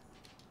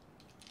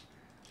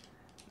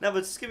 No, but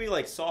it's gonna be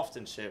like soft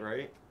and shit,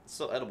 right? It's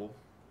still edible.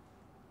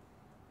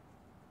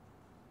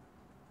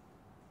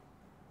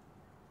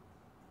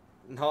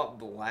 Not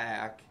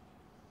black.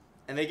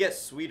 And they get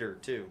sweeter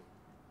too.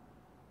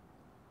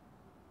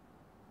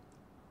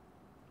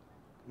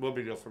 Will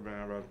be good for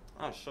banana bread.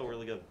 Oh, it's still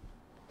really good.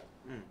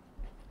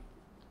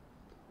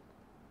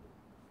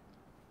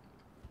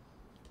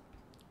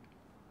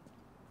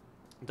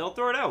 Don't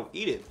throw it out.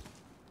 Eat it.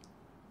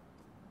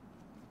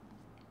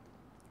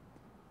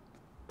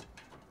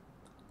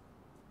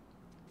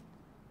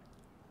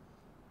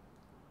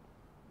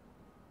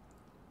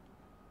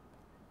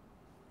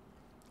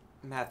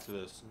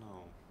 Matthew's,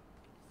 no.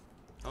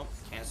 Oh,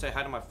 can't say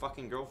hi to my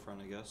fucking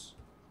girlfriend, I guess.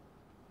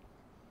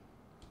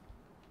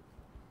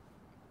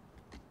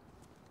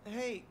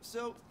 Hey,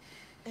 so,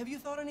 have you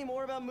thought any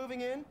more about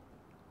moving in?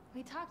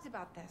 We talked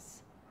about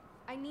this.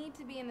 I need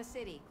to be in the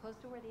city, close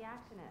to where the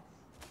action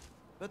is.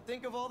 But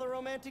think of all the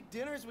romantic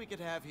dinners we could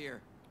have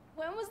here.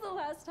 When was the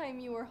last time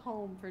you were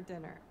home for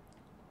dinner?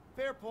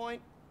 Fair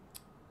point.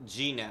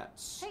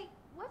 G-Nats. Hey,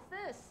 what's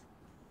this?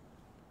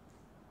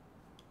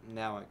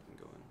 Now I can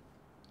go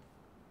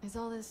in. Is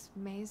all this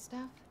May's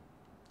stuff?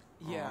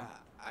 Yeah,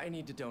 I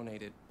need to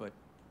donate it, but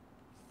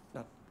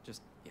not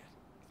just yet.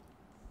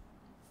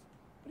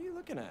 What are you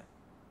looking at?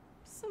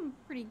 Some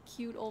pretty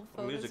cute old The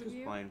photos music of is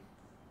you. playing.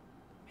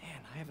 Man,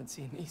 I haven't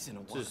seen these in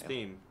a It's while. his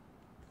theme.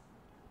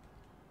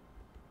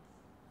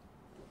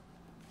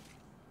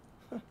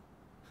 Huh.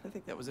 I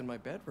think that was in my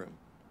bedroom.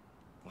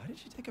 Why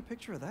did you take a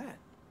picture of that?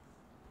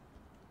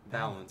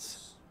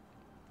 Balance.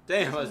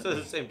 Damn, I said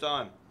at the same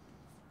time.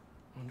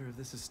 Wonder if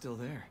this is still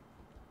there.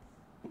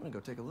 I'm gonna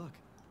go take a look.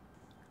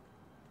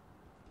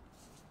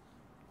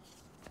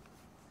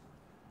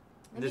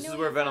 This is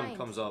where Venom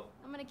comes up.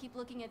 I'm gonna keep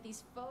looking at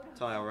these photos.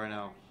 Tell you right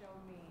now.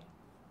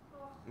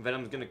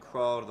 Venom's gonna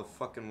crawl to the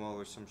fucking wall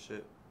or some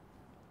shit.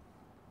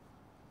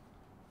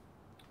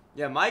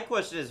 Yeah, my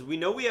question is, we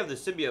know we have the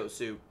symbiote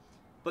suit,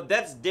 but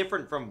that's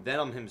different from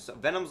Venom himself.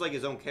 Venom's like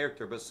his own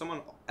character, but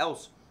someone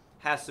else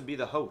has to be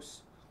the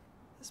host.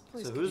 This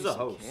place So could who's use the some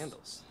host?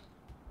 Candles.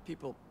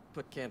 People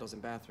put candles in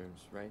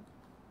bathrooms, right?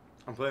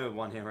 I'm playing with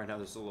one hand right now.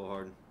 This is a little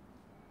hard.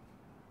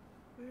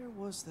 Where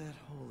was that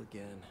hole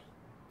again?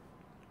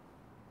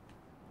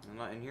 I'm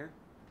not in here.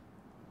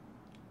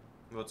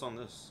 What's on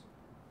this?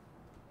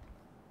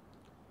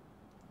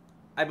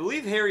 I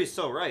believe Harry's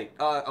still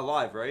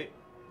alive, right?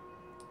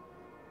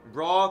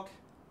 Brock,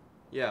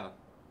 yeah.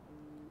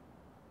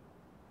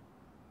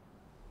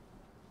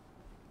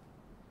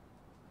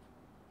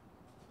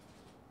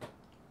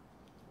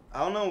 I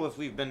don't know if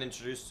we've been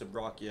introduced to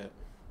Brock yet.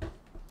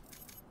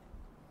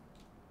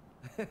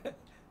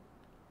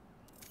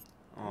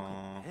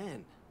 Uncle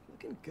Ben,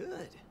 looking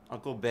good.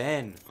 Uncle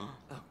Ben.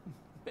 Oh,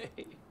 May,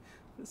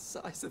 the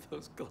size of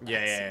those glasses.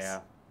 Yeah.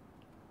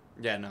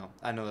 Yeah, no.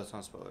 I know that's not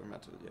a spoiler.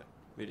 Yeah,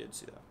 we did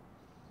see that.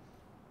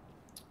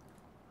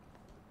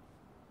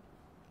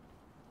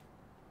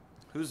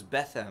 Who's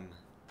Bethem?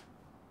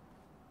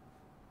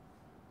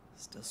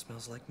 Still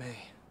smells like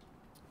May.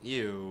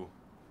 Ew.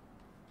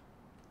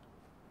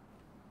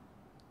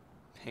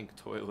 Pink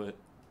toilet.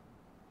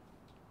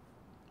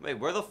 Wait,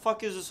 where the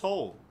fuck is this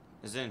hole?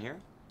 Is it in here?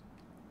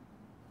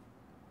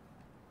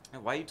 Hey,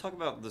 why are you talking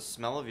about the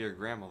smell of your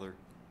grandmother?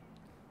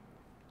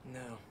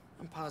 No,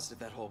 I'm positive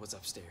that hole was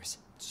upstairs.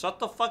 Shut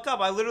the fuck up.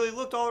 I literally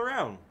looked all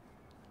around.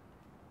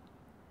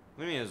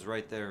 What do you mean it was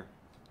right there?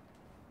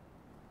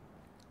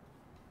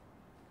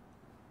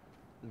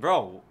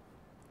 Bro.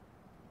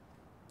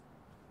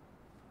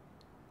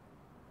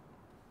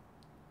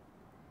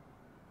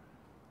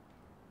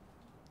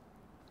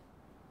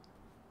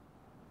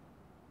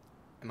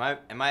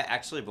 Am I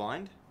actually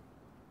blind?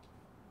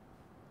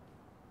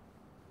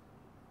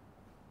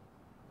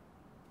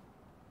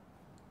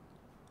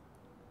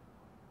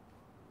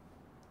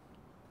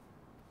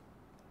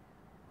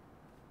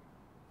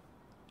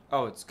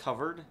 Oh, it's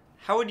covered?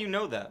 How would you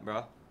know that,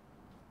 bruh?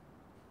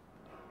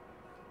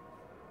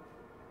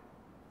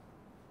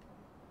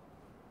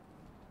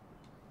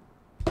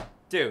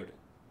 Dude,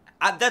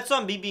 that's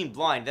not me being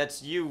blind.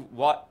 That's you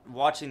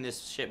watching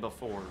this shit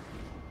before.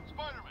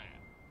 Spider-Man,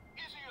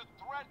 is he a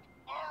threat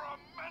or a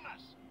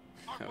menace?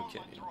 Our phone Okay.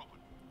 lines are open.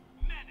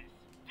 Menace.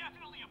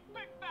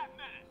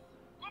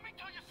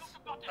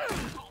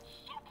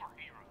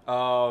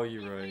 Oh,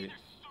 you're right.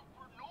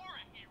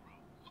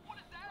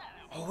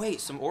 Oh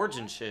wait, some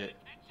origin shit.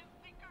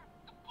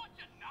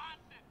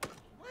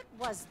 What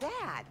was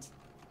that?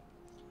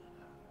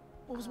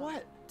 What was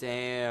what?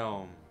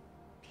 Damn.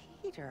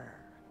 Peter.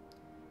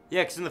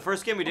 Yeah, because in the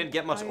first game we didn't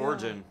get much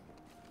origin.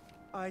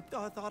 I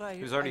thought I.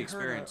 He was already I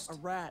experienced. Heard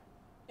a rat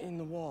in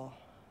the wall.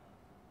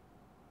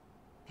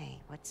 Hey,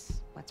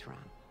 what's wrong?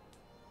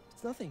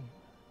 It's nothing.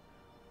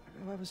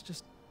 I was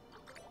just.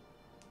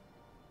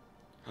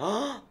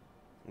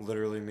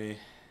 Literally me.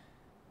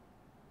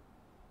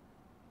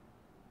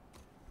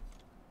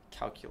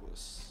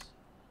 Calculus.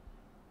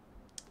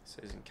 It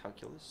says in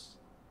calculus.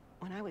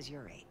 When I was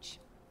your age,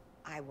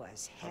 I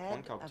was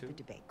head of the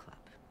debate club,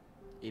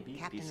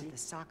 captain of the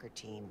soccer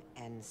team,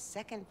 and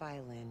second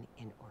violin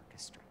in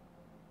orchestra.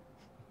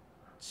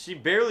 She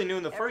barely knew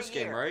in the first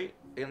game, right?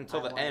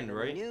 Until the end,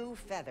 right? A new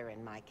feather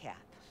in my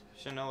cap.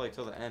 She didn't know like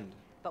till the end.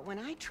 But when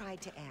I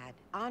tried to add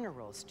honor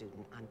roll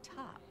student on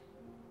top,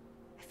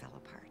 I fell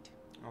apart.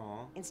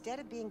 Aww. Instead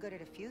of being good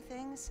at a few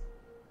things,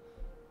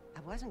 I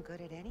wasn't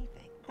good at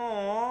anything.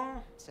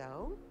 Aww.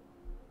 So,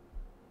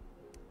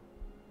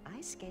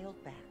 I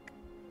scaled back.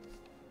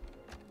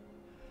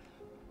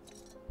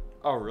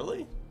 Oh,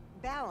 really?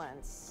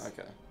 Balance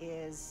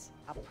is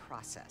a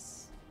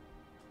process,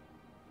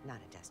 not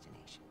a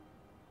destination.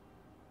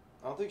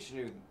 I don't think she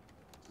knew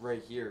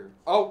right here.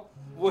 Oh,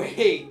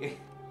 wait.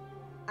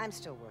 I'm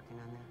still working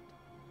on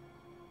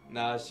that.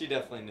 Nah, she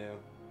definitely knew.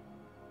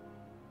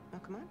 Oh,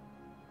 come on.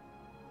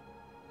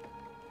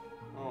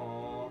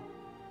 Aww.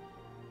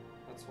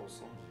 That's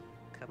wholesome.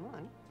 Come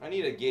on. I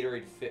need a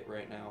Gatorade Fit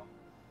right now.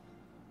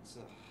 It's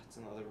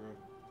in the other room.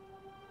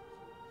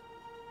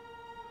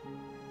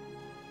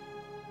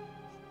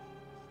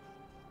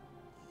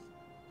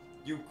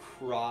 You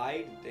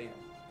cried? Damn.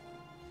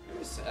 It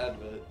was sad,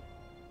 but...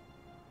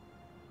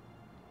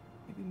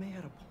 Maybe May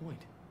had a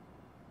point.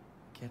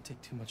 Can't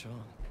take too much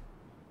on.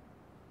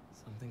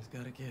 Something's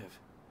gotta give.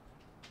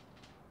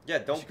 Yeah,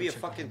 don't be a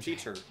fucking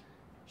teacher.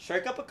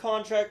 Strike up a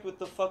contract with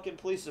the fucking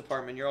police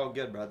department. You're all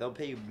good, bro. They'll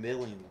pay you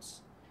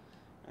millions.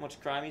 How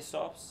much crime he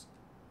stops?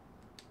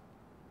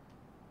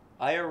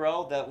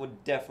 IRL, that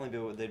would definitely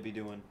be what they'd be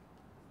doing.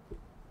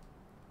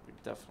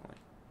 Definitely.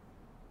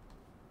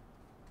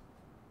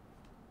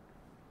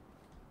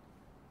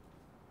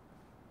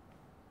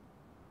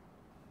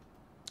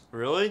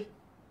 Really?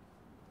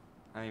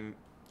 I mean,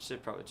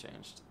 shit probably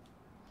changed.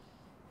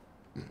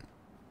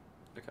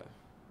 Okay.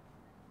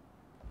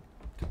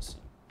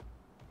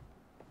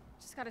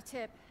 Just got a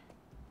tip.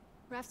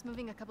 Raph's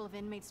moving a couple of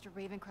inmates to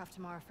Ravencroft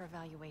tomorrow for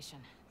evaluation.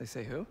 They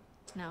say who?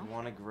 No. I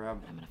want to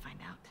grab. I'm gonna find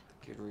out.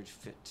 Gatorade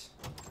Fit.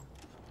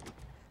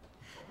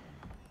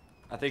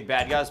 I think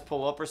bad guys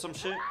pull up or some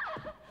shit.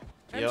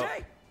 MJ!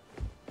 Yep.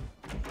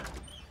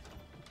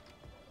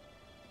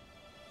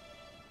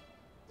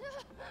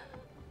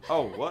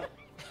 Oh, what?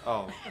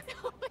 Oh.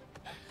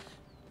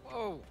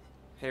 Whoa.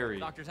 Harry.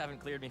 Doctors haven't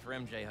cleared me for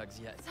MJ hugs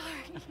yet.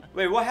 Sorry.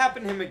 Wait, what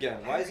happened to him again?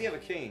 Why does he have a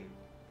cane?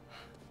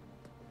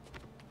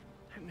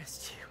 I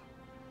missed you.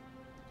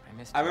 I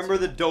missed you. I remember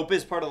the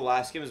dopest part of the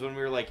last game is when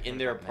we were like in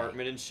their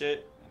apartment and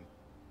shit.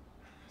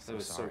 That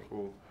was so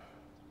cool.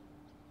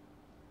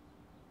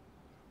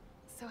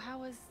 So how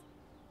was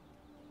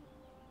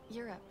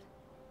Europe?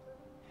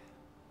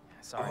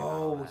 Sorry.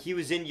 Oh, he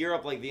was in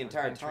Europe like the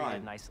entire I've been treated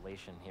time. in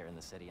isolation here in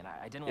the city, and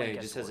I didn't Yeah, want to he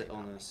get just has an worried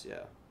about illness, him.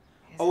 yeah.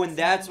 Oh, and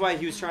that's why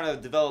he was trying to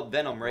develop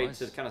Venom, right?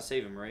 To kind of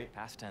save him, right?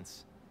 Past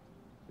tense.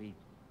 We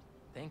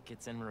think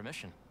it's in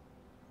remission.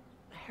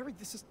 Harry,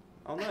 this is...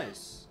 Oh,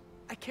 nice.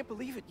 I can't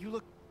believe it. You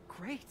look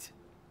great.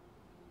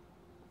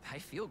 I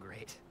feel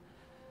great.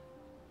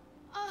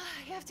 I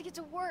have to get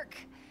to work.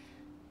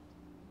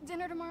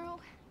 Dinner tomorrow?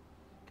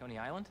 Coney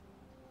Island?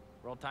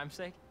 For old time's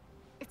sake?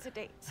 It's a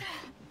date.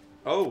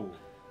 Oh.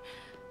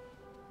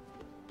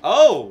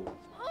 Oh!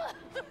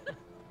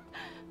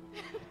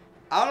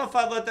 I don't know if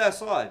I'd let that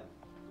slide.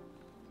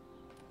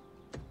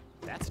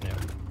 That's new.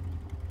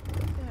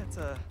 Yeah, it's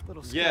a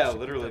little sketch Yeah, you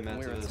literally picked up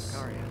meant when we to were in this.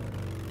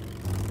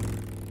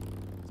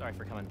 Sicaria. Sorry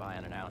for coming by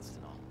unannounced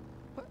and all.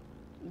 What?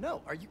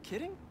 No, are you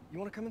kidding? You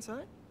want to come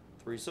inside?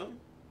 Threesome?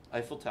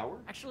 Eiffel Tower?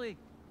 Actually,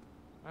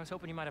 I was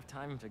hoping you might have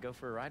time to go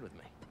for a ride with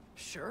me.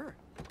 Sure.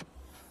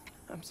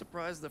 I'm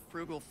surprised the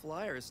frugal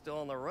flyer is still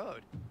on the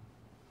road.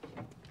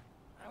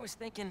 I was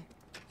thinking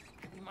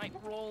we might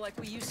roll like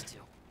we used to.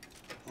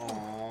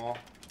 Aww.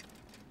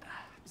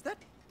 Is that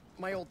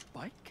my old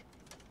bike?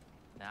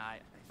 Nah, I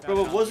found Bro, it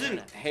but on the wasn't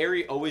internet.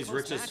 Harry always Close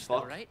rich as match, though,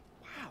 fuck? right?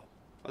 Wow.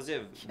 Why does he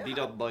have beat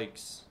up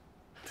bikes?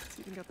 It's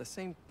even got the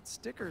same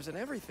stickers and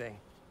everything.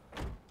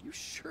 You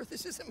sure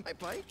this isn't my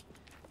bike?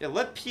 Yeah,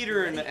 let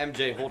Peter and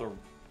MJ hold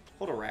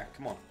a rack.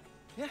 Come on.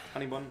 Yeah.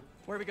 Honey bun.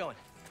 Where are we going?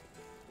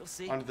 You'll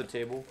see. Under the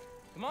table.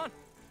 Come on.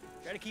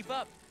 Try to keep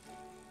up.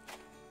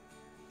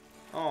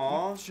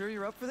 Aww. Sure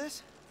you're up for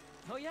this?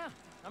 Oh yeah,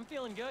 I'm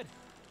feeling good.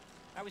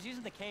 I was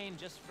using the cane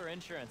just for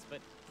insurance, but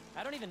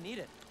I don't even need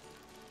it.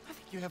 I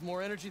think you have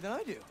more energy than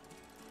I do.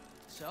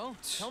 So,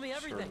 tell me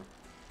everything. Sure.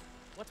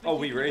 What's been Oh,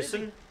 we keeping you busy?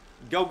 racing?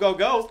 Go, go,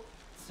 go.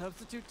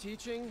 Substitute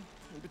teaching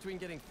in between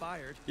getting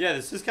fired. Yeah,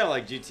 this is kind of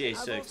like GTA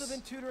 6. I've also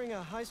been tutoring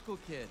a high school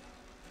kid.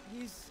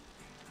 He's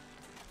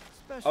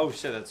special. Oh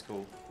shit, that's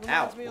cool.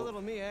 Reminds Ow. me a little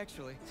of me,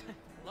 actually.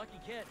 Lucky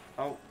kid.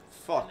 Oh,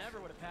 fuck. Never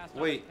would have passed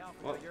Wait. on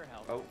What? your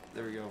help. Oh,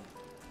 there we go.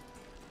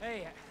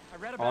 Hey, I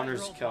read about Honors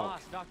your old calc.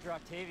 boss, Dr.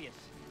 Octavius.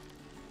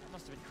 That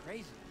must have been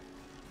crazy.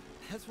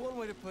 That's one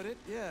way to put it,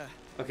 yeah.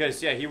 Okay,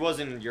 so yeah, he was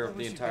in Europe I the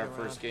wish you'd entire been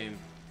first around. game.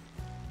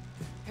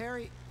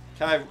 Harry,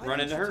 Can I why run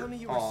didn't into you her? tell me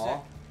you were Aw.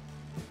 sick?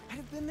 I'd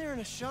have been there in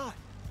a shot.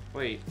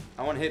 Wait,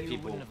 I want to hit You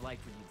people. wouldn't have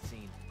liked what you'd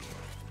seen.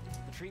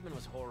 The treatment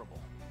was horrible.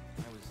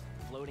 I was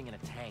floating in a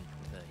tank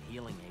with a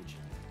healing agent.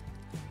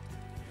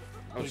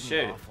 Oh Gave me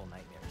shit. awful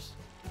nightmares.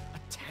 A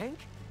tank?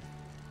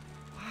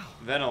 Wow.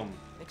 Venom.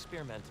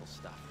 Experimental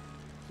stuff.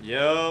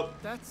 Yup.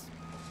 That's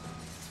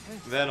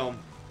intense. Venom.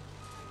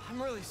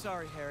 I'm really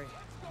sorry, Harry.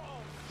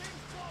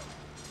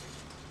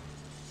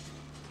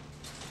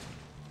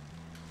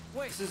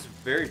 Wait. This is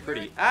very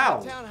pretty. Ow.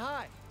 Town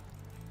high.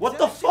 What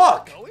the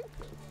fuck?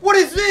 What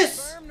is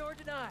this? Confirm nor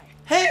deny.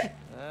 Hey,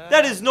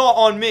 that is not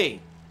on me.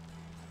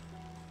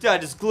 I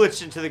just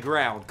glitched into the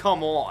ground.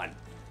 Come on.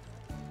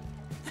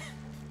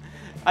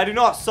 I do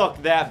not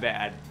suck that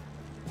bad.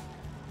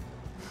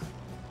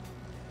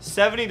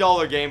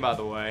 $70 game, by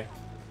the way.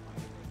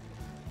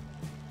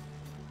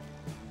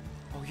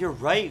 Oh, you're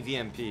right,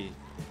 VMP.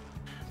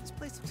 This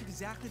place looks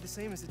exactly the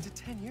same as it did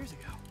 10 years ago.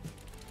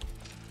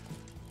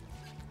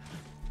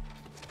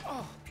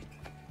 Oh.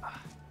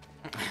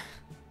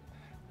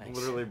 I'm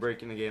literally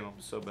breaking the game. I'm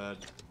so bad.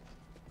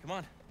 Come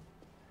on.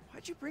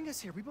 Why'd you bring us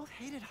here? We both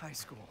hated high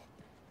school.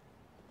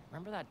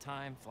 Remember that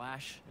time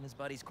Flash and his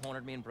buddies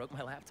cornered me and broke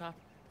my laptop?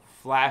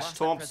 Flash Lost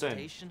that Thompson.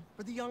 presentation?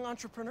 For the Young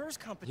Entrepreneurs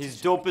Competition. He's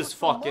dope We as worked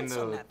for fuck in months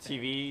on the that thing.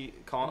 TV,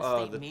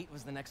 The state meet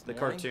was the next the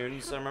morning.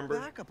 cartoons. I remember.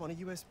 Backup on a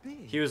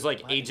USB. He was like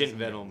Weapons Agent in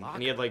your Venom, locker.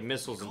 and he had like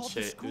missiles and Called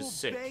the shit. It school was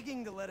sick.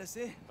 begging to let us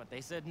in. But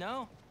they said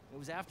no. It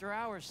was after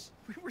hours.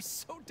 We were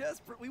so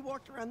desperate, we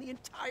walked around the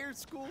entire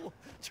school,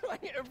 trying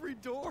every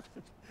door.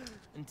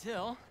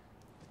 Until...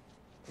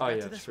 Oh got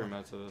yeah, to this true one.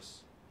 amount to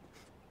this.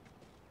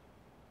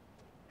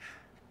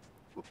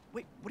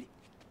 Wait, what do you...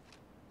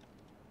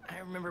 I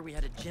remember we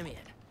had a gym in.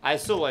 I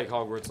still like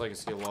Hogwarts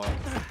Legacy a lot.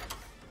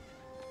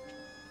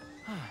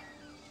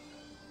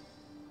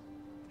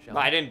 But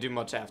I didn't do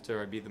much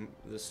after I beat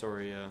the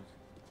story.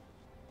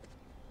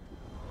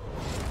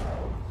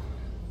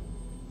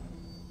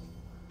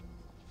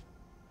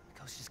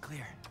 Coast is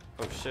clear.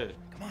 Oh shit.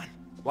 Come on.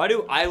 Why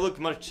do I look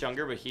much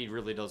younger, but he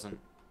really doesn't?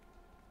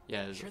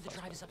 Yeah. Sure the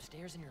drive is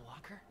upstairs in your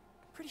locker?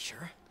 Pretty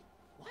sure.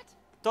 What?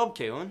 Dub,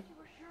 Kaylin. You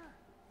were sure.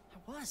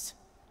 I was.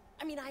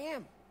 I mean, I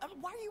am.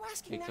 Why are you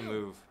asking Make now? the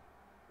move.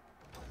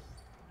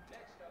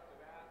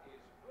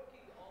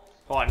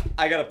 Hold on,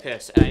 I gotta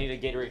piss, and I need a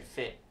Gatorade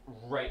Fit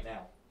right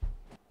now.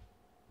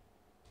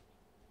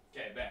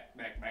 Okay, back.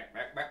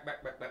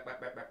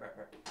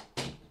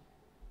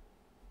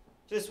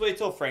 Just wait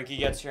till Frankie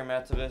gets here,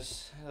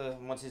 Mativus,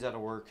 once he's out of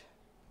work.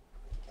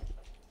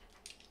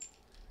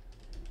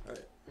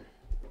 Alright,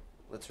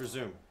 let's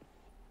resume.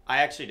 I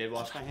actually did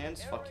wash my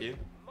hands, fuck you.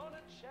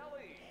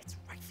 It's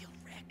right field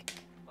Rick.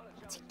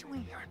 What's he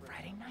doing here on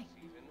Friday night?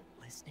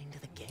 Listening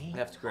to the game? I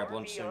have to grab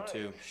lunch soon,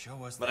 too.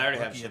 Show us But that I already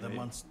have Rookie shit of the made.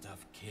 month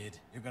stuff, kid.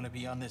 You're gonna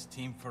be on this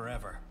team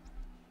forever.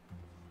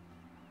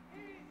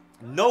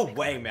 No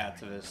way,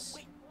 Mativus.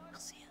 Wait, he'll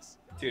see us.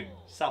 Dude,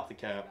 stop the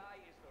cap. Guy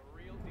is the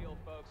real deal,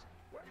 folks.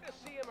 We're gonna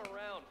see him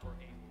around for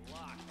a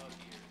lot of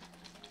years.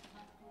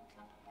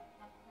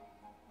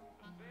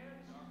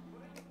 Fans are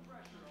putting the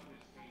pressure on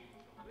this team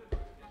to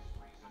deliver this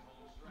recent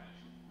home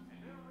stretch, and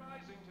they're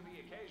rising to the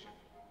occasion.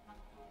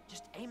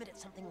 Just aim it at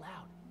something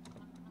loud.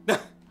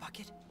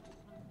 Bucket?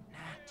 Nah,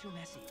 too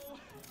messy.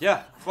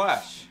 Yeah,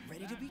 Flash.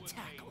 Ready to be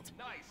tackled.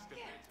 Nice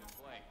defensive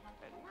play,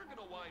 and we're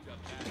gonna wind up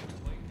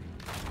tactically.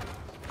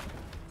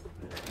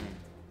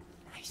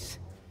 Nice.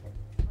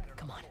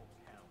 Come on.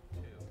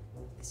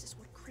 This is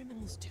what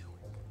criminals do.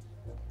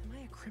 Am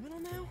I a criminal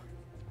now?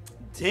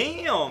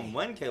 Damn,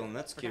 when Kaylin,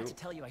 that's Forgot to cute.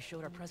 tell you I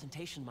showed our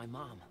presentation to my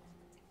mom.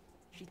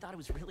 She thought it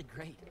was really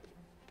great.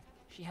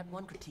 She had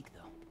one critique,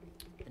 though.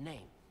 The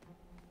name.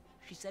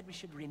 She said we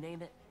should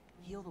rename it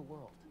Heal the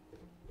World.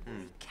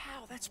 Holy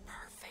cow, that's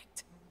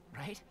perfect.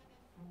 Right?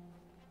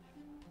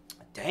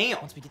 Damn.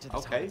 Once we get to the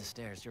top Okay. of the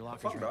stairs, your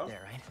locker's Fuck, right bro.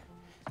 there, right?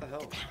 What the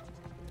hell?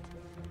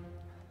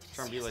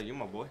 Trying to be like you,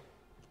 my boy.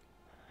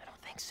 I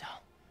don't think so.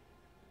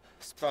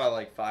 It's probably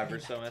like 5 or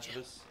so after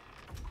this.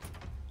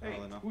 I don't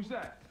really know. Who's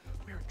that?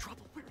 We're in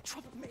trouble. We're in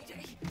trouble.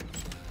 Mayday.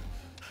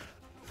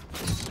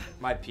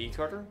 My P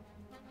cutter?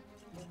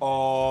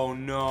 Oh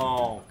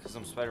no, because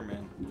I'm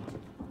Spider-Man.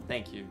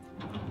 Thank you.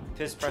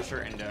 Piss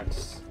pressure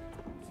index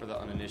for the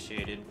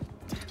uninitiated.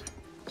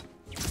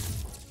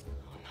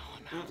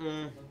 Oh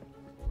no.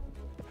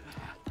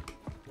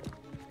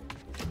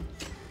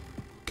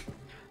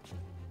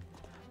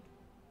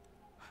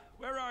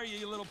 Where are you,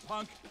 you little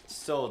punk?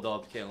 Still a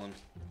dub, Kalen.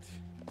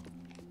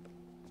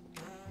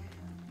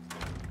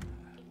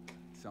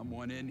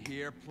 Someone in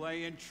here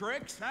playing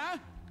tricks, huh?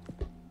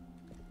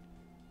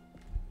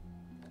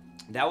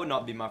 That would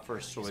not be my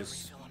first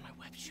choice.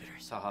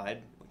 To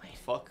hide. What the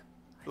fuck?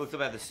 If you looked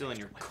up at the ceiling,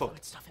 you're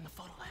cooked.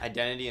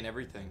 Identity and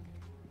everything.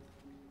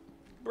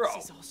 Bro,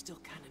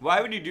 why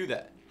would you do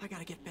that? I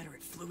gotta get better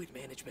at fluid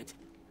management.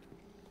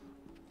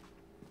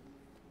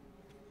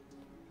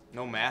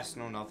 No mask,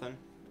 no nothing.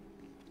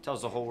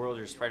 Tells the whole world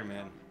you're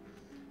Spider-Man.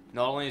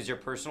 Not only is your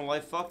personal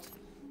life fucked,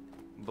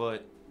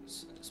 but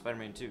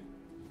Spider-Man too.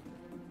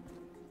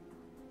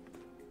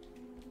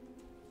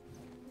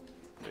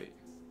 Wait.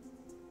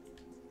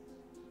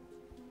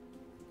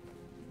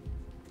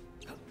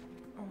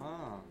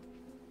 Ah.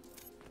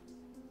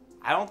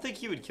 I don't think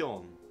he would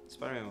kill him.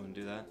 Spider-Man wouldn't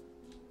do that.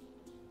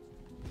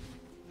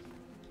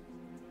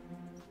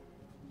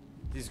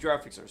 These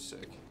graphics are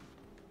sick.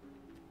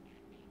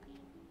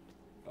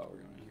 Oh, we're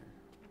going here.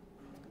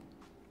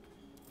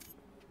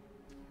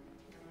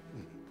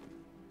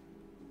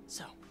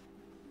 So,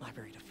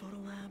 library to photo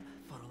lab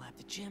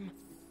to gym.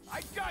 I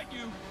got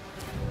you.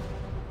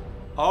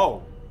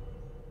 Oh.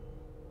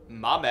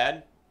 My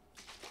bad.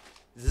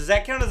 Does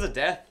that count as a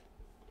death?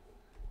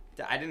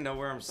 I didn't know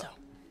where I'm So,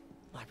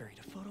 library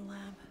to photo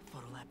lab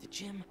to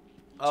gym.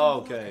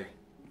 Oh, okay.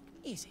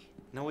 Easy.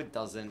 No, it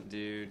doesn't,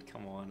 dude.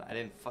 Come on. I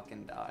didn't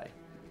fucking die.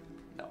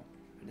 No,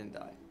 I didn't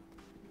die.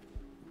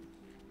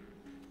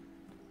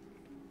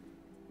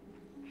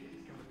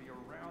 He's gonna be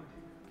around.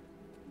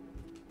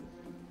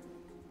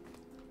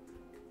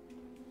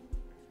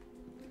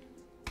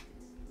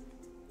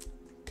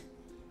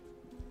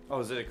 Oh,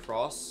 is it a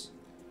cross?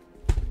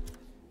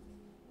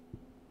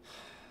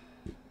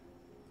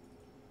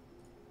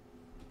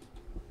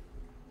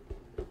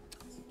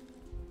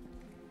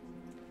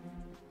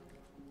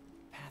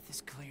 Path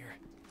is clear.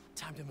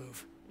 Time to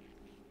move.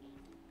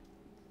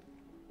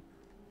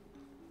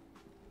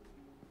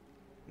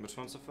 Which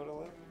one's the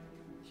photo lab?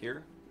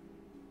 Here?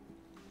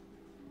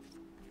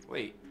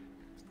 Wait.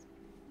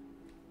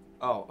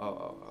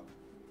 Oh.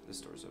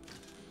 This door's open.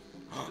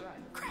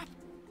 Crap!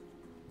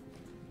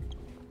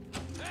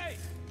 Hey!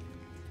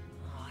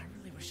 Oh, I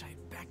really wish I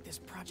had backed this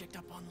project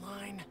up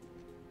online.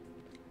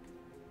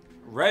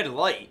 Red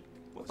light?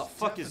 What the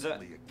fuck is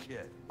that?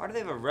 Why do they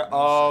have a red?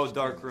 Oh,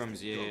 dark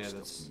rooms. Yeah,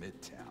 that's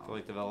for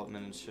like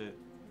development and shit.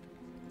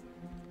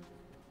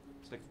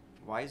 It's like,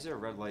 why is there a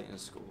red light in a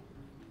school?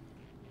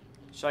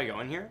 Should I go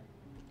in here?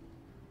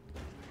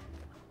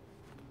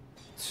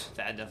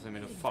 That definitely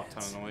made a fuck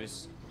ton of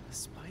noise. A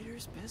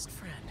spider's best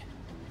friend.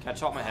 Can I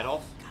chop my head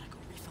off? Gotta go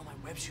refill my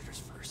web shooters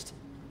first.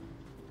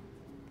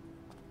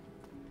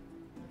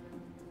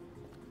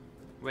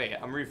 Wait,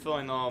 I'm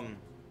refilling,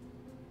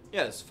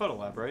 yeah, this is photo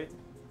lab, right?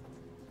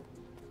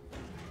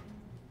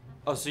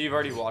 Oh, so you've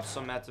already watched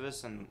some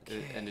activists and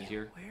it ended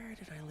here? Where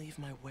did I leave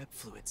my web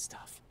fluid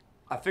stuff?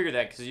 I figured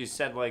that because you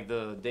said, like,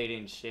 the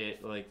dating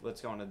shit, like,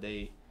 let's go on a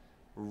date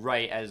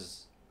right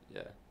as,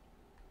 yeah.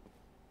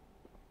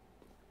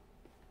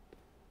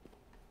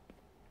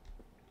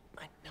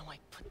 I know I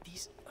put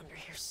these under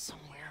here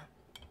somewhere.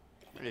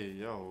 Hey,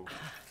 yo.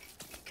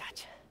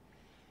 Gotcha.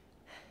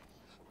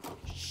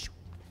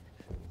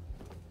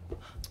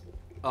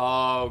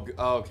 Oh,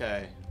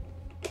 okay.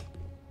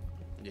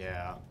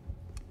 Yeah.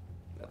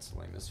 That's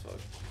lame as fuck.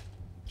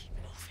 Keep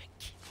moving,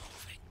 keep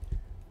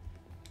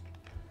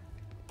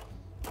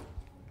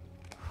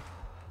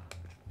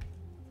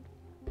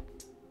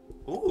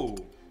moving. Ooh.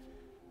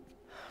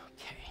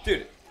 Okay.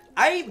 Dude,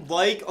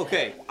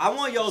 okay, I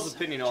want y'all's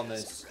opinion on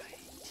this.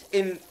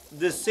 In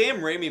the Sam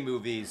Raimi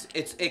movies,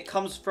 it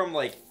comes from,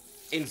 like,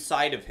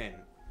 inside of him,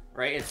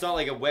 right? It's not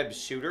like a web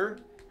shooter.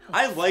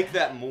 I like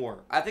that more.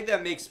 I think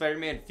that makes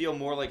Spider-Man feel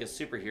more like a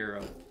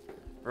superhero,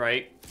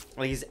 right?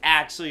 Like, he's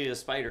actually a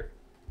spider.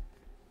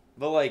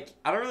 But, like,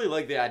 I don't really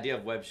like the idea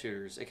of web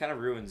shooters. It kind of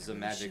ruins the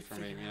magic for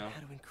me, you know?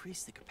 How to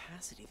increase the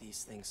capacity of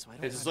these things so I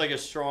don't It's just like a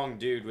strong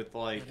dude with,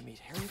 like, the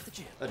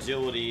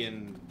agility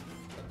and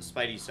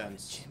spidey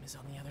sense.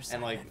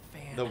 And, like,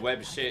 the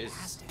web shit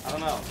is, I don't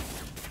know.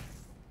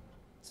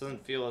 It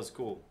doesn't feel as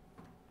cool.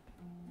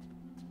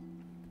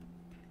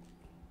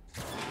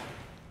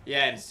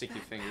 Yeah, and sticky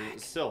finger.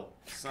 Still,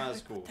 it's not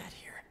as cool. That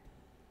here.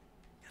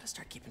 Gotta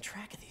start keeping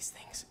track of these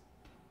things.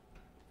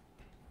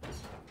 I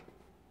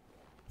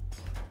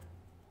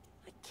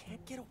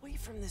can't get away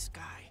from this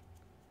guy.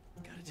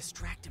 Gotta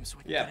distract him so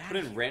I can get out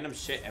putting of here. random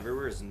shit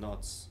everywhere is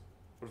nuts.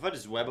 What if I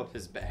just web up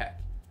his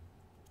back?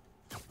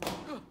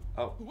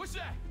 Oh. What's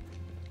that?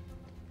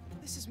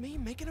 This is me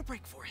making a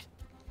break for it.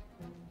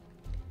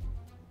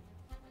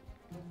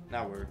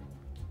 Now we're.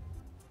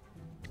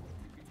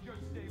 Just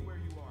stay where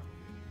you are.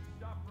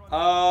 Stop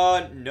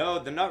running. No,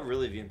 they're not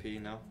really VMP,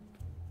 no.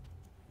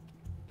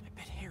 I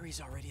bet Harry's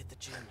already at the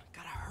gym.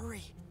 Gotta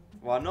hurry.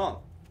 Why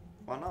not?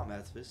 Why not,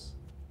 Mathis?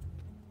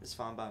 It's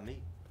fine by me.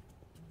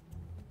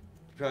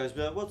 You probably just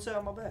be like, what's that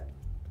on my back?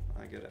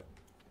 I get it.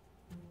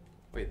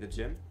 Wait, the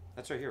gym?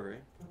 That's right here,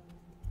 right?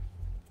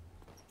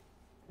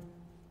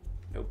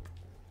 Nope.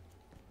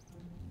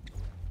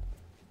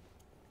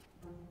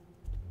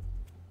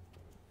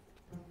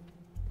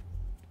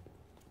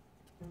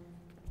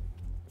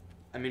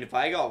 I mean, if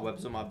I got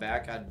webs on my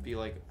back, I'd be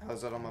like,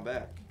 how's that on my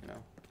back? You know?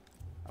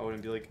 I I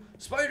wouldn't be like,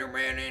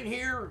 Spider-Man in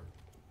here!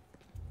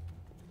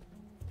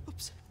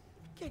 Oops.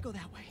 Can't go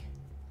that way.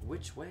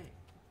 Which way?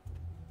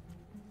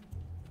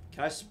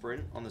 Can I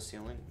sprint on the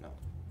ceiling? No.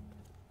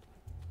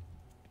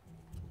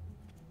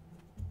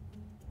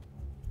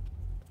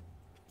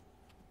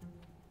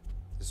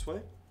 This way?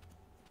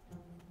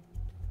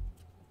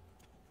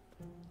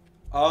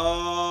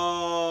 Oh!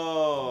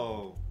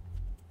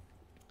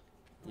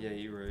 Yeah,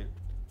 you're right.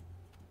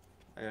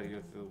 I gotta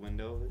go through the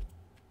window of it.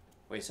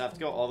 Wait, so I have to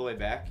go all the way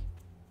back?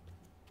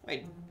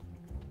 Wait.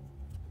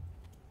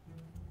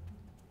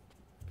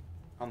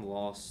 I'm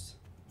lost.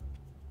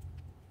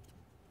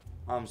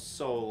 I'm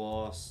so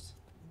lost.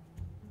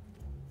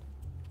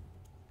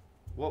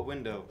 What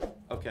window?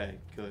 Okay,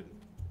 good.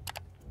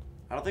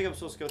 I don't think I'm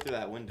supposed to go through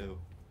that window.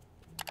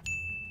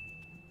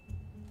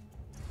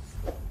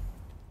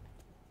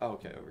 Oh,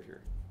 okay, over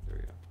here. There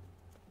we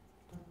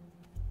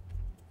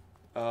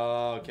go.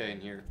 Okay, in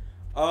here.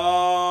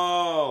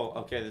 Oh!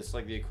 Okay, this is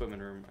like the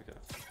equipment room. Okay.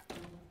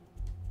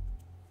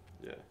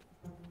 Yeah.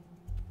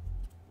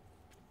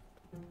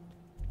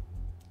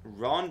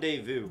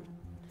 Rendezvous.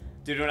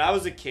 Dude, when I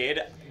was a kid,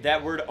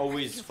 that word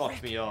always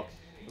fucked me up.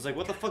 I was like,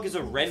 what the fuck is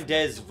a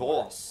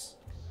rendezvous?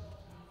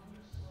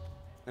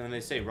 And when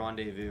they say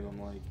rendezvous, I'm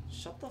like,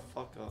 shut the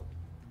fuck up.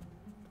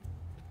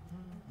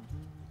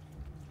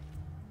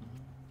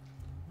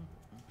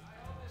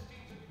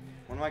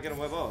 When am I gonna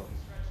web up?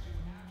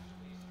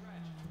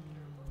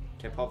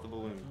 Okay, pop the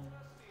balloon.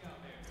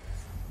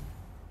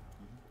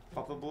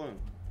 Pop the balloon.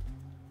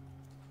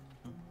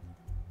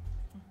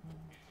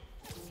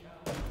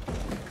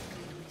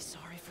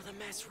 Sorry for the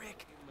mess,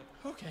 Rick.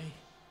 Okay.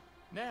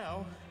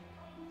 Now,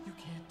 you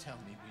can't tell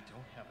me we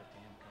don't have a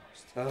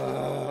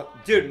damn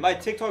ghost. Dude, my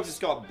TikTok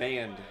just got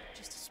banned.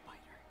 Just a spider.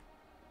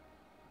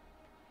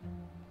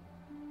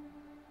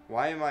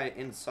 Why am I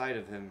inside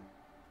of him?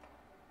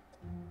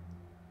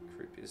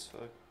 Creepy as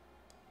fuck.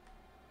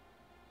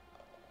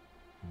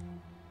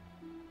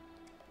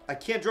 I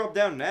can't drop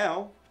down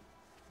now.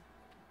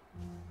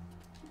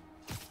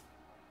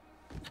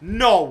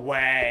 No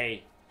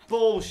way.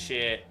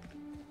 Bullshit.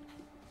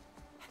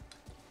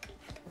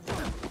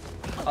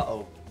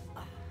 Uh-oh.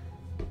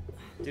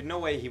 Dude, no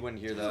way he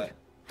wouldn't hear that.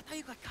 I thought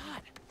you got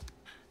caught.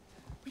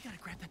 We gotta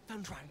grab that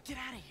thumb drive and get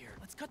out of here.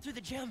 Let's cut through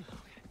the gym.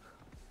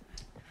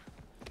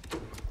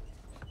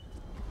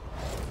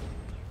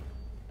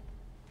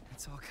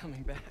 It's all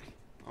coming back.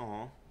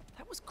 Aw.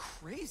 That was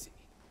crazy.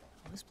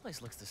 Well, this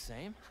place looks the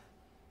same.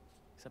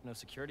 Except no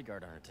security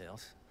guard on our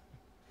tails.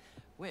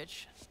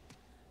 Which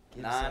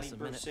gives us a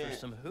minute for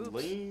some hoops.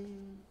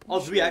 Lean.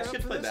 Oh, do we actually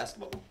get to play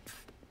basketball?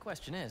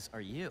 Question is,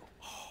 are you?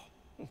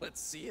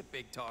 Let's see it,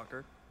 big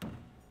talker.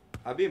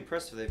 I'd be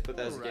impressed if they put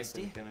that as a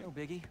Rusty, gameplay mechanic. no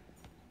biggie.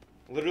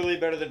 Literally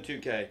better than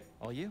 2K.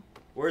 All you?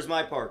 Where's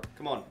my park?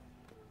 Come on.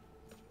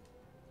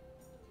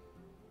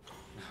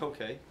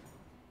 Okay.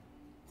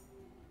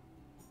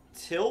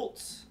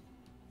 Tilt.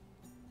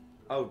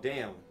 Oh,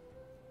 damn.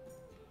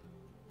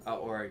 Oh,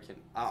 or I can.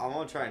 I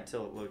want to try and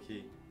tilt low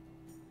key.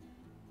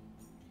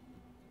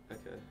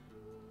 Okay.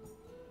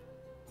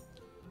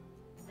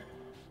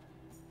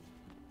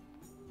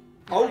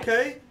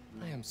 Okay.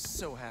 I am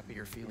so happy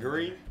you're feeling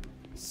Green. better.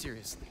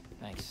 Seriously.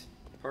 Thanks.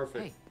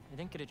 Perfect. Hey, I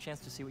didn't get a chance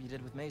to see what you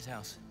did with May's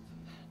house.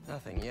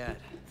 Nothing yet.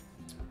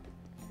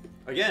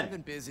 Again. I've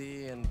been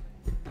busy and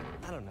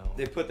I don't know.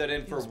 They put that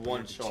in for Feels one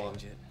weird to shot.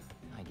 change it.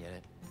 I get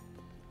it.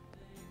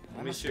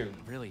 Let me shoot.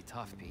 Really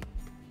tough, Pete.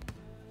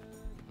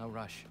 No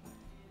rush.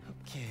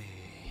 Okay.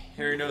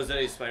 Harry knows that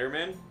he's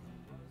Spider-Man.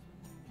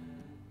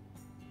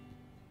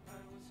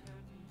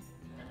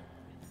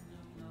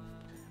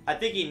 I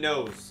think he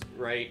knows,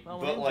 right? Well,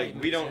 but when like, MJ we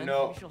moves don't in,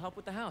 know. maybe she'll help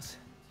with the house.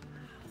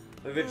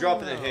 We've been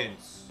dropping the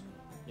hints.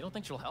 You don't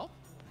think she'll help?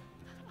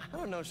 I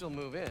don't know if she'll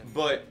move in.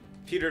 But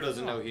Peter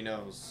doesn't know he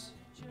knows.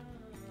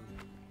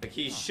 Like,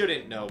 he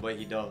shouldn't know, but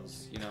he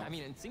does, you know? I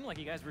mean, it seemed like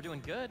you guys were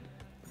doing good.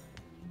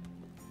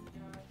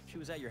 She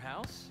was at your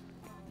house?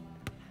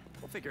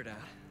 We'll figure it out.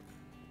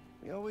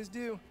 We always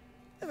do.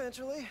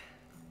 Eventually.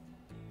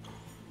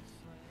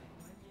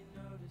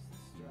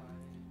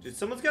 Dude,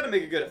 someone's got to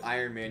make a good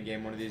Iron Man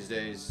game one of these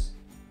days.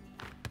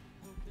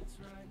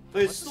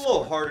 But it's still a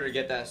little harder to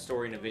get that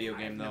story in a video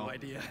game, though. No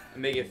idea.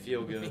 And make it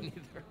feel good.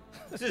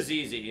 This is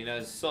easy, you know?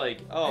 It's like,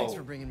 oh. Thanks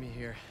for bringing me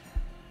here.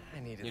 I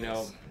needed you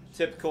know, this.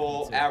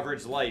 typical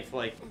average life.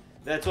 Like,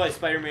 that's why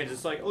Spider-Man's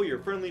just like, oh, your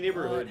friendly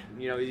neighborhood.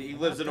 You know, he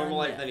lives a normal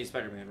life, then he's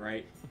Spider-Man,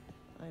 right?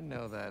 I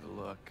know that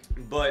look.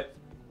 But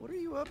what are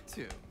you up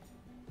to?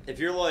 If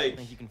you're like,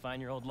 think you can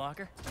find your old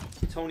locker?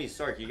 Tony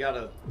Stark, you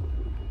gotta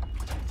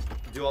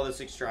do all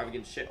this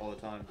extravagant shit all the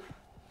time.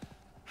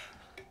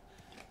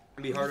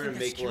 It'd be harder to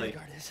make like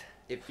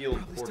it feel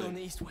Still in important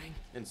the East Wing.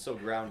 and so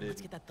grounded.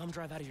 Let's get that thumb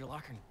drive out of your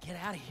locker and get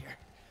out of here.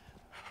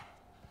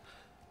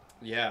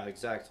 Yeah,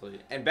 exactly.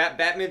 And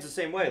Batman's the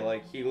same way.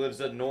 Like, he lives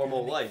a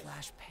normal life.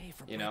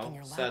 You know,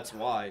 so that's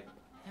why.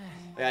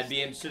 Like, I'd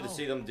be interested to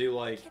see them do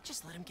like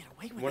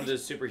one of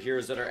those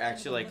superheroes that are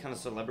actually like kind of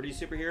celebrity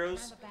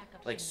superheroes,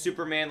 like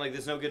Superman. Like,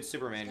 there's no good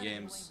Superman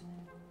games.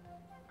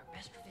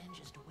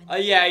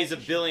 Yeah, he's a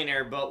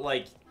billionaire, but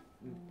like,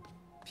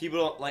 people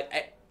don't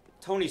like.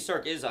 Tony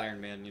Stark is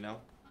Iron Man, you know.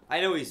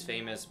 I know he's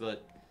famous,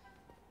 but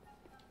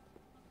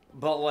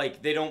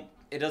like they don't.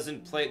 It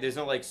doesn't play. There's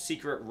no like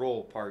secret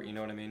role part. You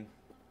know what I mean?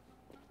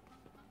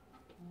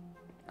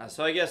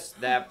 So I guess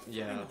that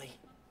yeah.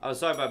 I was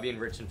talking about being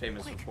rich and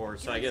famous before,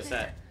 so I guess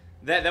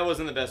that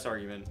wasn't the best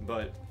argument,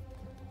 but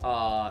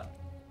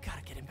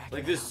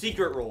like this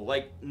secret role,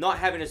 like not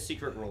having a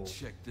secret role,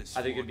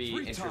 I think it'd be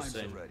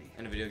interesting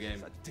in a video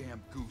game. A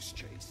damn goose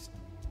chase.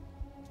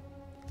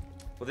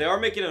 Well, they are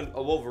making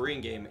a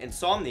Wolverine game.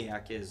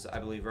 Insomniac is, I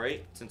believe,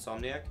 right? It's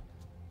Insomniac.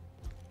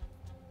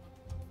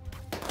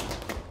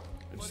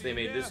 Which they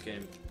made this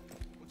game.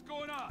 What's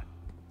going on?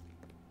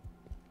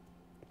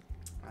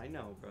 I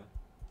know, bro.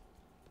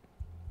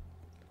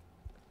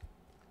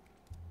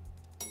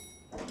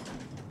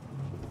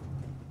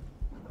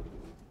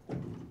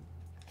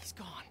 He's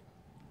gone.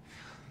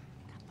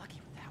 Got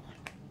lucky with that one.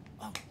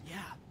 Oh,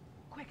 yeah.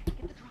 Quick,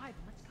 get the drive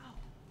and let's go.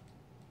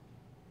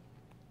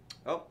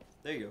 Oh,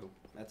 there you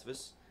go,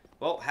 Mativus.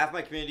 Well, half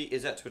my community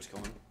is at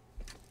TwitchCon.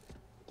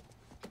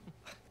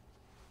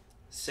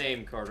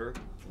 Same, Carter.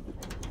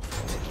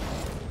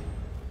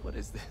 What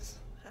is this?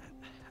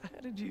 How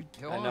did you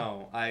go? I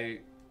know. I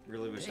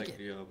really wish I could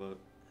go, but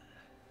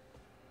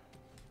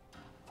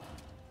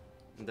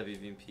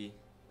WVP.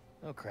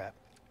 Oh crap.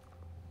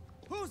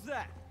 Who's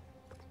that?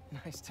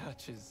 Nice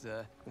touch. Is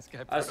this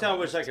guy? I just kind of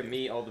wish I could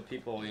meet all the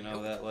people, you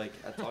know, that like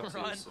I talk to.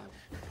 So.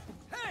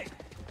 Hey!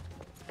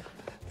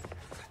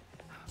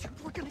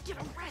 Dude, we're gonna get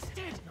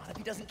arrested. Not if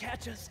he doesn't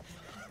catch us.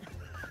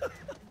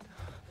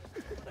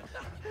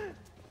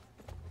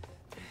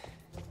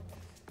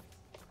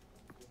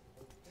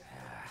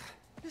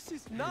 This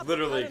is not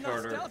literally the kind of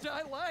Carter. nostalgia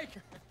I like.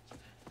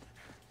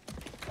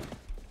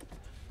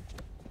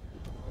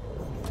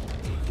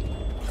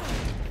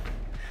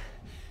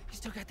 You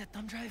still got that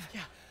thumb drive?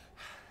 Yeah.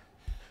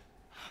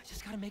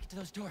 Just gotta make it to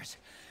those doors.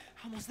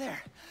 Almost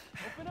there.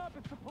 Open up,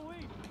 it's the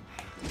police.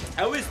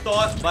 I always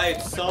thought by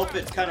itself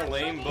it's kind of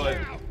lame, but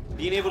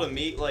being able to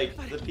meet like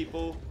the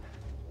people,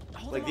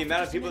 like the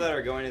amount of people that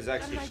are going is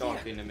actually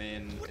shocking to me,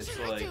 and it's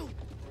like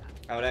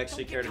I would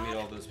actually care to meet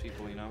all those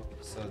people, you know.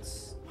 So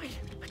it's. Wait,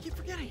 I keep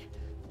forgetting.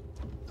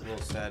 A little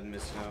sad and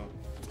missing out.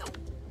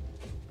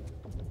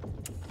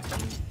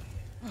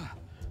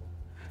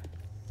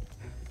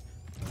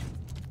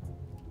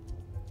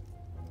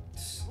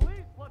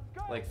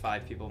 Like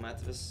 5 people,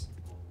 Mativus.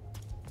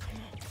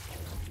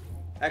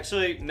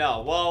 Actually,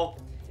 no. Well,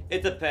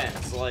 it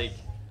depends. Like,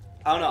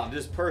 I don't know. I'm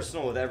just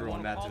personal with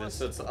everyone, Mativus.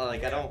 So it's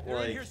like I don't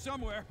like.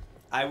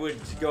 I would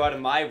go out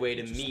of my way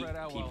to meet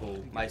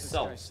people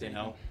myself. You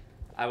know,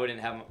 I wouldn't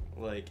have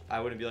like I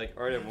wouldn't be like,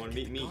 all right, everyone,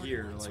 meet me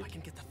here. Like, so I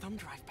can get the thumb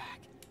drive back.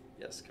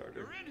 Yes, Carter.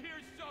 You're in here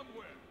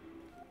somewhere.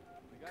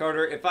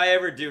 Carter, if I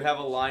ever do have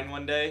a line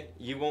one day,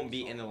 you won't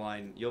be in the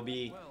line. You'll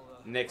be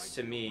next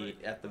to me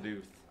at the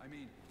booth. I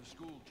mean, the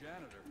school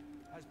janitor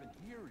has been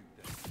hearing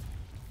this.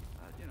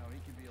 You know, he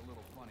can be a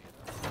little funny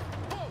at that.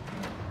 Whoa!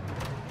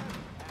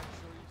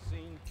 Actually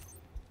seen?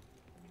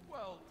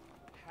 Well,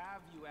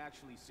 have you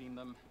actually seen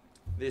them?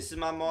 This is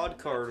my mod,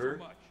 Carter.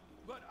 Not so much,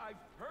 but I've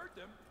heard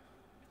them.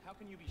 How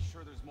can you be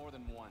sure there's more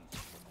than one?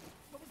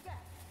 What was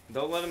that?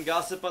 Don't let him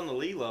gossip on the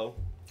Lilo.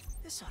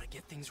 This ought to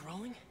get things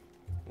rolling.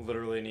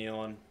 Literally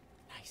neon.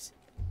 Nice.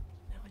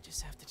 Now I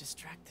just have to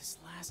distract this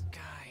last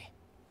guy.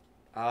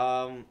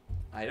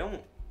 I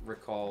don't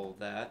recall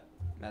that,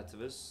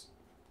 Mativus.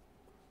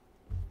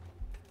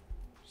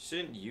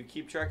 Shouldn't you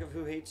keep track of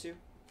who hates you?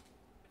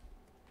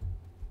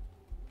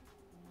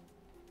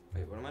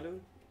 Wait, what am I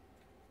doing?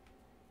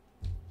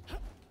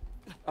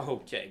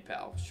 Okay,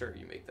 pal. Sure,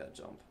 you make that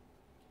jump.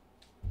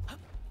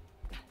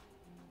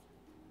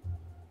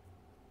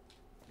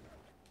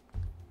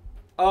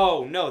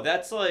 Oh, no,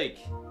 that's like...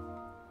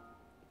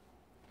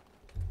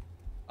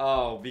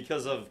 Oh,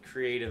 because of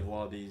creative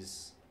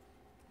lobbies.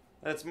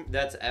 That's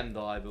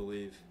Emdal, I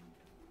believe.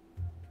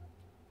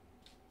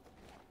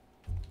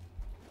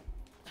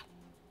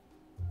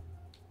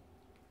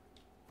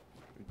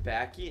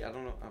 Baki? I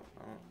don't know.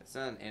 It's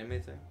not an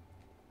anime thing.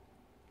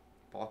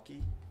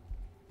 Baki?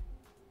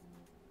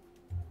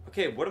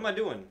 Okay, what am I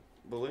doing?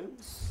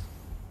 Balloons?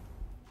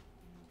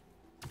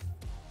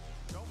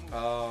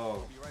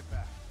 Oh. I'll be right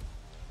back.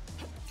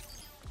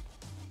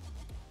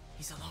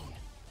 He's alone.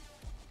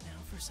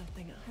 Now for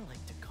something I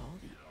like to call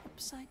the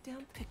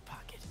upside-down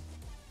pickpocket.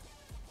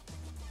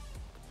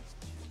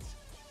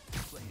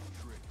 Playing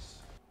tricks.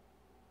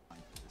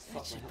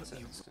 That should put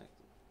me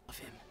off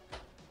him.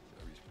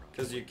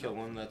 Because you kill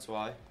him, that's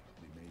why.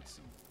 We made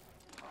some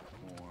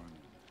popcorn,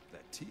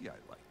 that tea I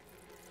like.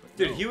 But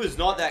Dude, no, he was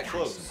not that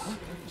close.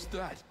 What's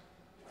that?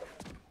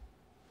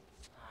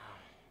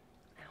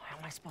 Now how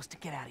am I supposed to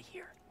get out of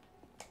here?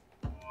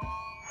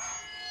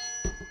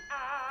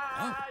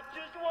 I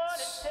just want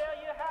to tell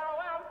you how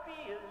I'm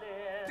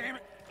feeling. Damn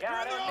it!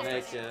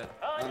 Make it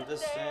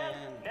understand.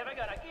 Never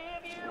gonna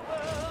give you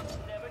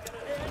up. Never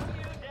gonna let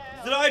you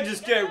down. Did I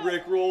just get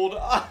rickrolled?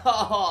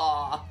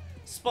 Ah,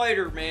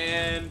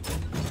 Spider-Man.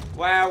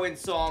 Wow,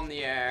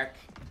 Insomniac.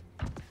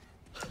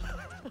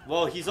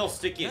 Well, he's all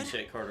sticky and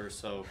shit, Carter,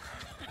 so...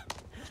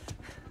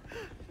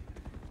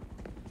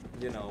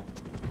 You know.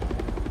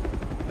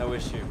 No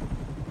issue.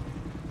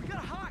 We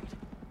gotta hide.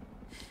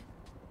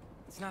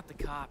 It's not the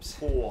cops.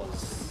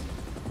 Pause.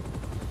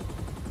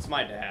 It's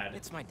my dad.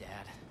 It's my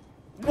dad.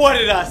 What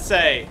did I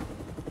say?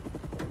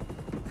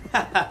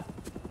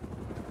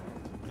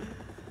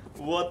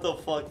 What the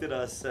fuck did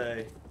I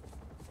say?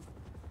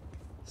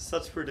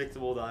 Such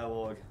predictable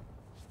dialogue.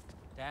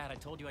 Dad, I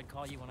told you I'd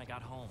call you when I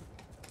got home.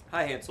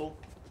 Hi, Hansel.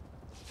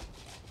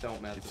 Don't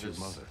matter. It's your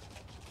mother.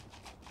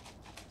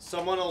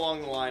 Someone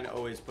along the line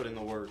always put in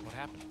the work. What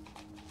happened?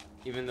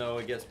 Even though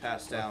it gets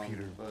passed down,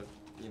 Peter, but,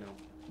 you know.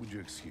 Would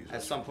you excuse us?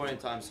 At some point in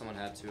time, someone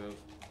had to have.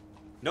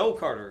 No,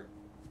 Carter.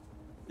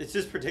 It's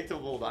just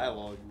predictable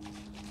dialogue.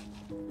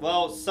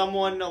 Well,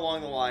 someone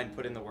along the line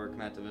put in the work,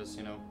 Matavis,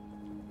 you know.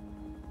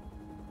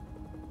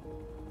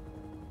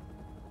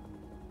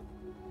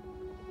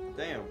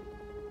 Damn.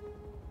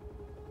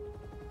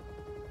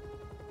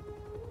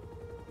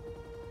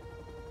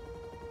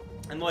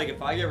 And like,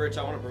 if I get rich,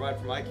 I want to provide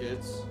for my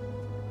kids.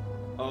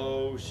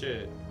 Oh,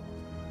 shit.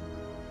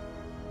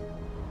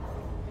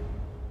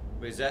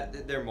 Wait, is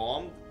that their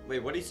mom?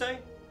 Wait, what'd he say?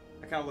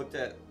 I kind of looked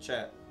at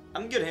chat.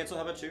 I'm good, Hansel.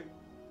 How about you?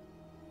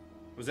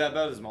 Was that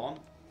about his mom?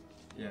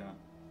 Yeah.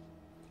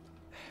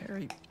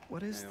 Harry,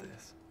 what is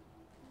this?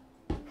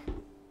 You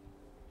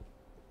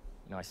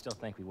know, I still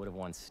think we would have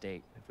won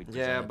state if we.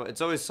 Yeah, but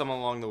it's always someone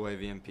along the way,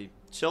 VMP.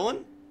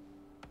 Chillin'?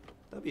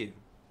 W.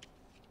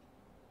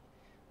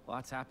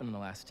 Lots happened in the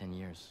last 10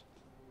 years.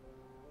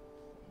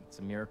 It's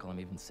a miracle I'm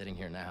even sitting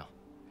here now.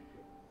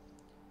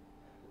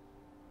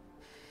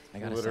 I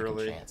got a second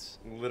chance.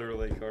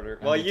 Literally, Carter.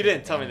 Well, you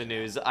didn't tell me the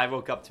news. I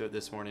woke up to it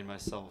this morning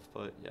myself,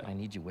 but yeah. I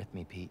need you with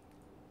me, Pete.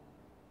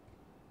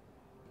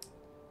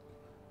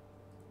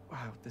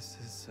 Wow, this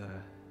is,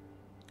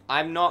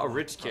 I'm not a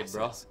rich kid,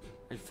 bro. Are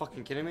you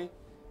fucking kidding me?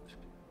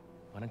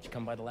 Why don't you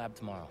come by the lab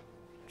tomorrow?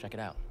 Check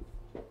it out.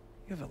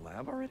 You have a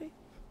lab already?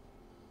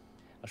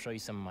 I'll show you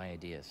some of my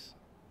ideas.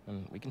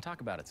 And we can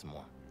talk about it some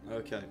more.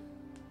 Okay.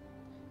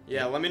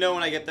 Yeah, let me know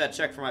when I get that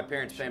check for my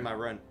parents paying my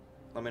rent.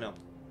 Let me know.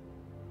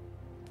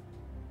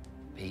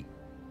 Pete,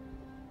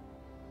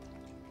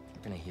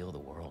 you're gonna heal the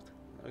world.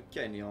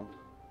 Okay, Neon.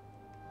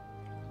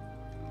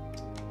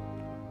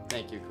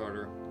 Thank you,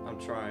 Carter. I'm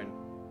trying.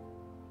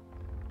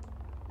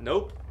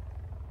 Nope.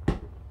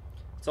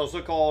 It's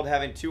also called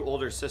having two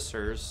older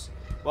sisters.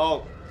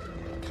 Well,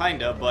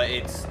 kinda, but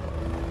it's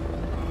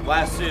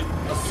lasted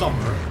a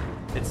summer.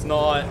 It's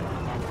not...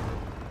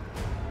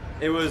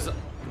 It was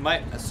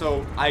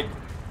so I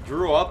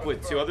grew up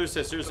with two other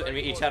sisters and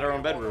we each had our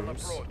own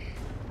bedrooms.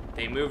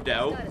 They moved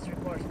out.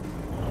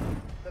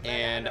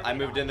 And I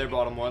moved in their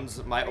bottom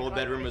ones. My old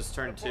bedroom was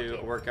turned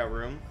to a workout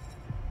room.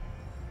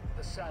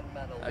 The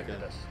Sandman will look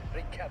at us.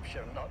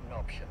 Recapture, not an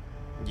option.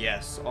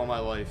 Yes, all my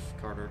life,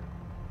 Carter.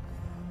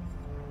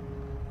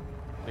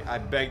 Like, I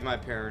begged my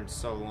parents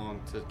so long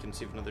to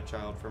conceive another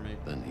child for me.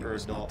 Then he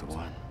was not the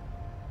one.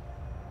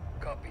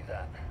 Copy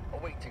that.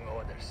 Awaiting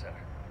orders, sir.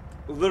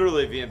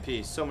 Literally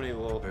VMP, so many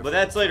little, but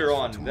that's later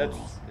on. That's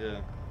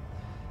yeah.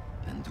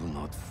 And do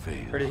not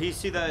fail. Or did he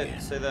see that? Again.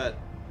 Say that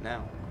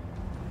now.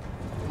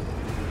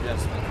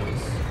 Yes,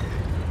 please.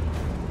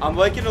 I'm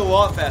liking it a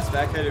lot,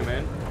 fast-back-headed,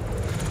 man.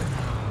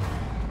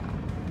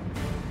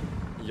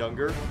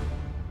 Younger?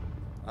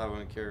 I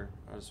wouldn't care.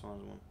 I just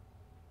wanted one.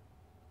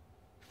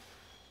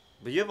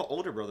 But you have an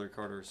older brother,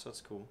 Carter, so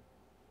that's cool.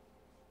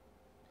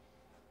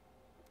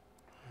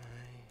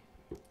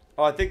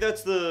 Oh, I think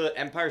that's the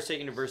Empire State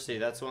University.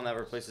 That's the one that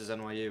replaces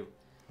NYU.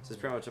 This is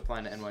pretty much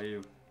applying to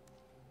NYU.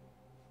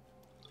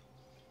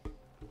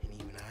 And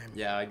even I'm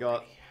yeah, I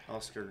got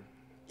Oscar.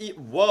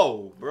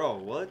 Whoa, bro,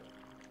 what?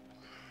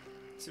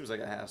 Seems like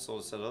a hassle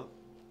to set up.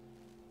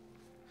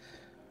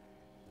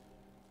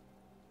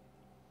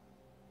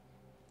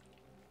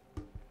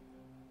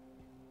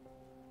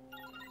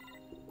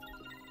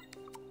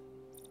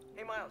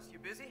 Hey, Miles, you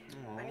busy?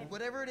 I need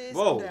whatever it is.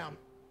 Whoa. I'm down.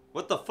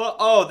 What the fuck?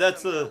 Oh,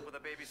 that's a...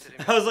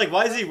 I was like,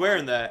 why is he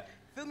wearing that?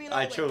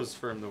 I chose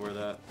for him to wear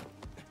that.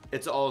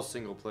 It's all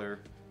single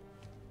player.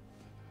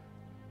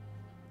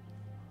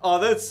 Oh,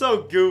 that's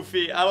so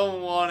goofy. I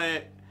don't want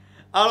it.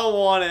 I don't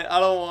want it. I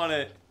don't want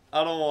it.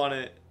 I don't want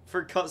it.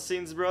 For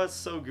cutscenes, bro, it's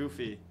so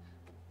goofy.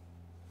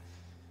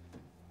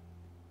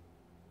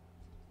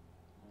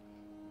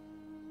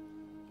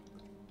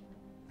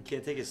 I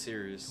can't take it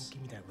serious. Don't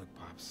give me that look,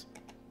 Pops.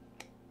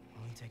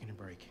 I'm only taking a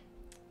break.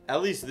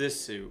 At least this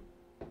suit.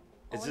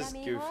 It's Hola, just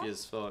mijo. goofy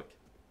as fuck.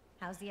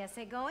 How's the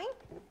essay going?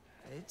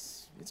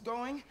 It's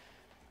going.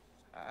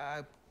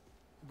 I'm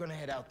gonna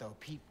head out though.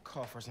 Pete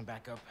called for some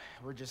backup.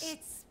 We're just...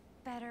 It's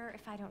better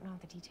if I don't know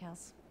the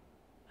details.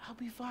 I'll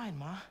be fine,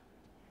 Ma.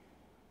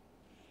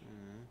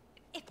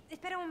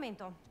 Espera un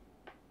momento.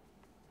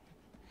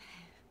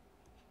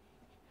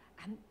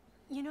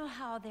 You know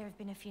how there have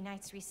been a few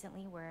nights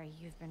recently where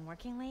you've been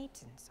working late,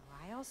 and so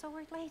I also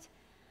worked late?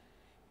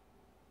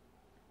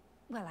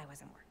 Well, I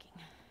wasn't working.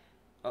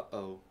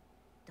 Uh-oh.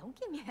 Don't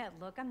give me that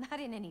look. I'm not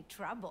in any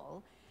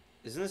trouble.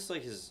 Isn't this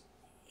like his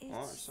aunt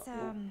or It's,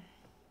 something?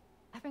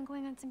 I've been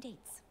going on some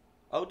dates.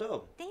 Oh,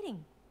 dope.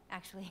 Dating,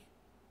 actually.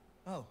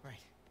 Oh, right.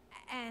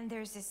 And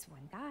there's this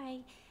one guy.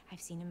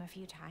 I've seen him a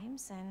few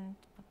times, and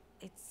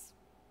it's...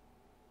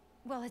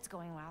 well, it's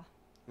going well.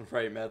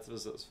 Right, Matt,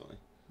 was that funny.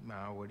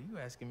 Ma, what are you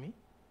asking me?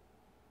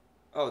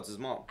 Oh, it's his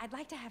mom. I'd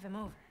like to have him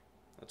over.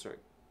 That's right.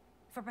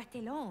 For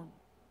Barthelone.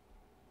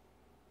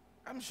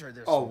 I'm sure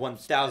there's... Oh,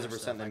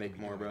 1000% they make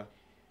more, bro.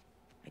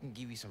 I can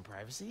give you some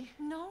privacy?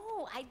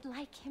 No, I'd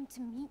like him to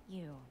meet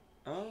you.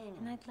 Oh.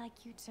 And I'd like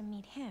you to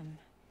meet him.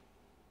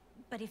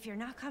 But if you're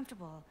not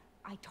comfortable,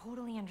 I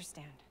totally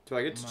understand. Do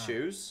I get to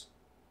choose?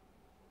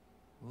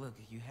 Look,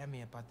 you had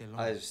me at Barthelone.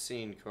 I've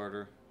seen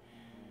Carter.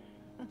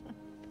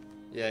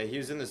 Yeah, he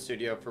was in the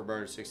studio for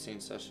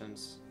Auger96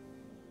 sessions.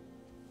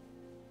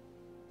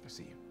 I'll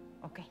see you.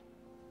 Okay.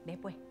 Ve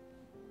pues.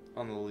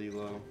 On the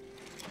Lilo.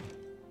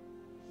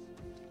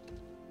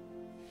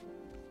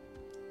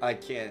 I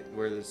can't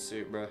wear this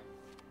suit, bro.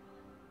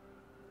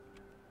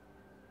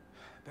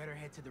 Better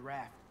head to the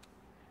raft.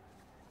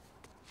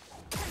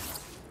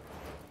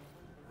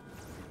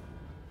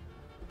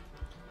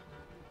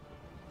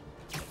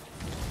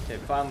 Okay,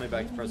 finally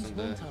back to present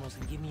day. Tunnels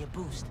can give me a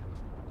boost.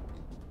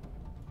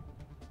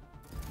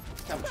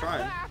 I'm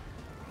trying.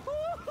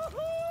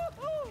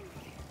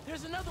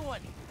 There's another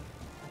one.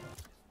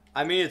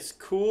 I mean, it's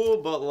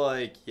cool, but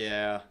like,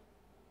 yeah.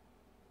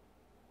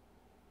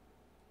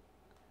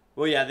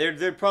 Well, yeah,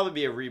 there'd probably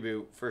be a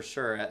reboot for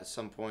sure at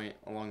some point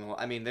along the line.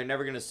 I mean, they're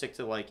never gonna stick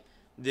to like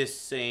this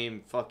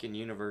same fucking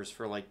universe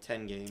for like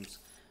 10 games,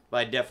 but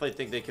I definitely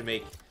think they could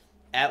make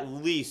at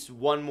least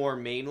one more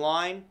main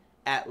line,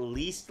 at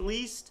least,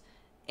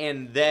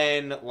 and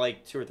then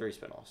like 2 or 3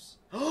 spinoffs.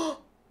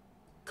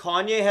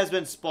 Kanye has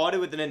been spotted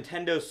with the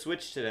Nintendo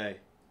Switch today.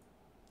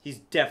 He's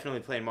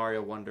definitely playing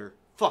Mario Wonder.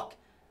 Fuck.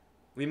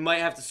 We might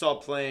have to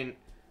stop playing.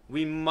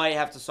 We might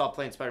have to stop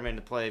playing Spider-Man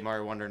to play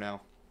Mario Wonder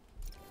now.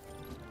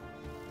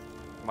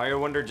 Mario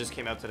Wonder just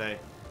came out today.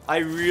 I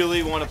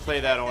really want to play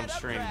that on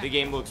stream. The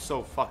game looks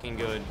so fucking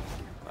good.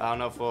 I don't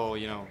know if we'll,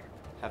 you know,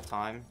 have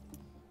time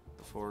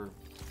before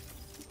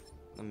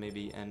the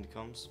maybe end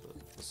comes, but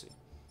we'll see.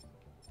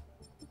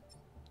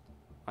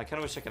 I kind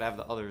of wish I could have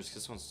the others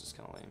because this one's just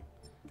kind of lame.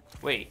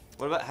 Wait,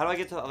 what about, how do I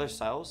get to the other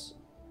styles?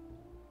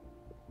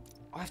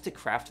 Oh, I have to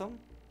craft them?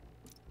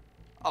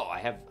 Oh,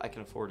 I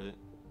can afford it.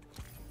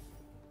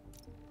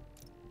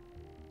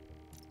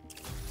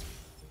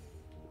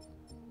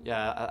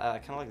 Yeah, I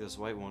kind of like this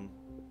white one.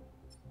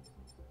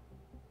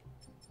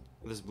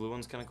 This blue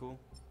one's kind of cool.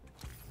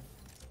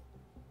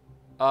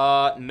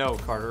 No,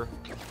 Carter.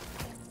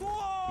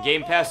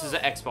 Game Pass is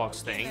an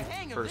Xbox thing,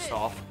 first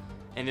off.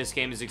 And this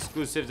game is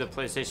exclusive to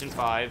PlayStation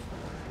 5.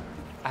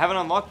 I haven't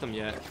unlocked them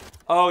yet.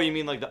 Oh, you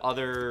mean like the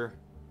other...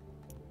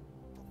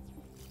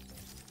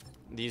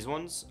 These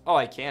ones? Oh,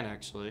 I can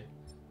actually.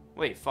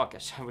 Wait, fuck,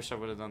 I wish I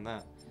would have done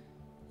that.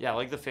 Yeah, I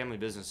like the family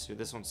business suit.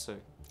 This one's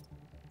sick.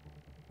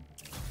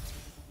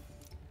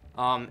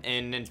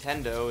 And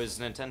Nintendo is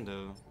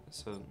Nintendo.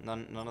 So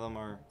none of them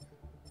are...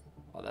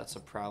 Oh, that's a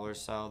Prowler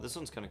style. This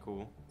one's kind of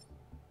cool.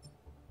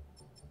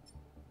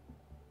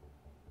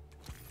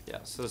 Yeah,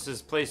 so this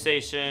is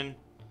PlayStation,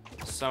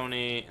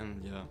 Sony,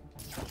 and yeah.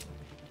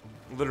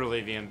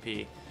 Literally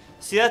VMP.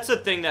 See, that's the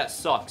thing that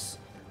sucks.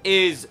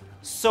 Is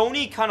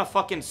Sony kind of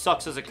fucking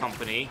sucks as a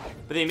company,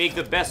 but they make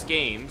the best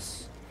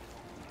games.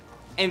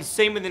 And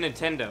same with the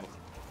Nintendo.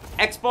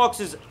 Xbox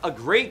is a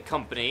great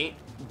company,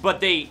 but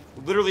they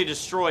literally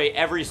destroy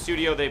every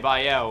studio they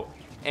buy out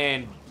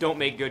and don't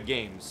make good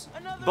games.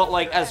 But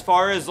like, as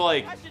far as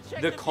like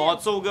the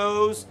console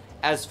goes,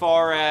 as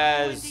far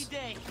as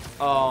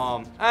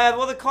well,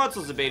 the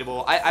console's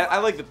debatable. I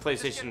like the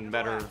PlayStation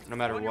better no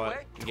matter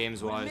what,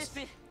 games wise.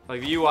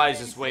 Like the UI is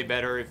just way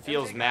better. It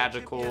feels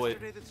magical.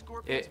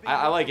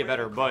 I like it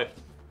better, but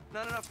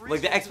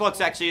like the Xbox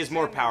actually is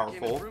more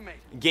powerful.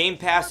 Game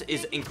Pass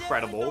is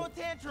incredible.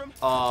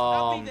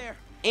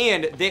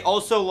 And they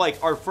also like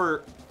are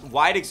for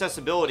wide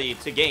accessibility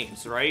to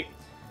games, right?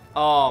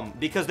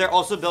 Because they're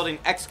also building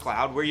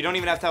xCloud, where you don't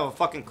even have to have a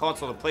fucking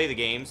console to play the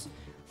games.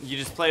 You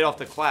just play it off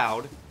the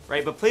cloud,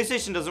 right? But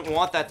PlayStation doesn't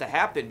want that to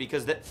happen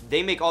because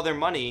they make all their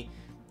money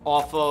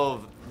off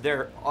of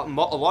their a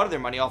lot of their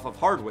money off of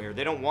hardware.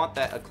 They don't want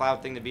a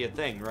cloud thing to be a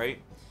thing, right?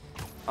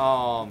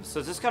 So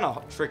it's just kind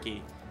of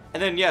tricky.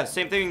 And then yeah,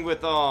 same thing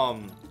with oh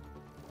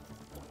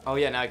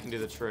yeah, now I can do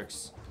the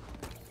tricks.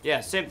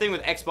 Yeah, same thing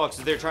with Xbox.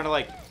 They're trying to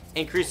like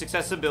increase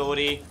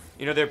accessibility.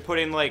 You know, they're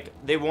putting like,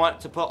 they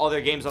want to put all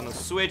their games on the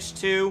Switch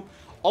too.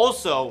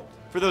 Also,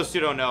 for those who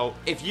don't know,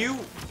 if you...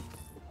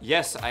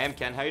 Yes, I am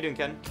Ken. How you doing,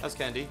 Ken? That's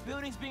Kennedy.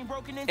 Buildings being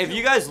broken into. If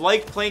you guys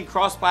like playing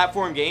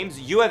cross-platform games,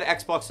 you have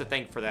Xbox to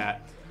thank for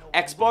that.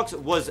 Xbox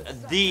was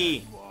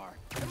the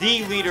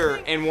leader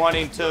in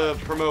wanting to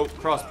promote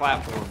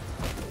cross-platform.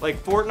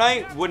 Like,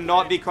 Fortnite would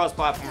not be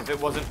cross-platform if it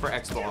wasn't for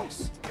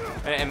Xbox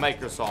and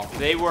Microsoft.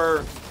 They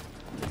were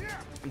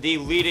the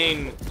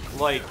leading,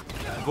 like,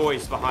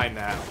 voice behind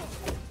that.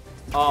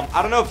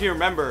 I don't know if you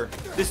remember,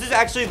 this is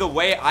actually the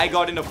way I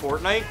got into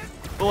Fortnite,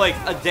 but like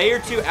a day or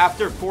two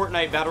after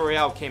Fortnite Battle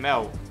Royale came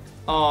out,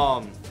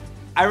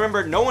 I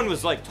remember no one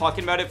was like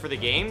talking about it for the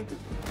game,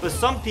 but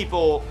some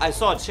people, I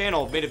saw a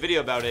channel made a video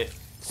about it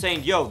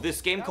saying, yo,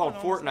 this game called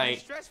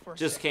Fortnite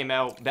just came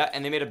out,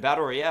 and they made a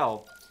battle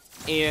royale,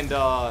 and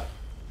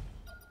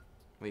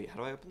wait, how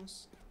do I open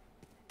this?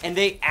 And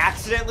they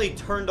accidentally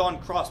turned on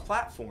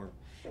cross-platform,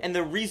 and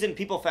the reason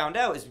people found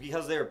out is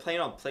because they were playing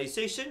on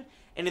PlayStation,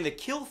 and in the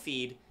kill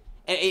feed,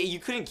 you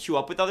couldn't queue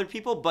up with other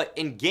people, but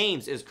in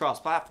games is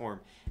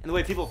cross-platform. And the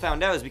way people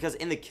found out is because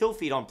in the kill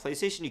feed on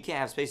PlayStation, you can't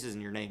have spaces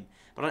in your name.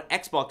 But on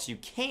Xbox, you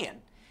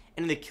can.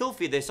 And in the kill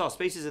feed, they saw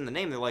spaces in the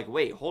name. They're like,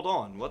 wait, hold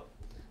on. What?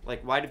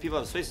 Like, why do people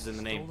have spaces in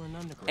the name?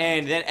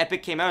 And then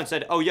Epic came out and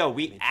said, oh, yo,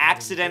 we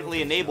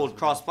accidentally enabled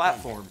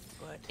cross-platform.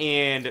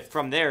 And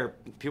from there,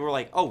 people were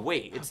like, oh,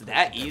 wait, it's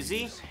that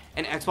easy?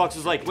 And Xbox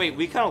was like, wait,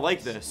 we kind of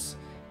like this.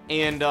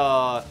 And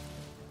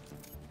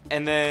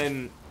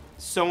then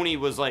Sony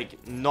was,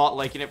 like, not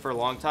liking it for a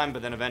long time,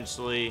 but then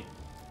eventually...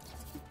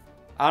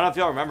 I don't know if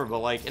y'all remember, but,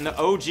 like, in the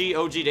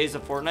OG days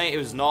of Fortnite, it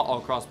was not all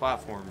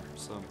cross-platform,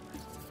 so...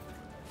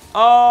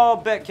 Oh,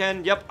 bet,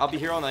 Ken. Yep, I'll be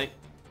here all night.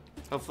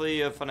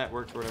 Hopefully, fun at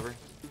work or whatever.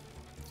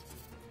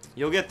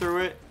 You'll get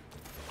through it.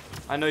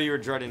 I know you were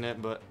dreading it,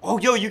 but... Oh,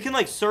 yo, you can,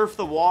 like, surf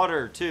the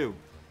water, too.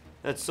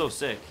 That's so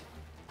sick.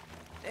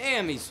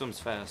 Damn, he swims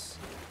fast.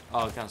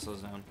 Oh, it kind of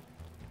slows down.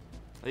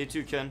 You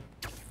too, Ken.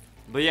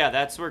 But, yeah,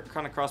 that's where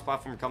kind of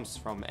cross-platform comes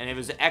from. And it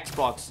was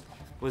Xbox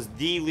was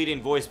the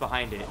leading voice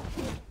behind it.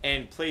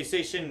 And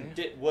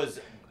PlayStation was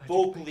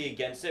vocally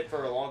against it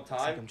for a long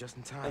time. I'm just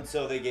in time. And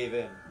so they gave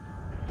in.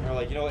 And they're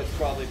like, you know what? It's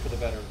probably for the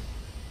better.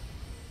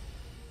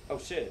 Oh,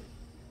 shit.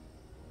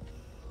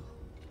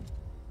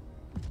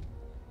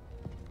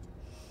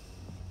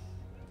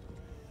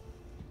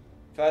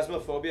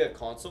 Phasmophobia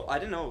console? I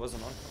didn't know it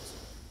wasn't on console.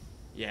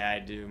 Yeah, I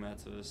do,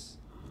 Matos.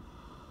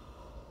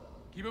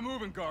 Keep it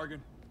moving, Gargan.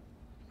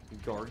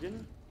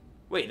 Gargan?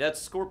 Wait, that's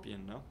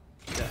Scorpion, no?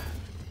 Yeah.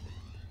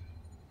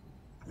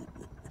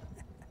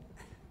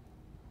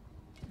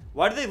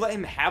 Why do they let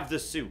him have the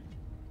suit?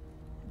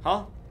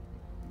 Huh?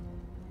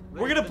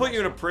 We're gonna put you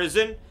in a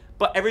prison,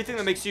 but everything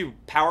that makes you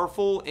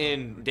powerful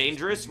and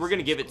dangerous, we're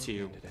gonna give it to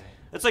you.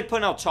 It's like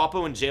putting El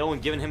Chapo in jail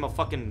and giving him a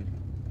fucking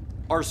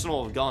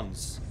arsenal of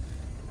guns.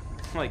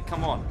 Like,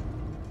 come on.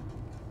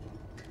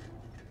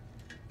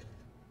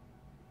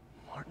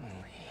 Martin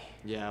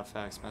Lee. Yeah,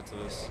 facts,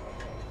 Matos.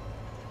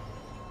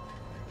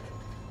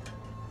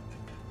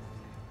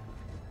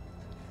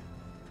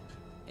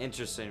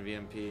 Interesting,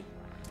 VMP.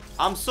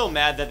 I'm so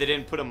mad that they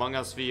didn't put Among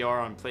Us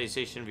VR on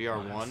PlayStation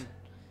VR 1.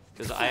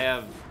 Because I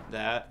have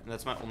that, and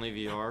that's my only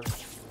VR.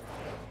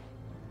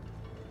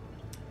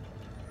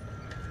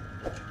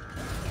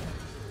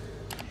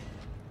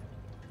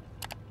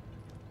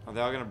 Oh,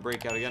 they're all gonna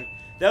break out again.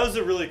 That was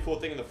a really cool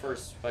thing in the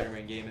first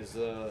Spider-Man game, is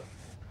the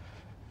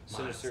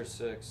Sinister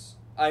Six.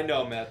 I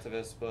know,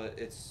 Mativus, but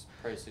it's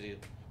pricey to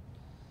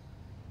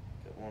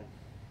get one.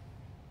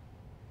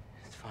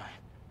 It's fine.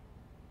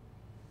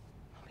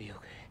 I'll be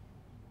okay.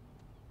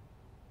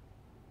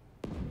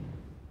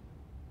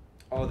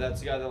 Oh, that's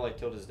the guy that, like,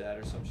 killed his dad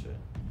or some shit.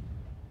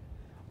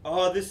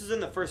 Oh, this is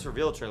in the first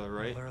reveal trailer,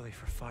 right? A little early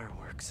for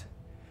fireworks.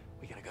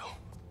 We gotta go.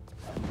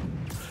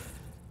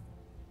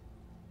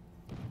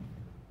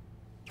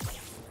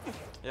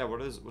 Yeah,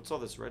 what's all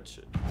this red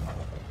shit?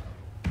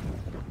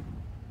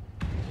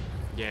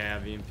 Yeah,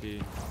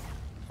 VMP.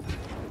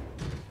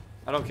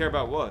 I don't care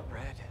about what.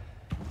 Red,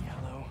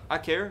 yellow. I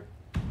care.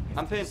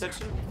 I'm paying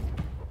attention.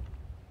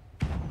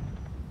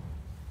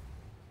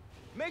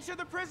 Make sure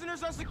the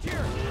prisoners are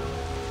secure.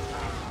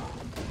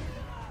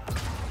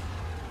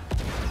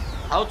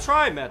 I'll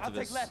try, Mativus. I'll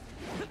take left.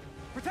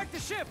 Protect the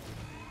ship.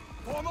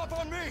 Form up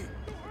on me.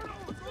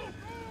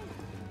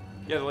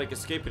 Yeah, they're like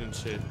escaping and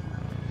shit.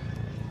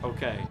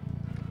 Okay.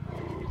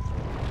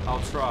 I'll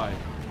try.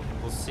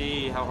 We'll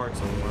see how hard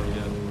some are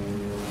yet.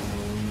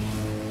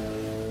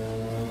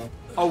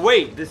 Oh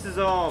wait, this is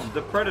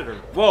the Predator.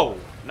 Whoa,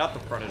 not the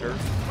Predator.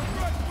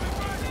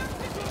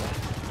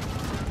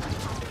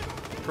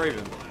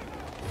 Craven.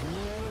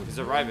 He's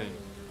arriving.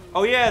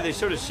 Oh yeah, they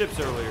showed his ships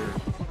earlier.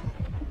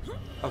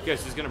 Okay,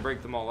 so he's gonna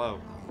break them all out.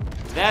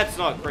 That's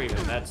not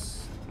Craven.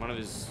 That's one of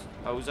his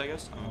O's, I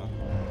guess.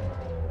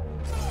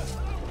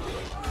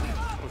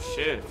 Oh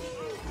shit.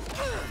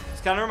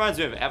 This kind of reminds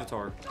me of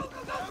Avatar.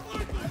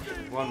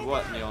 One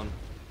what, Neon?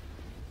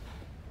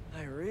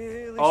 I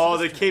really. Oh,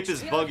 the cape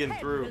is bugging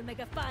through. Will make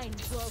a fine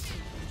trophy.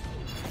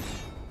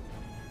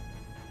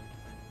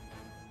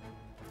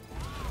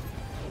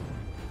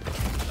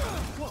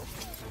 Whoa,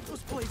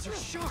 those blades are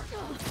sharp.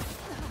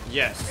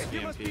 Yes,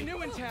 You must be VMP.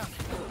 new in town.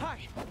 Hi,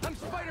 I'm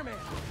Spider-Man.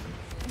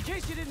 In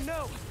case you didn't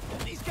know,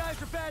 these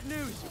guys are bad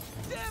news.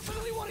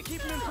 Definitely want to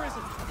keep them in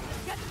prison.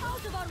 Get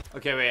out of our...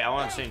 Okay, wait, I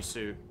want to change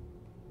suit.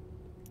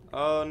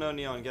 Oh no,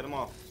 Neon, get him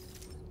off.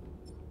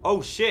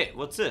 Oh shit,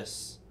 what's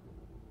this?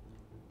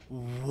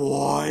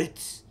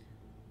 What?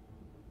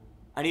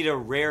 I need a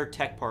rare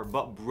tech part,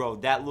 but bro,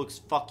 that looks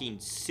fucking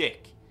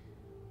sick.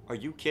 Are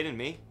you kidding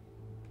me?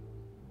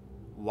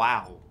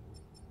 Wow.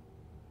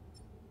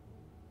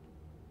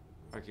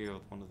 I could go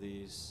with one of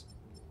these.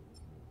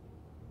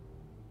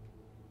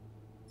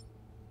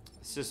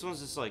 This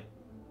one's just like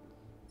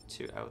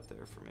too out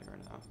there for me right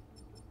now.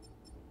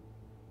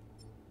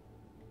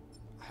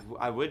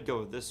 I would go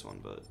with this one,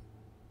 but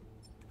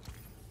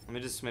let me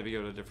just maybe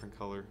go to a different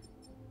color.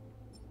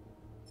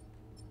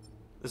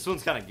 This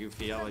one's kind of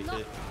goofy. I like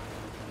it.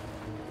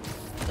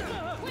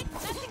 Quit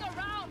messing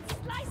around!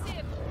 Slice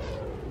him!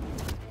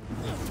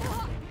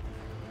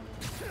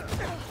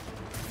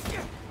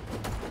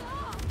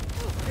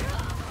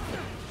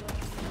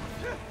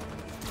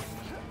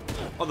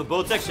 Oh, the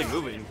boat's actually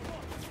moving.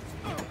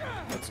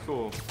 That's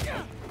cool.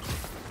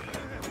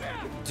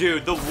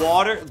 Dude, the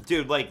water...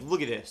 Dude, like,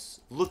 look at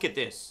this. Look at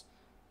this.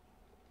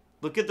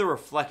 Look at the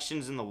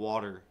reflections in the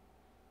water.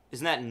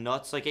 Isn't that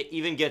nuts? Like, it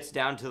even gets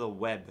down to the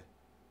web.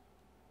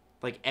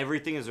 Like,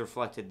 everything is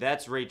reflected.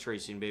 That's ray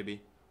tracing,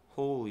 baby.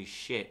 Holy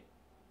shit.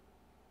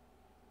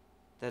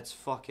 That's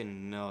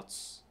fucking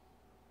nuts.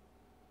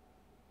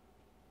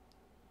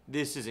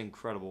 This is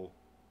incredible.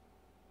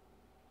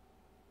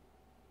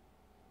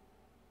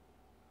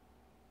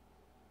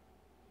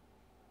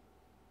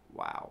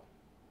 Wow.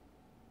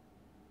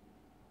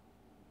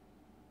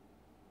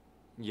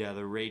 Yeah,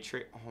 the ray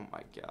trace. Oh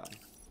my god.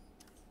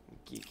 I'm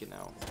geeking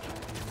out.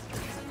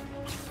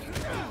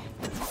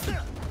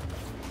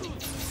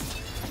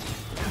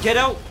 Get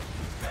out!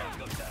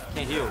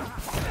 Can't heal.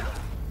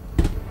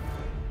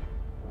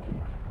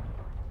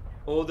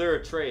 Oh, there are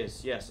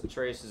Atreus. Yes,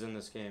 Atreus is in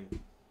this game.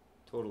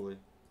 Totally.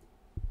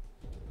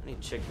 I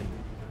need chicken.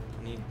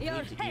 I need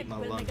to eat my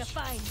lunch. Make a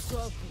fine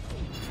trophy.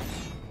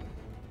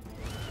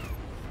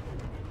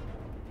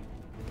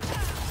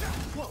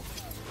 Whoa,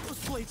 those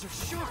blades are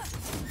sharp.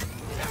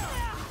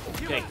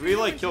 Okay, can we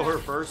like kill her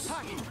first?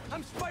 Hi,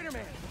 I'm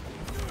Spider-Man.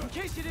 In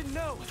case you didn't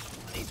know,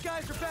 these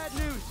guys are bad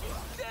news.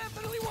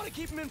 Definitely want to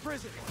keep them in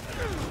prison.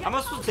 I'm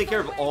not supposed to take care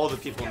of all the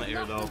people in the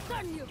air, though.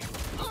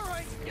 All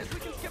right, guess we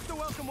can skip the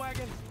welcome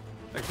wagon.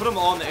 Like, put them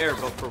all in the air,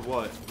 but for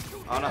what?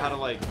 I don't know how to,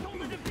 like,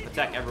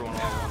 attack everyone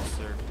all at once,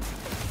 sir.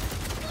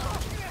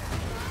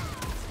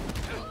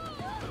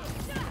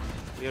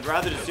 I'd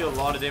rather just deal a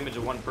lot of damage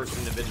to one person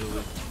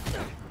individually.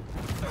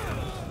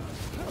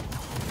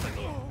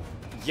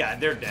 Yeah,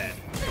 they're dead.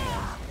 Come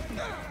on.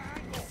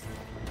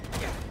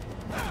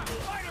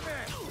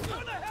 Spider-Man!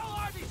 Who the hell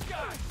are these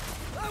guys?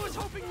 I was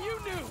hoping you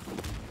knew.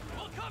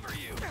 We'll cover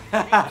you.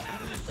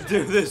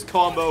 Do this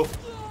combo.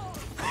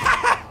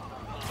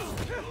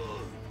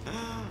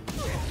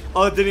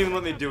 Oh, it didn't even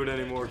let me do it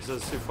anymore because I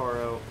was too far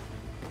out.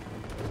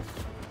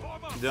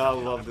 Yeah, I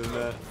love doing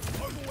that.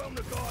 Overwhelm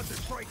the guards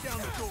and break down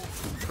the door.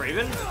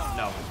 Craven?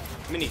 No.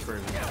 Mini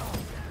Craven.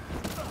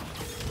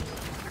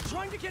 They're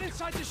trying to get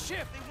inside the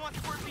ship. They want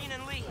Scorpion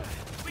and Lee.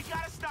 We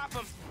gotta stop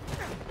them.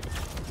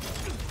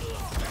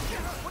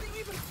 What do you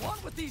even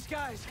want with these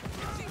guys?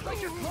 Seems like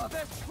your club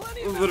has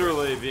plenty of...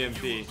 Literally,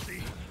 VMP.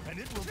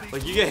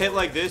 Like, you get hit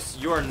like this,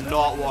 you are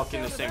not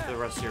walking the same for the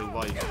rest of your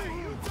life.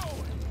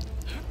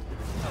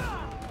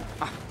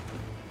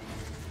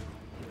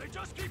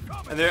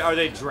 And are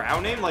they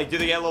drowning? Like, do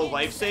they get little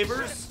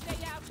lifesavers?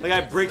 Like,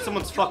 I break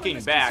someone's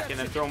fucking back and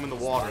then throw them in the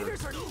water.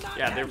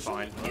 Yeah, they're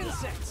fine.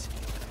 Insects.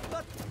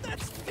 But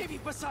that's maybe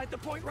beside the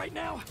point right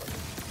now.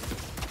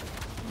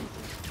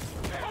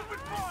 Open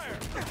fire!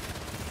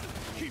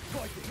 Keep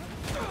fighting.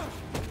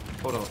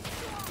 Hold on.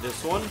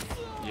 This one?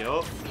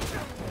 Yup.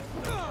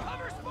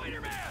 Cover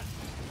Spider-Man!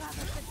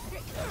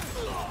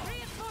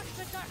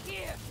 Reinforcements are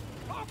here!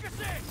 Focus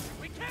in!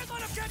 We can't let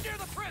them get near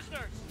the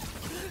prisoners!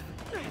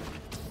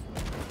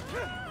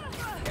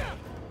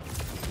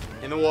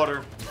 In the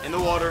water. In the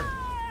water.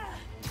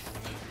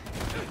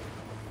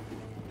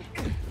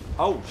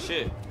 Oh,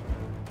 shit.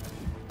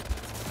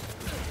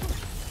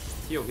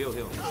 Heal, heal,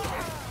 heal.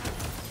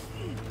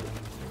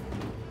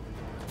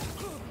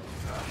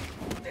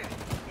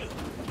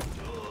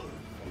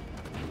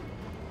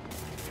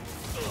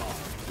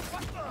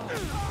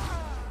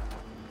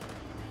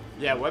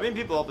 Yeah, webbing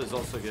people up is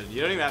also good.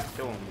 You don't even have to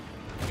kill them.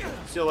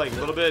 Still, like, a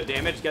little bit of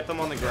damage, get them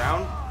on the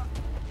ground.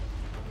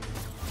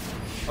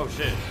 Oh,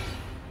 shit.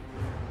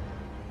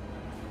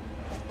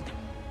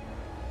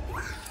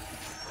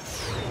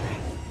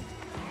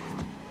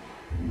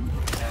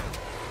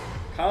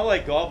 Kind of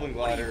like goblin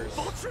gliders.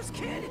 Vultures,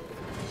 kid.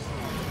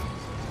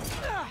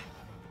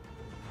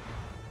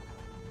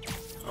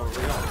 Oh,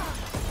 we go.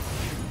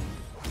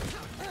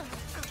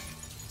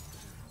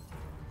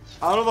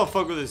 I don't know if I'll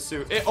fuck with this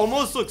suit. It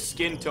almost looks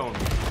skin tone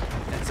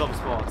in some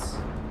spots.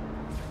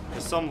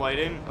 There's some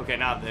lighting. Okay,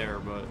 not there,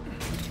 but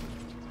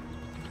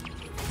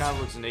kind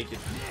of looks naked.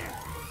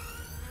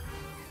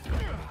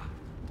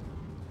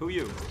 Who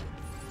you?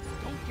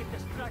 Don't get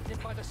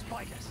distracted by the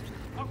spiders.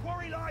 Our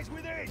worry lies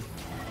within.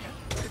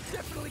 They're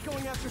definitely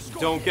going after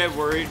Scorpion. Don't get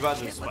worried about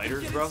the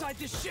spiders, bro.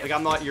 Like,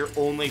 I'm not your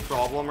only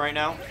problem right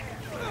now.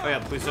 Oh yeah,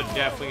 police are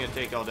definitely gonna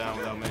take y'all down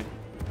without me.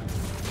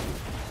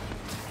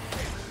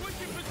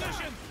 Switching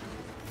position.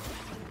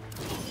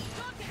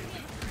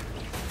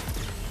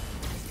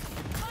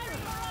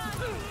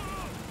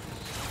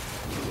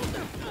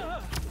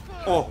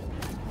 Oh.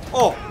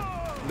 Oh.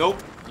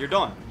 Nope. You're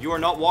done. You are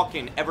not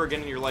walking ever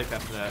again in your life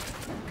after that.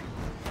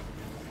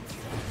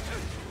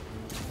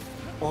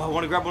 Oh, I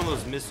want to grab one of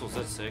those missiles.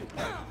 That's sick.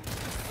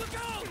 Look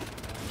out!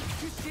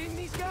 You seeing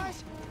these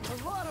guys?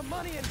 A lot of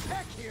money and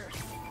tech here.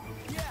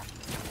 Yeah,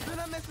 they're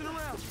not messing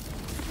around.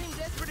 They seem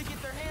desperate to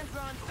get their hands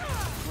on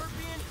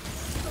Scorpion,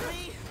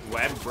 Lee.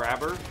 Web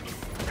grabber?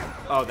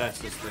 Oh, that's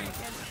this thing.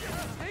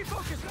 Stay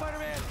focused,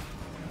 Spider-Man.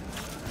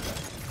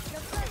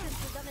 Your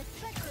presence is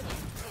unexpected.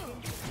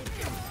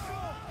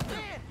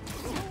 Man,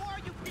 who are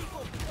you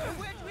people? And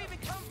where'd you even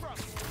come from?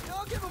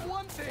 I'll give them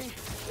one thing.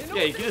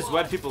 Yeah, you can just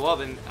web people up,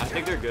 and I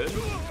think they're good.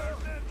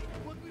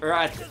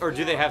 Or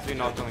do they have to be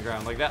knocked on the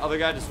ground? Like that other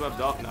guy just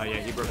webbed up? No, yeah,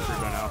 he broke through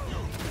by now.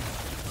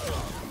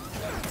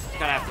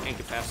 Gotta have to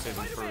incapacitate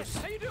him first.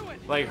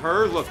 Like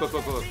her, look.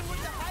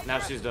 Now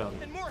she's done.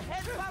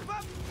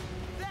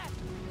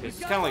 It's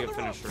kind of like a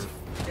finisher.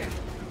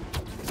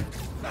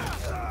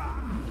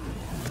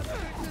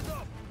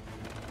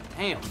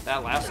 Damn,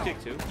 that last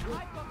kick too.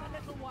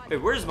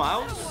 Wait, where's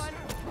Miles?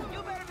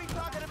 You better be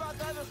talking about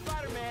the other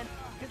Spider-Man,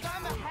 because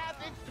I'm a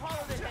half-inch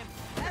taller than him,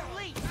 at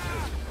least.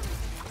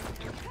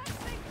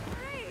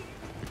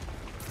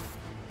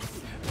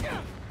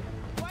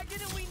 Why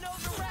didn't we know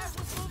the rat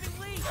was moving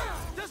Lee?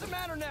 Doesn't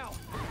matter now.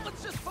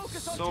 Let's just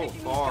focus on so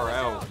taking far these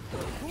guys out.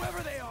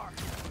 Whoever they are.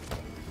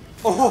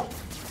 Oh!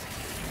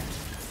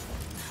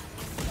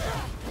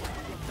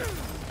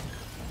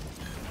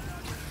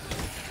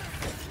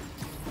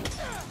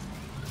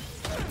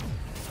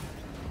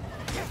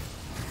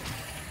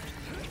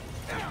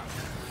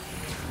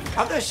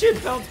 How'd that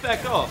shit bounce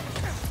back up?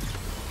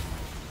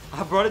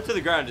 I brought it to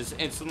the ground, just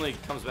instantly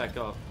comes back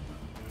up.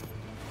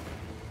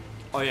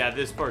 Oh yeah,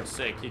 this part's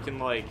sick. You can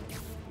like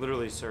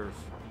literally surf.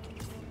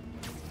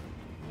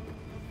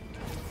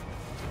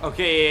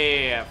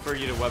 Okay, yeah, for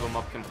you to web them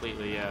up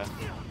completely, yeah.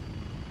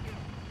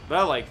 But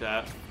I like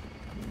that.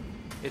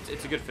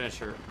 It's a good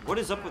finisher. What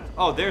is up with?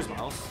 Oh, there's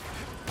Miles.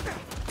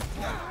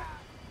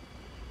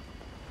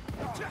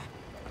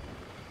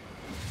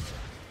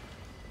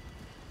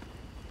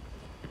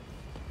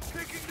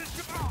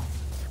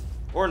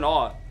 Or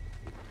not.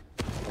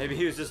 Maybe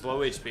he was just low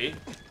HP.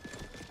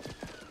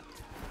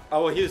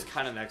 Oh, well, he was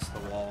kind of next to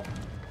the wall.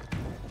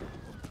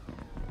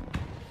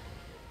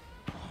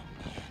 Oh,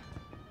 man.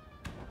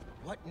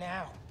 What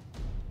now?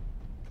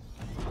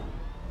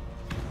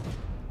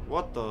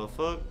 What the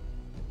fuck?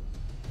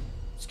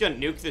 Just gonna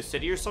nuke the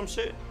city or some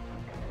shit?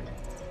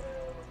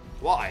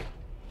 Why?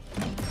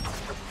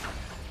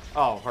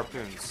 Oh,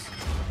 harpoons.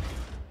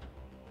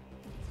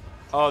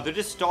 Oh, they're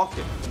just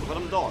stalking. Let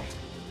them dog.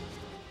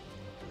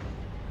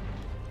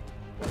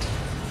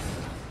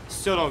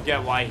 Still don't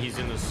get why he's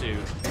in the suit.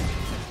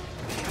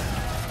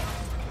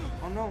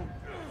 Oh no.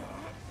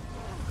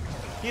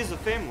 He has a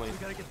family. We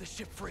gotta get the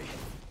ship free.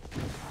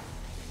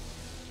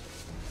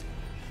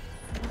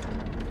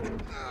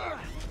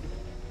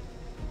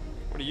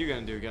 What are you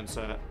gonna do against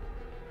that?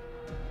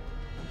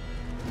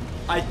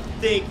 I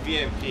think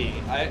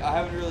VMP. I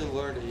haven't really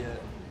learned it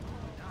yet.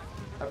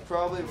 I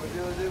probably would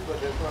do it, but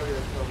they're probably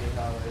gonna tell me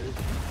how it is.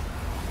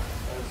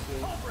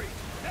 Aubrey!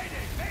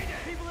 Mayday!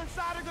 People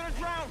inside are gonna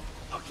drown!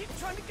 I'll keep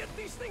trying to get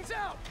these things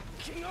out!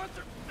 King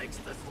Arthur makes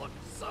this look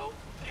so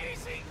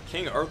easy!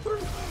 King Arthur?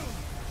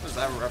 What is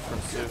that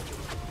reference to?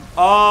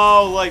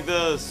 Oh, like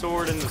the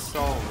sword in the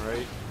stone,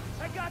 right?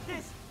 I got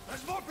this!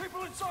 There's more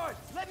people inside!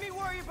 Let me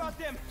worry about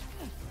them!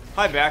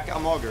 Hi, back.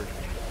 I'm Auger.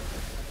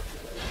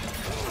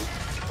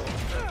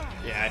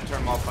 Yeah, I'd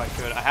turn them off if I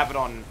could. I have it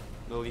on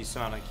the least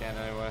amount I can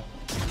anyway.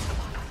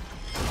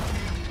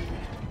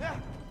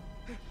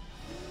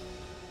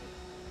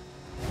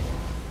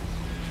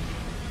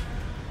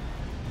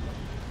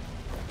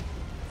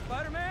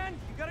 Spider-Man,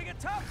 you gotta get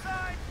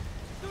topside!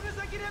 As soon as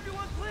I get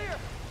everyone clear!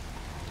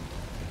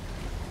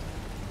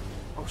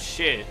 Oh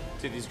shit.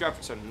 Dude, these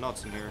graphics are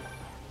nuts in here.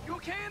 You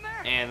okay in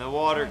there? And the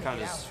water kind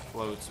of just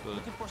floats, but...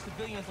 Looking for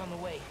civilians on the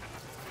way.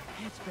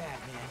 It's bad,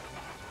 man.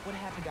 What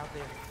happened out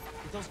there?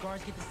 Did those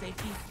guards get to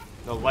safety?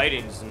 The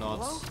lighting's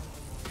nuts.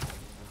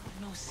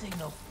 Hello? No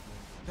signal.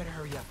 Better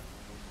hurry up.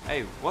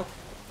 Hey, what?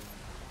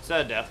 Is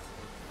that a death?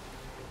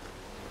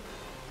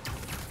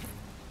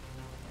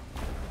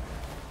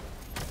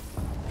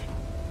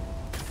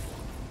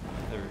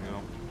 There we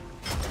go.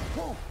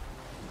 Whoa!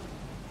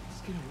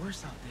 It's getting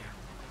worse out there.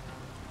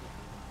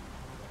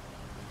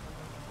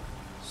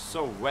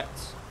 So wet.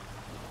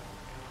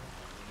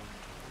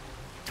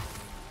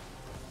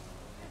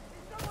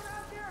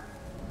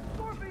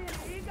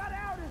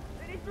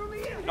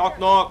 Knock,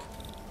 knock.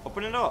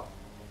 Open it up.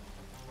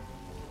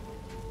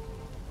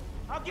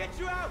 I'll get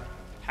you out.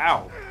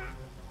 How?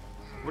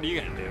 What are you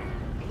gonna do?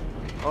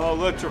 Oh,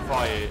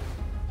 electrify it.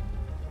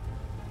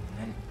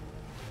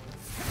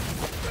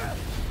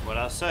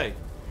 What'd I say?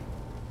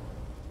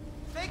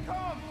 Stay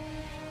calm.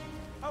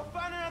 I'll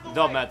find another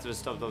Dumb way. method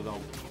stuff, though.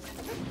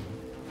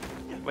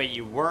 Wait,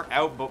 you weren't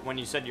out, but when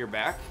you said you're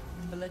back?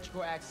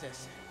 Electrical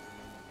access.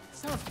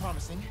 Sounds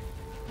promising.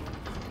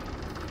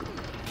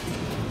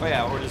 Oh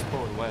yeah, or just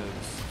pull with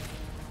webs.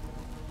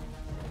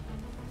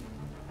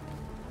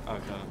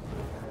 Okay.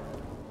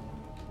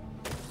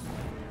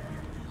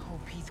 I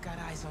hope he's got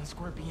eyes on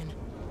Scorpion.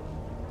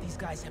 These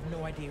guys have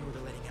no idea who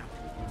they're letting out.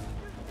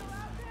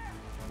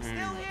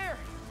 Still here.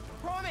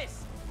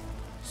 Promise.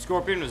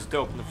 Scorpion was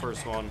dope in the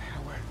first one.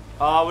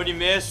 What you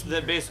missed,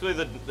 that basically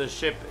the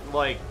ship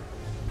like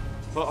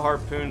put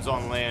harpoons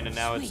on land and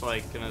now it's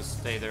like gonna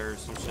stay there or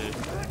some shit.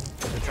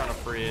 They're trying to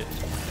free it,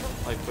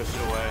 like push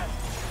it away.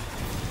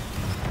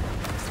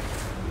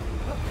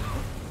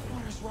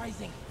 Water's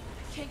rising.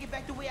 I can't get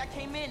back the way I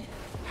came in.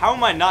 How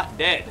am I not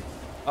dead?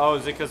 Oh,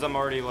 is it because I'm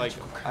already like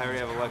I already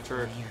have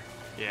electric?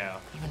 Yeah.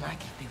 Even I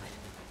can feel it.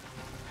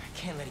 I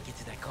can't let it get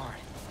to that guard.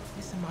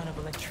 This amount of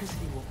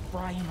electricity will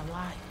fry him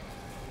alive.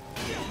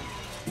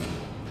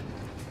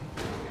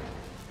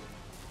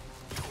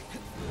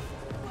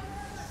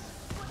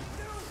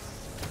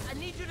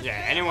 Yeah,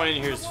 anyone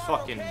in here is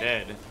fucking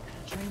dead.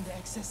 Drain the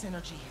excess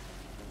energy.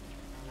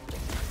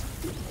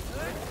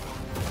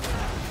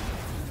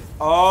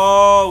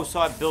 Oh,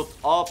 so I built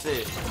up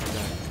it.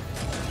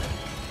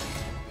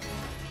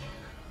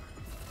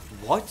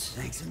 What?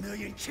 Thanks a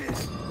million, kid.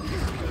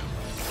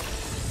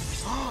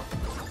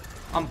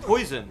 I'm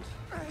poisoned.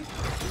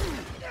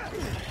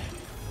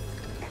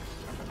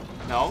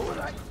 No?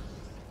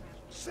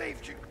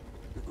 Saved you.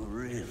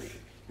 Really?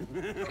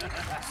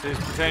 So he's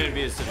pretending to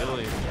be a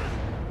civilian.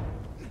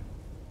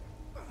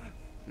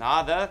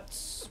 Nah,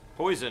 that's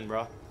poison,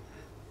 bro.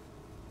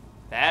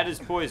 That is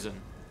poison.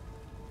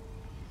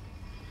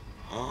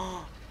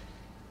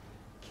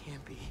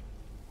 Can't be.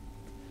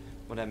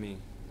 What'd that mean?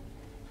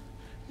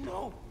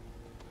 No.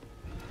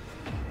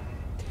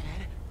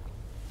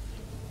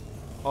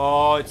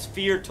 Oh, it's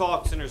fear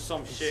toxin or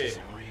some shit.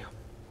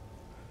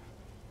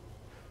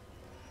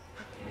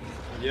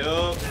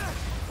 Yup.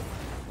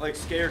 Like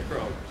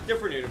Scarecrow.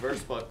 Different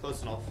universe, but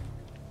close enough.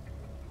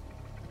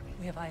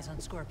 We have eyes on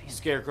Scorpion.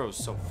 Scarecrow's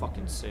so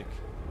fucking sick.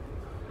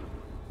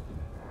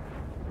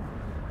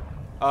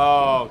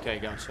 Oh, okay,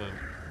 gotcha.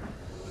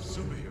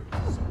 Superhero.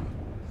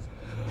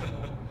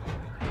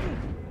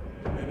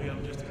 Maybe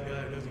I'm just a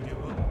guy who doesn't give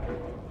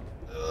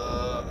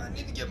up. I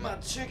need to get my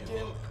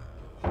chicken.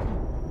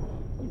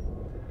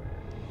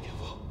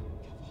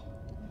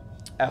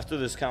 After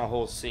this kind of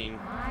whole scene.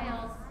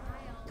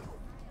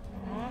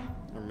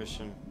 Or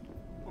mission.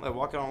 Oh, they're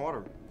walking on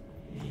water.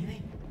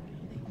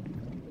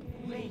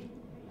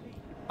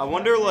 I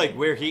wonder, like,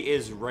 where he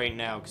is right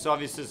now. Because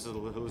obviously this is a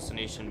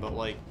hallucination, but,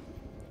 like,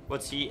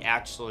 what's he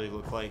actually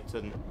look like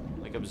to,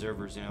 like,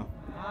 observers, you know?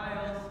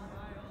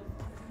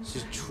 He's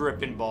just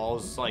tripping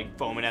balls, like,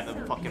 foaming at the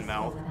fucking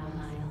mouth.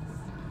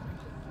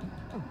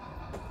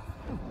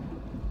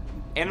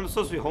 And I'm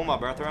supposed to be holding my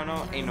breath right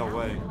now? Ain't no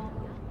way.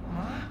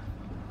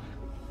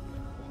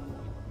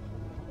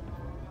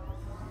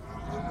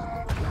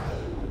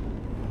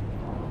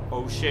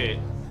 Oh, shit.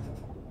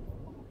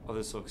 Oh,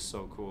 this looks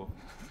so cool.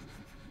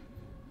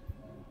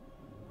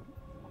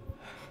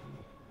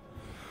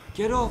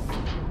 Get up!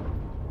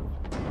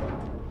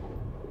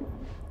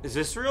 Is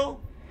this real?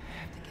 I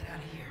have to get out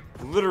of here.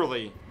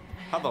 Literally.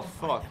 How the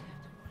fuck?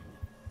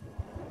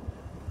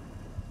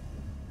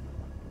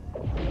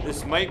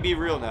 This might be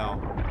real now.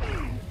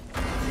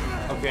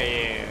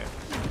 Okay, yeah.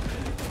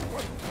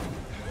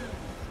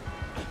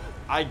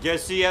 I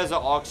guess he has an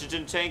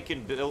oxygen tank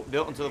and built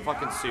into the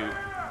fucking suit.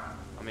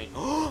 I mean,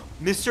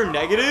 Mr.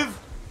 Negative?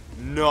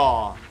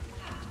 Nah.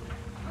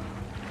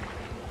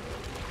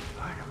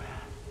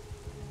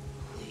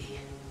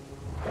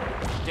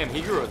 Damn,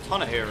 he grew a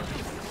ton of hair.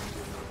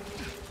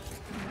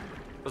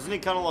 Wasn't he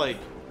kind of like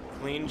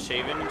clean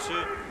shaven and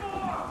shit?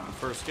 The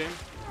first game?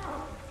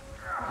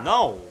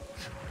 No.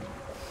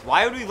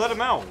 Why would we let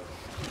him out?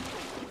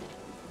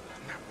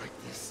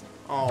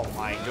 Oh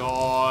my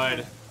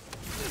god.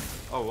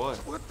 Oh, what?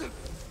 What the?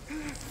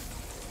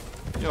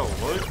 Yo,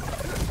 what?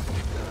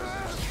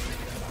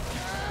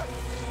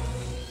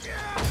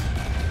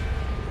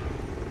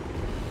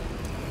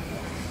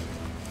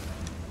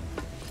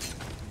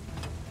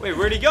 Wait,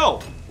 where'd he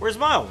go? Where's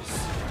Miles?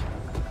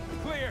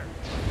 Clear.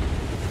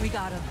 We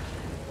got him.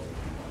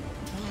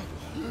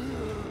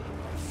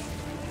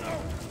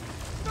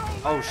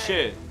 Oh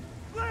shit.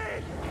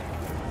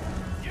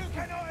 You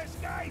cannot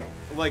escape.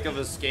 Like of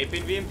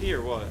escaping VMP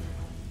or what?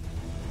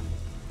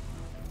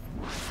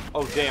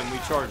 Oh damn, we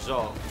charged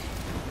up.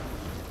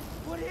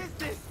 What is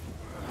this?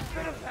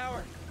 Bit of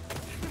power. I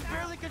can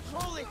barely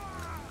control it.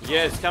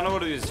 Yeah, it's kind of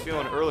what he was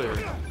feeling earlier.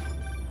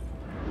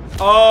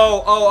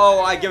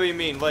 Oh, I get what you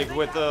mean. Like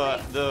with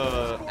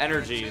the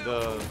energy,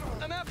 the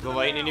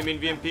lightning. You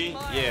mean VMP?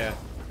 Yeah.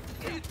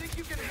 Do you think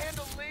you can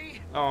handle Lee?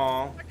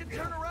 Oh. I can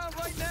turn around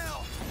right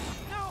now.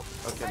 No.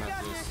 Okay,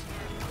 Matthews.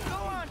 Go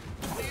on.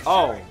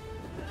 Oh. I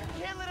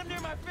can't let him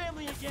near my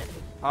family again.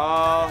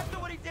 Uh. After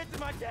what he did to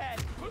my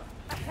dad.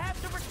 I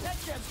have to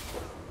protect them.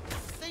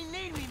 They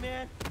need me,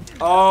 man.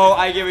 Oh,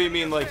 I get what you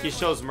mean. Like he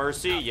shows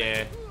mercy.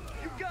 Yeah.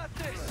 You got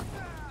this.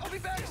 I'll be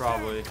back.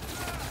 Probably.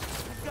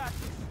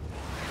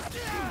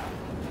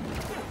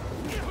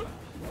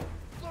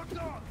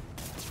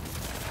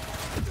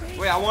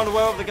 Wait, I want to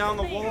web up the guy on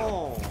the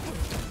wall.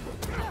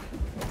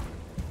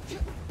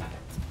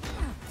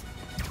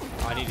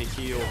 I need to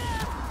heal.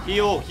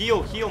 Heal,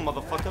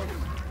 motherfucker.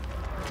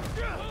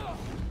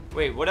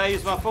 Wait, what did I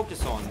use my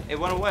focus on? It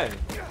went away.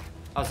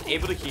 I was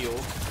able to heal.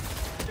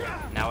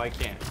 Now I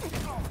can't.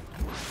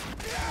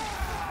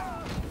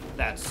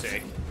 That's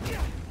sick.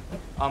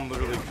 I'm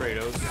literally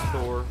Kratos,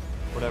 Thor,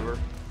 whatever.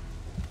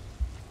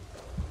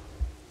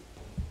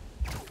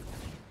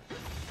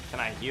 Can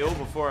I heal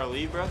before I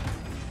leave, bro?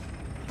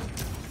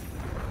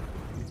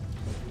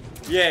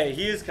 Yeah,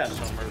 he is kind of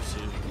no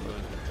mercy.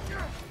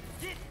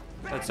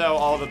 But that's how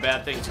all the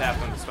bad things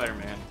happen with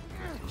Spider-Man.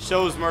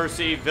 Shows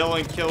mercy,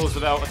 villain kills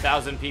about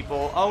 1,000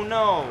 people. Oh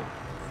no!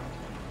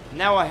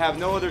 Now I have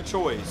no other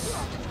choice.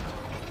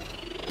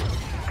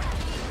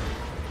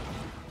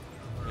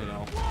 You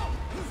know.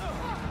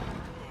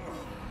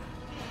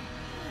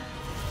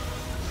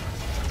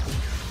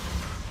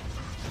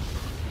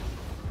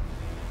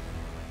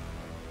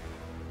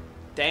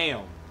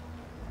 Damn.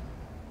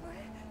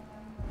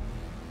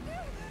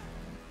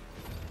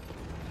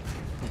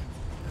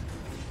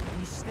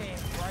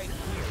 Right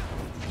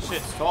here.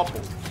 Shit's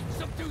toppled.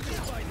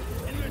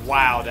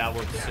 Wow, that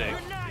looks sick.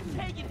 We're not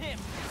taking him.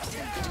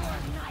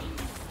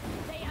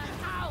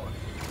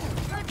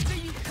 Let's see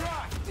you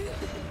try.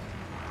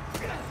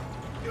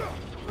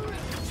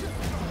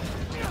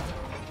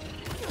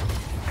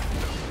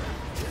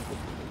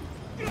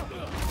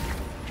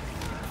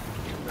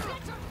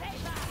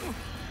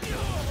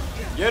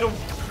 Get him.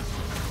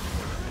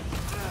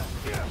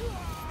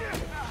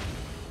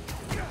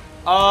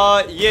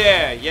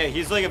 Yeah,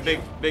 he's like a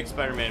big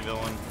Spider-Man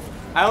villain.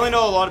 I only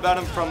know a lot about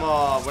him from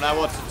when I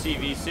watched the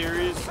TV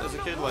series as a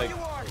kid. Like,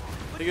 I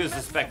think it was the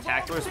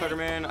Spectacular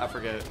Spider-Man. I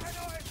forget.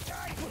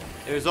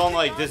 It was on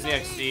like Disney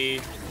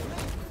XD.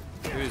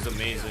 It was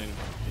amazing.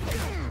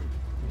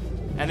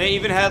 And they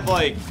even had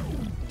like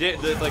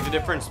the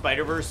different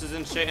Spider-Verses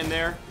and shit in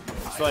there.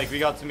 So like we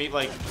got to meet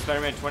like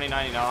Spider-Man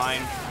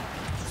 2099.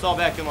 It's all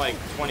back in like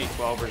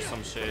 2012 or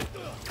some shit.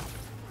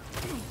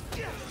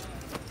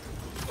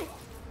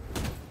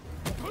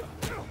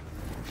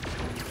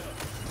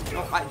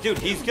 No, dude,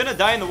 he's gonna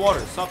die in the water.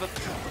 Stop it.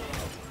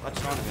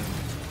 Latch on to him.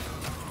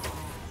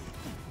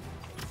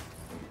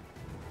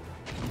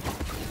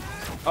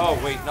 Oh,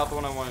 wait, not the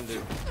one I want to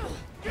do.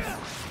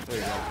 There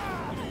you go.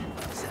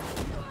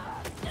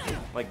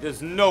 Like,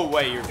 there's no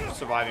way you're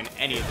surviving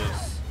any of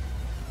this.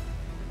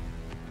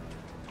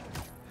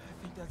 I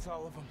think that's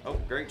all of them. Oh,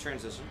 great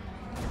transition.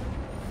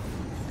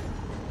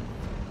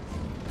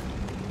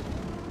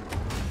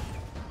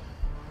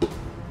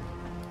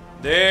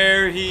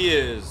 There he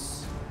is.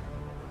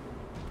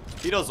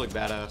 He does look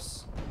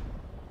badass.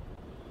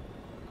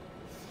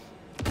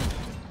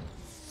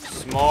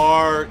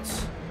 Smart.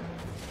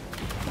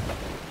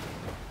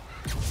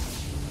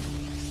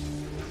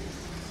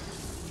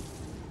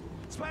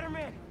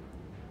 Spider-Man,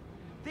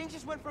 things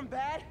just went from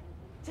bad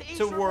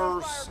to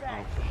worse.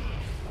 Oh.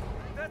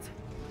 That's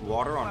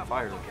Water on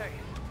fire. Okay,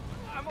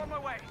 I'm on my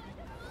way.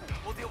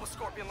 We'll deal with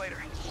Scorpion later.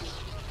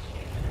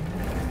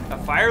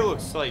 That fire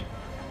looks like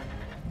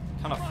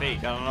kind of fake.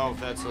 I don't know if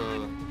that's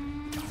a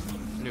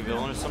new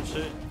villain or some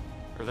shit,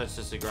 or that's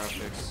just the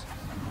graphics.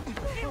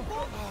 It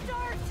won't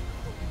start.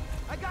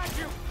 I got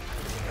you.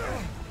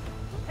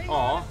 Hang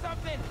Aw. on to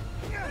something.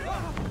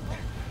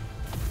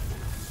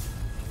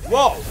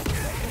 Whoa!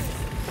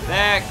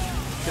 That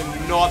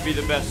cannot be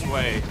the best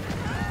way.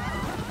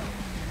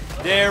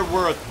 There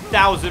were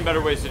 1,000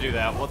 better ways to do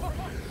that. What?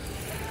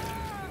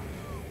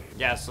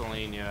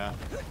 Gasoline, yeah.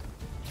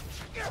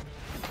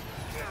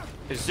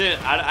 Is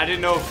it? I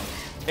didn't know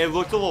if it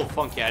looked a little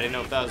funky. I didn't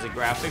know if that was the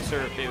graphics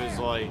or if it was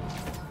like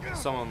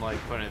someone like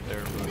putting it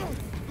there.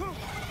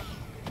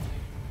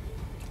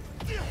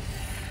 But...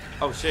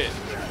 Oh shit!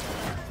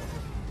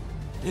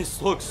 This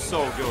looks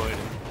so good.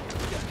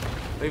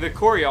 Like the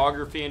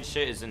choreography and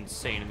shit is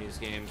insane in these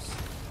games.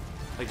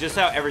 Like just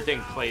how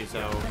everything plays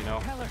out, you know.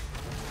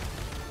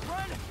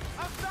 Run!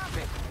 I'll stop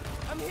it.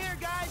 I'm here,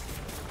 guys.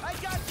 I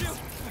got you.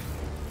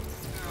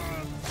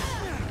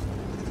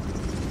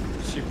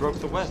 She broke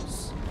the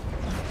webs.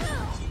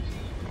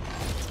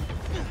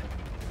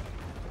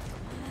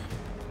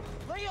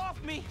 Lay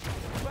off me,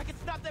 so I can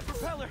stop that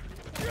propeller.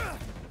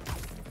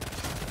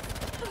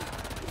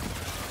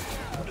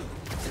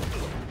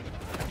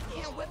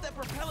 Can't whip that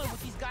propeller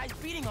with these guys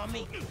beating on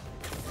me.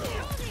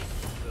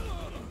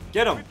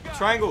 Get him!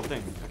 Triangle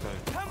thing. Okay.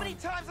 How many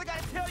times I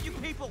gotta tell you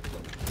people?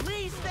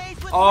 Please stay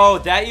with Oh,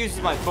 me. that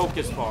uses my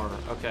focus bar.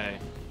 Okay.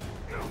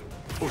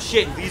 Oh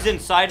shit, he's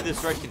inside of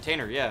this red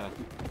container, yeah.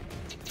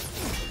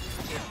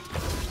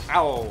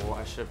 Ow,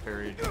 I should have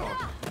parried.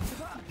 Oh.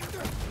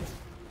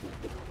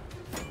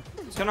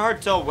 It's kind of hard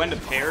to tell when to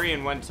parry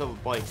and when to,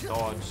 like,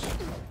 dodge.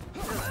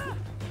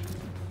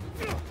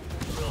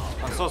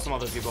 I saw some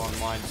other people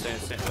online saying,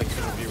 like,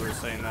 some reviewers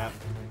saying that.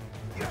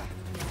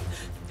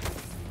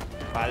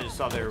 I just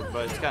saw they were,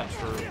 but it's kind of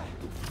true.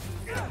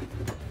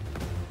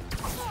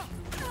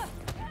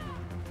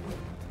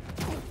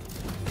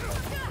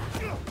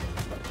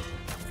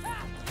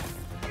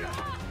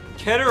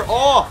 Get her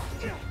off!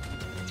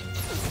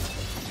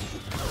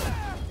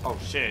 Oh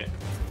shit.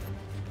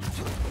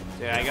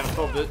 Yeah, I gotta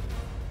fill this.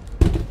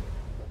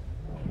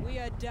 We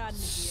are done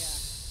here.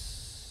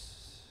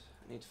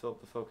 I need to fill up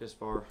the focus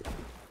bar.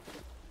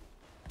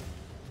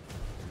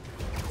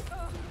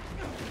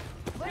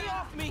 Lay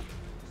off me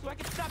so I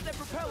can stop that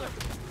propeller.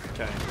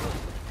 Okay.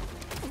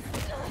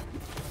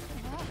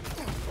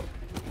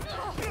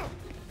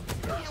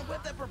 I can't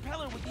whip that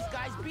propeller with these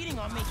guys beating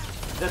on me.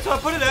 That's what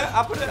I put it at.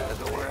 I put it at.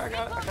 Don't worry, I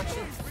got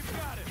you.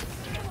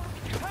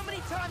 How many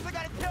times I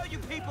gotta tell you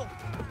people?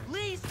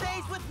 Lee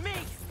stays with me.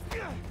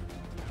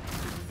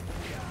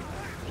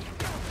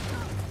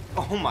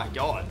 Oh my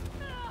god.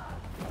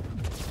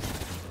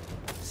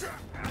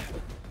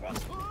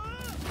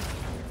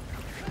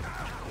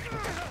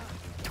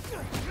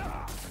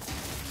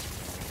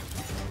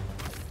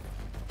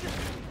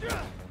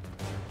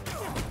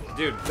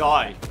 Dude,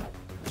 die.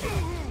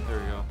 There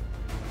we go.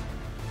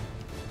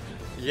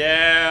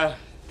 Yeah,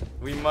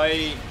 we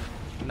might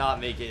not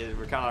make it.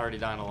 We're kind of already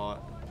dying a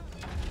lot.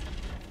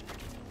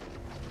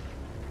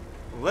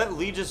 Let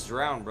Lee just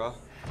drown, bro.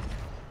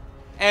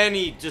 And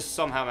he just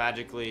somehow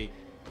magically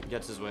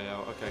gets his way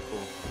out. Okay,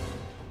 cool.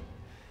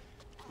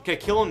 Okay,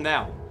 kill him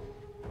now.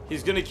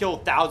 He's gonna kill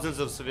thousands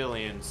of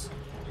civilians.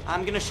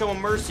 I'm gonna show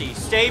him mercy.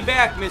 Stay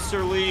back,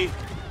 Mr. Lee.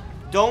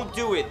 Don't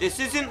do it. This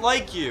isn't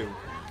like you.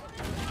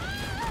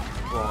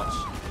 Watch.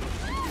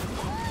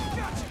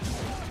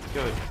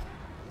 Good.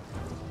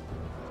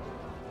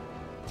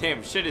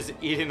 Damn, shit is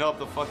eating up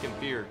the fucking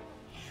beer.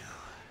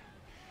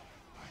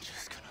 You're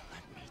just gonna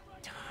let me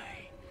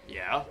die.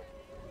 Yeah.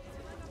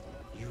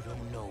 You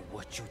don't know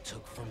what you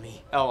took from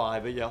me.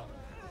 L.I., but yeah.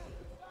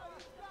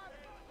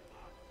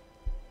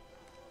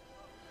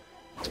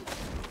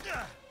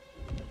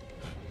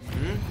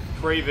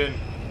 Craven.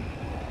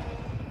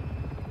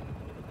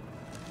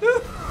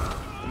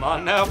 Come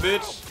on now,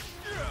 bitch.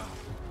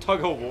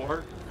 Tug of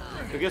war.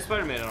 Who gets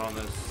Spider-Man in on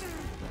this?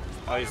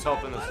 Oh, he's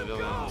helping the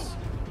civilians.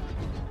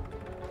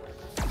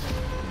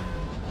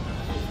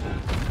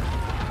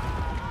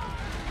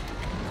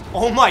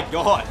 Oh my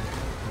god.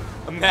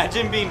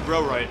 Imagine being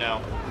bro right now.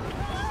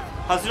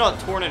 How's it not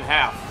torn in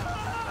half?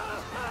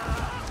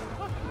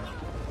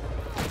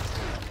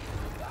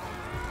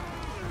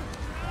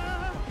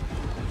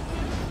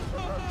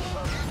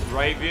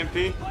 Right,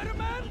 VMP?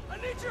 Spider-Man, I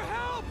need your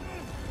help.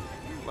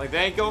 Like they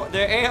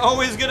ain't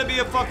always gonna be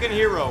a fucking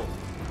hero.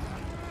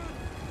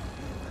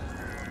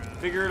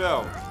 Figure it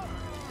out.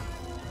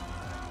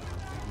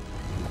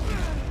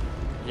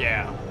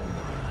 Yeah.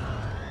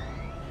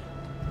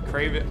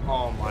 Craven.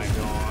 Oh my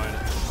god.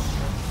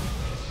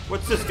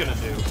 What's this gonna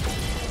do?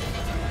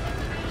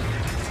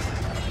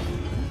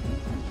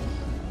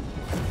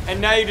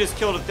 And now you just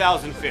killed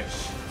 1,000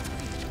 fish.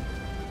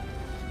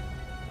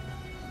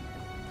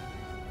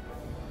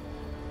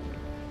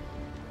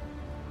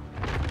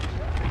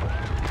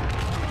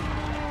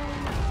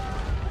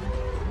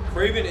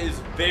 Craven is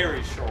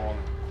very strong.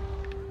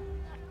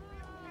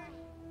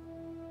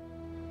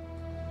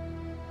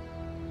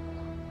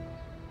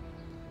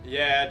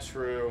 Yeah,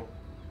 true.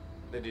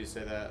 They do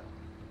say that.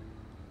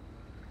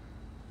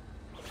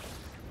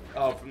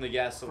 Oh, from the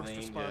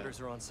gasoline. First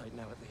responders are on site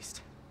now, at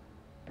least.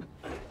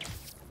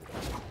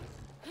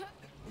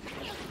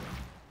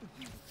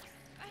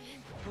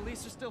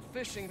 Police are still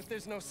fishing, but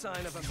there's no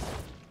sign of them.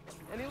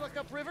 Any luck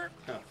upriver?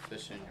 Oh,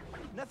 fishing.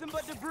 Nothing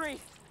but debris.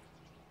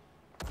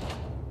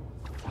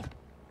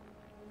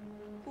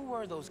 Who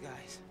were those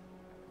guys?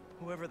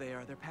 Whoever they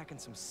are, they're packing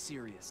some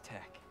serious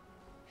tech.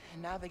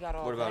 And now they got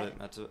all What about that? it?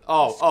 That's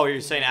oh, you're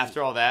saying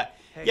after all that?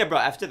 Hey, Yeah, bro,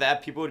 after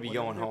that, people would be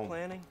whatever going they're home.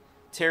 planning,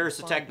 Terrorist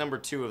attack number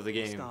 2 of the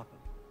game. stop 'em.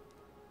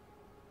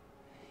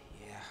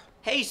 Yeah.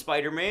 Hey,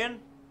 Spider-Man.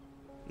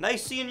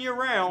 Nice seeing you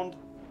around.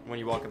 When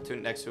you walk up to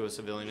next to a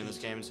civilian in this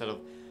game instead of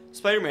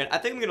Spider-Man, I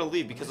think I'm gonna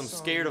leave because I'm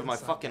scared of my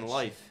fucking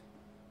life.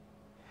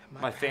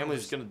 My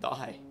family's gonna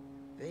die.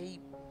 They...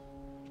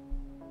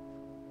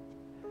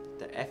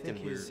 The acting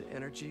Think weird. his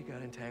energy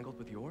got entangled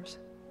with yours?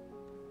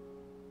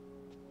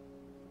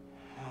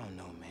 I don't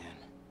know, man.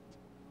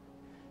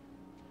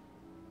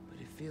 But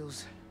it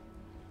feels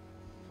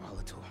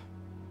volatile.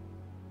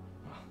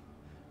 Well,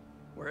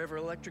 wherever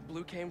electric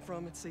blue came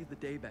from, it saved the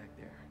day back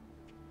there.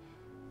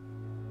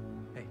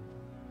 Hey.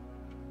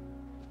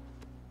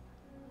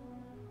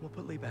 We'll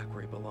put Lee back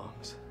where he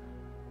belongs.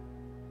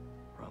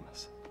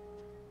 Promise.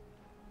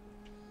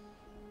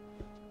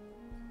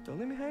 Don't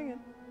leave me hanging.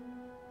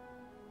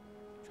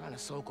 Trying to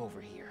soak over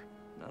here.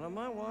 Not on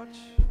my watch.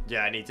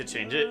 Yeah, I need to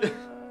change it.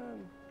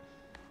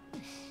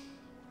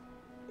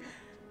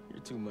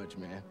 You're too much,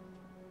 man.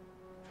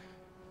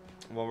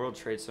 Well, World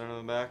Trade Center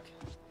in the back.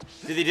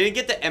 Dude, they didn't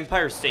get the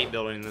Empire State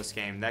Building in this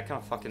game. That kind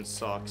of fucking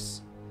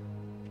sucks.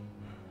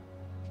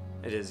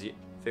 It is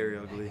very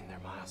ugly. Hang in there,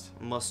 Miles.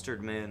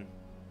 Mustard man.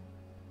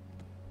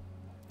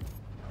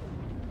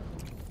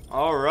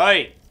 All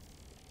right.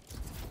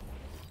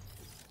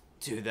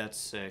 Dude, that's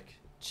sick.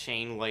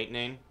 Chain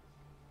lightning.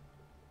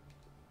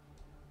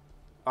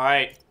 All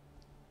right.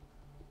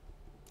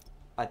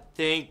 I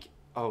think...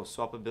 Oh,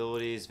 swap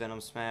abilities,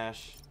 Venom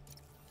Smash.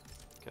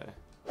 Okay.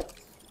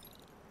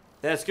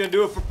 That's going to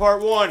do it for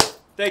part 1.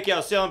 Thank you.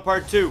 I'll see you on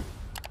part 2.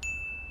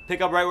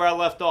 Pick up right where I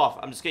left off.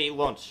 I'm just going to eat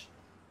lunch.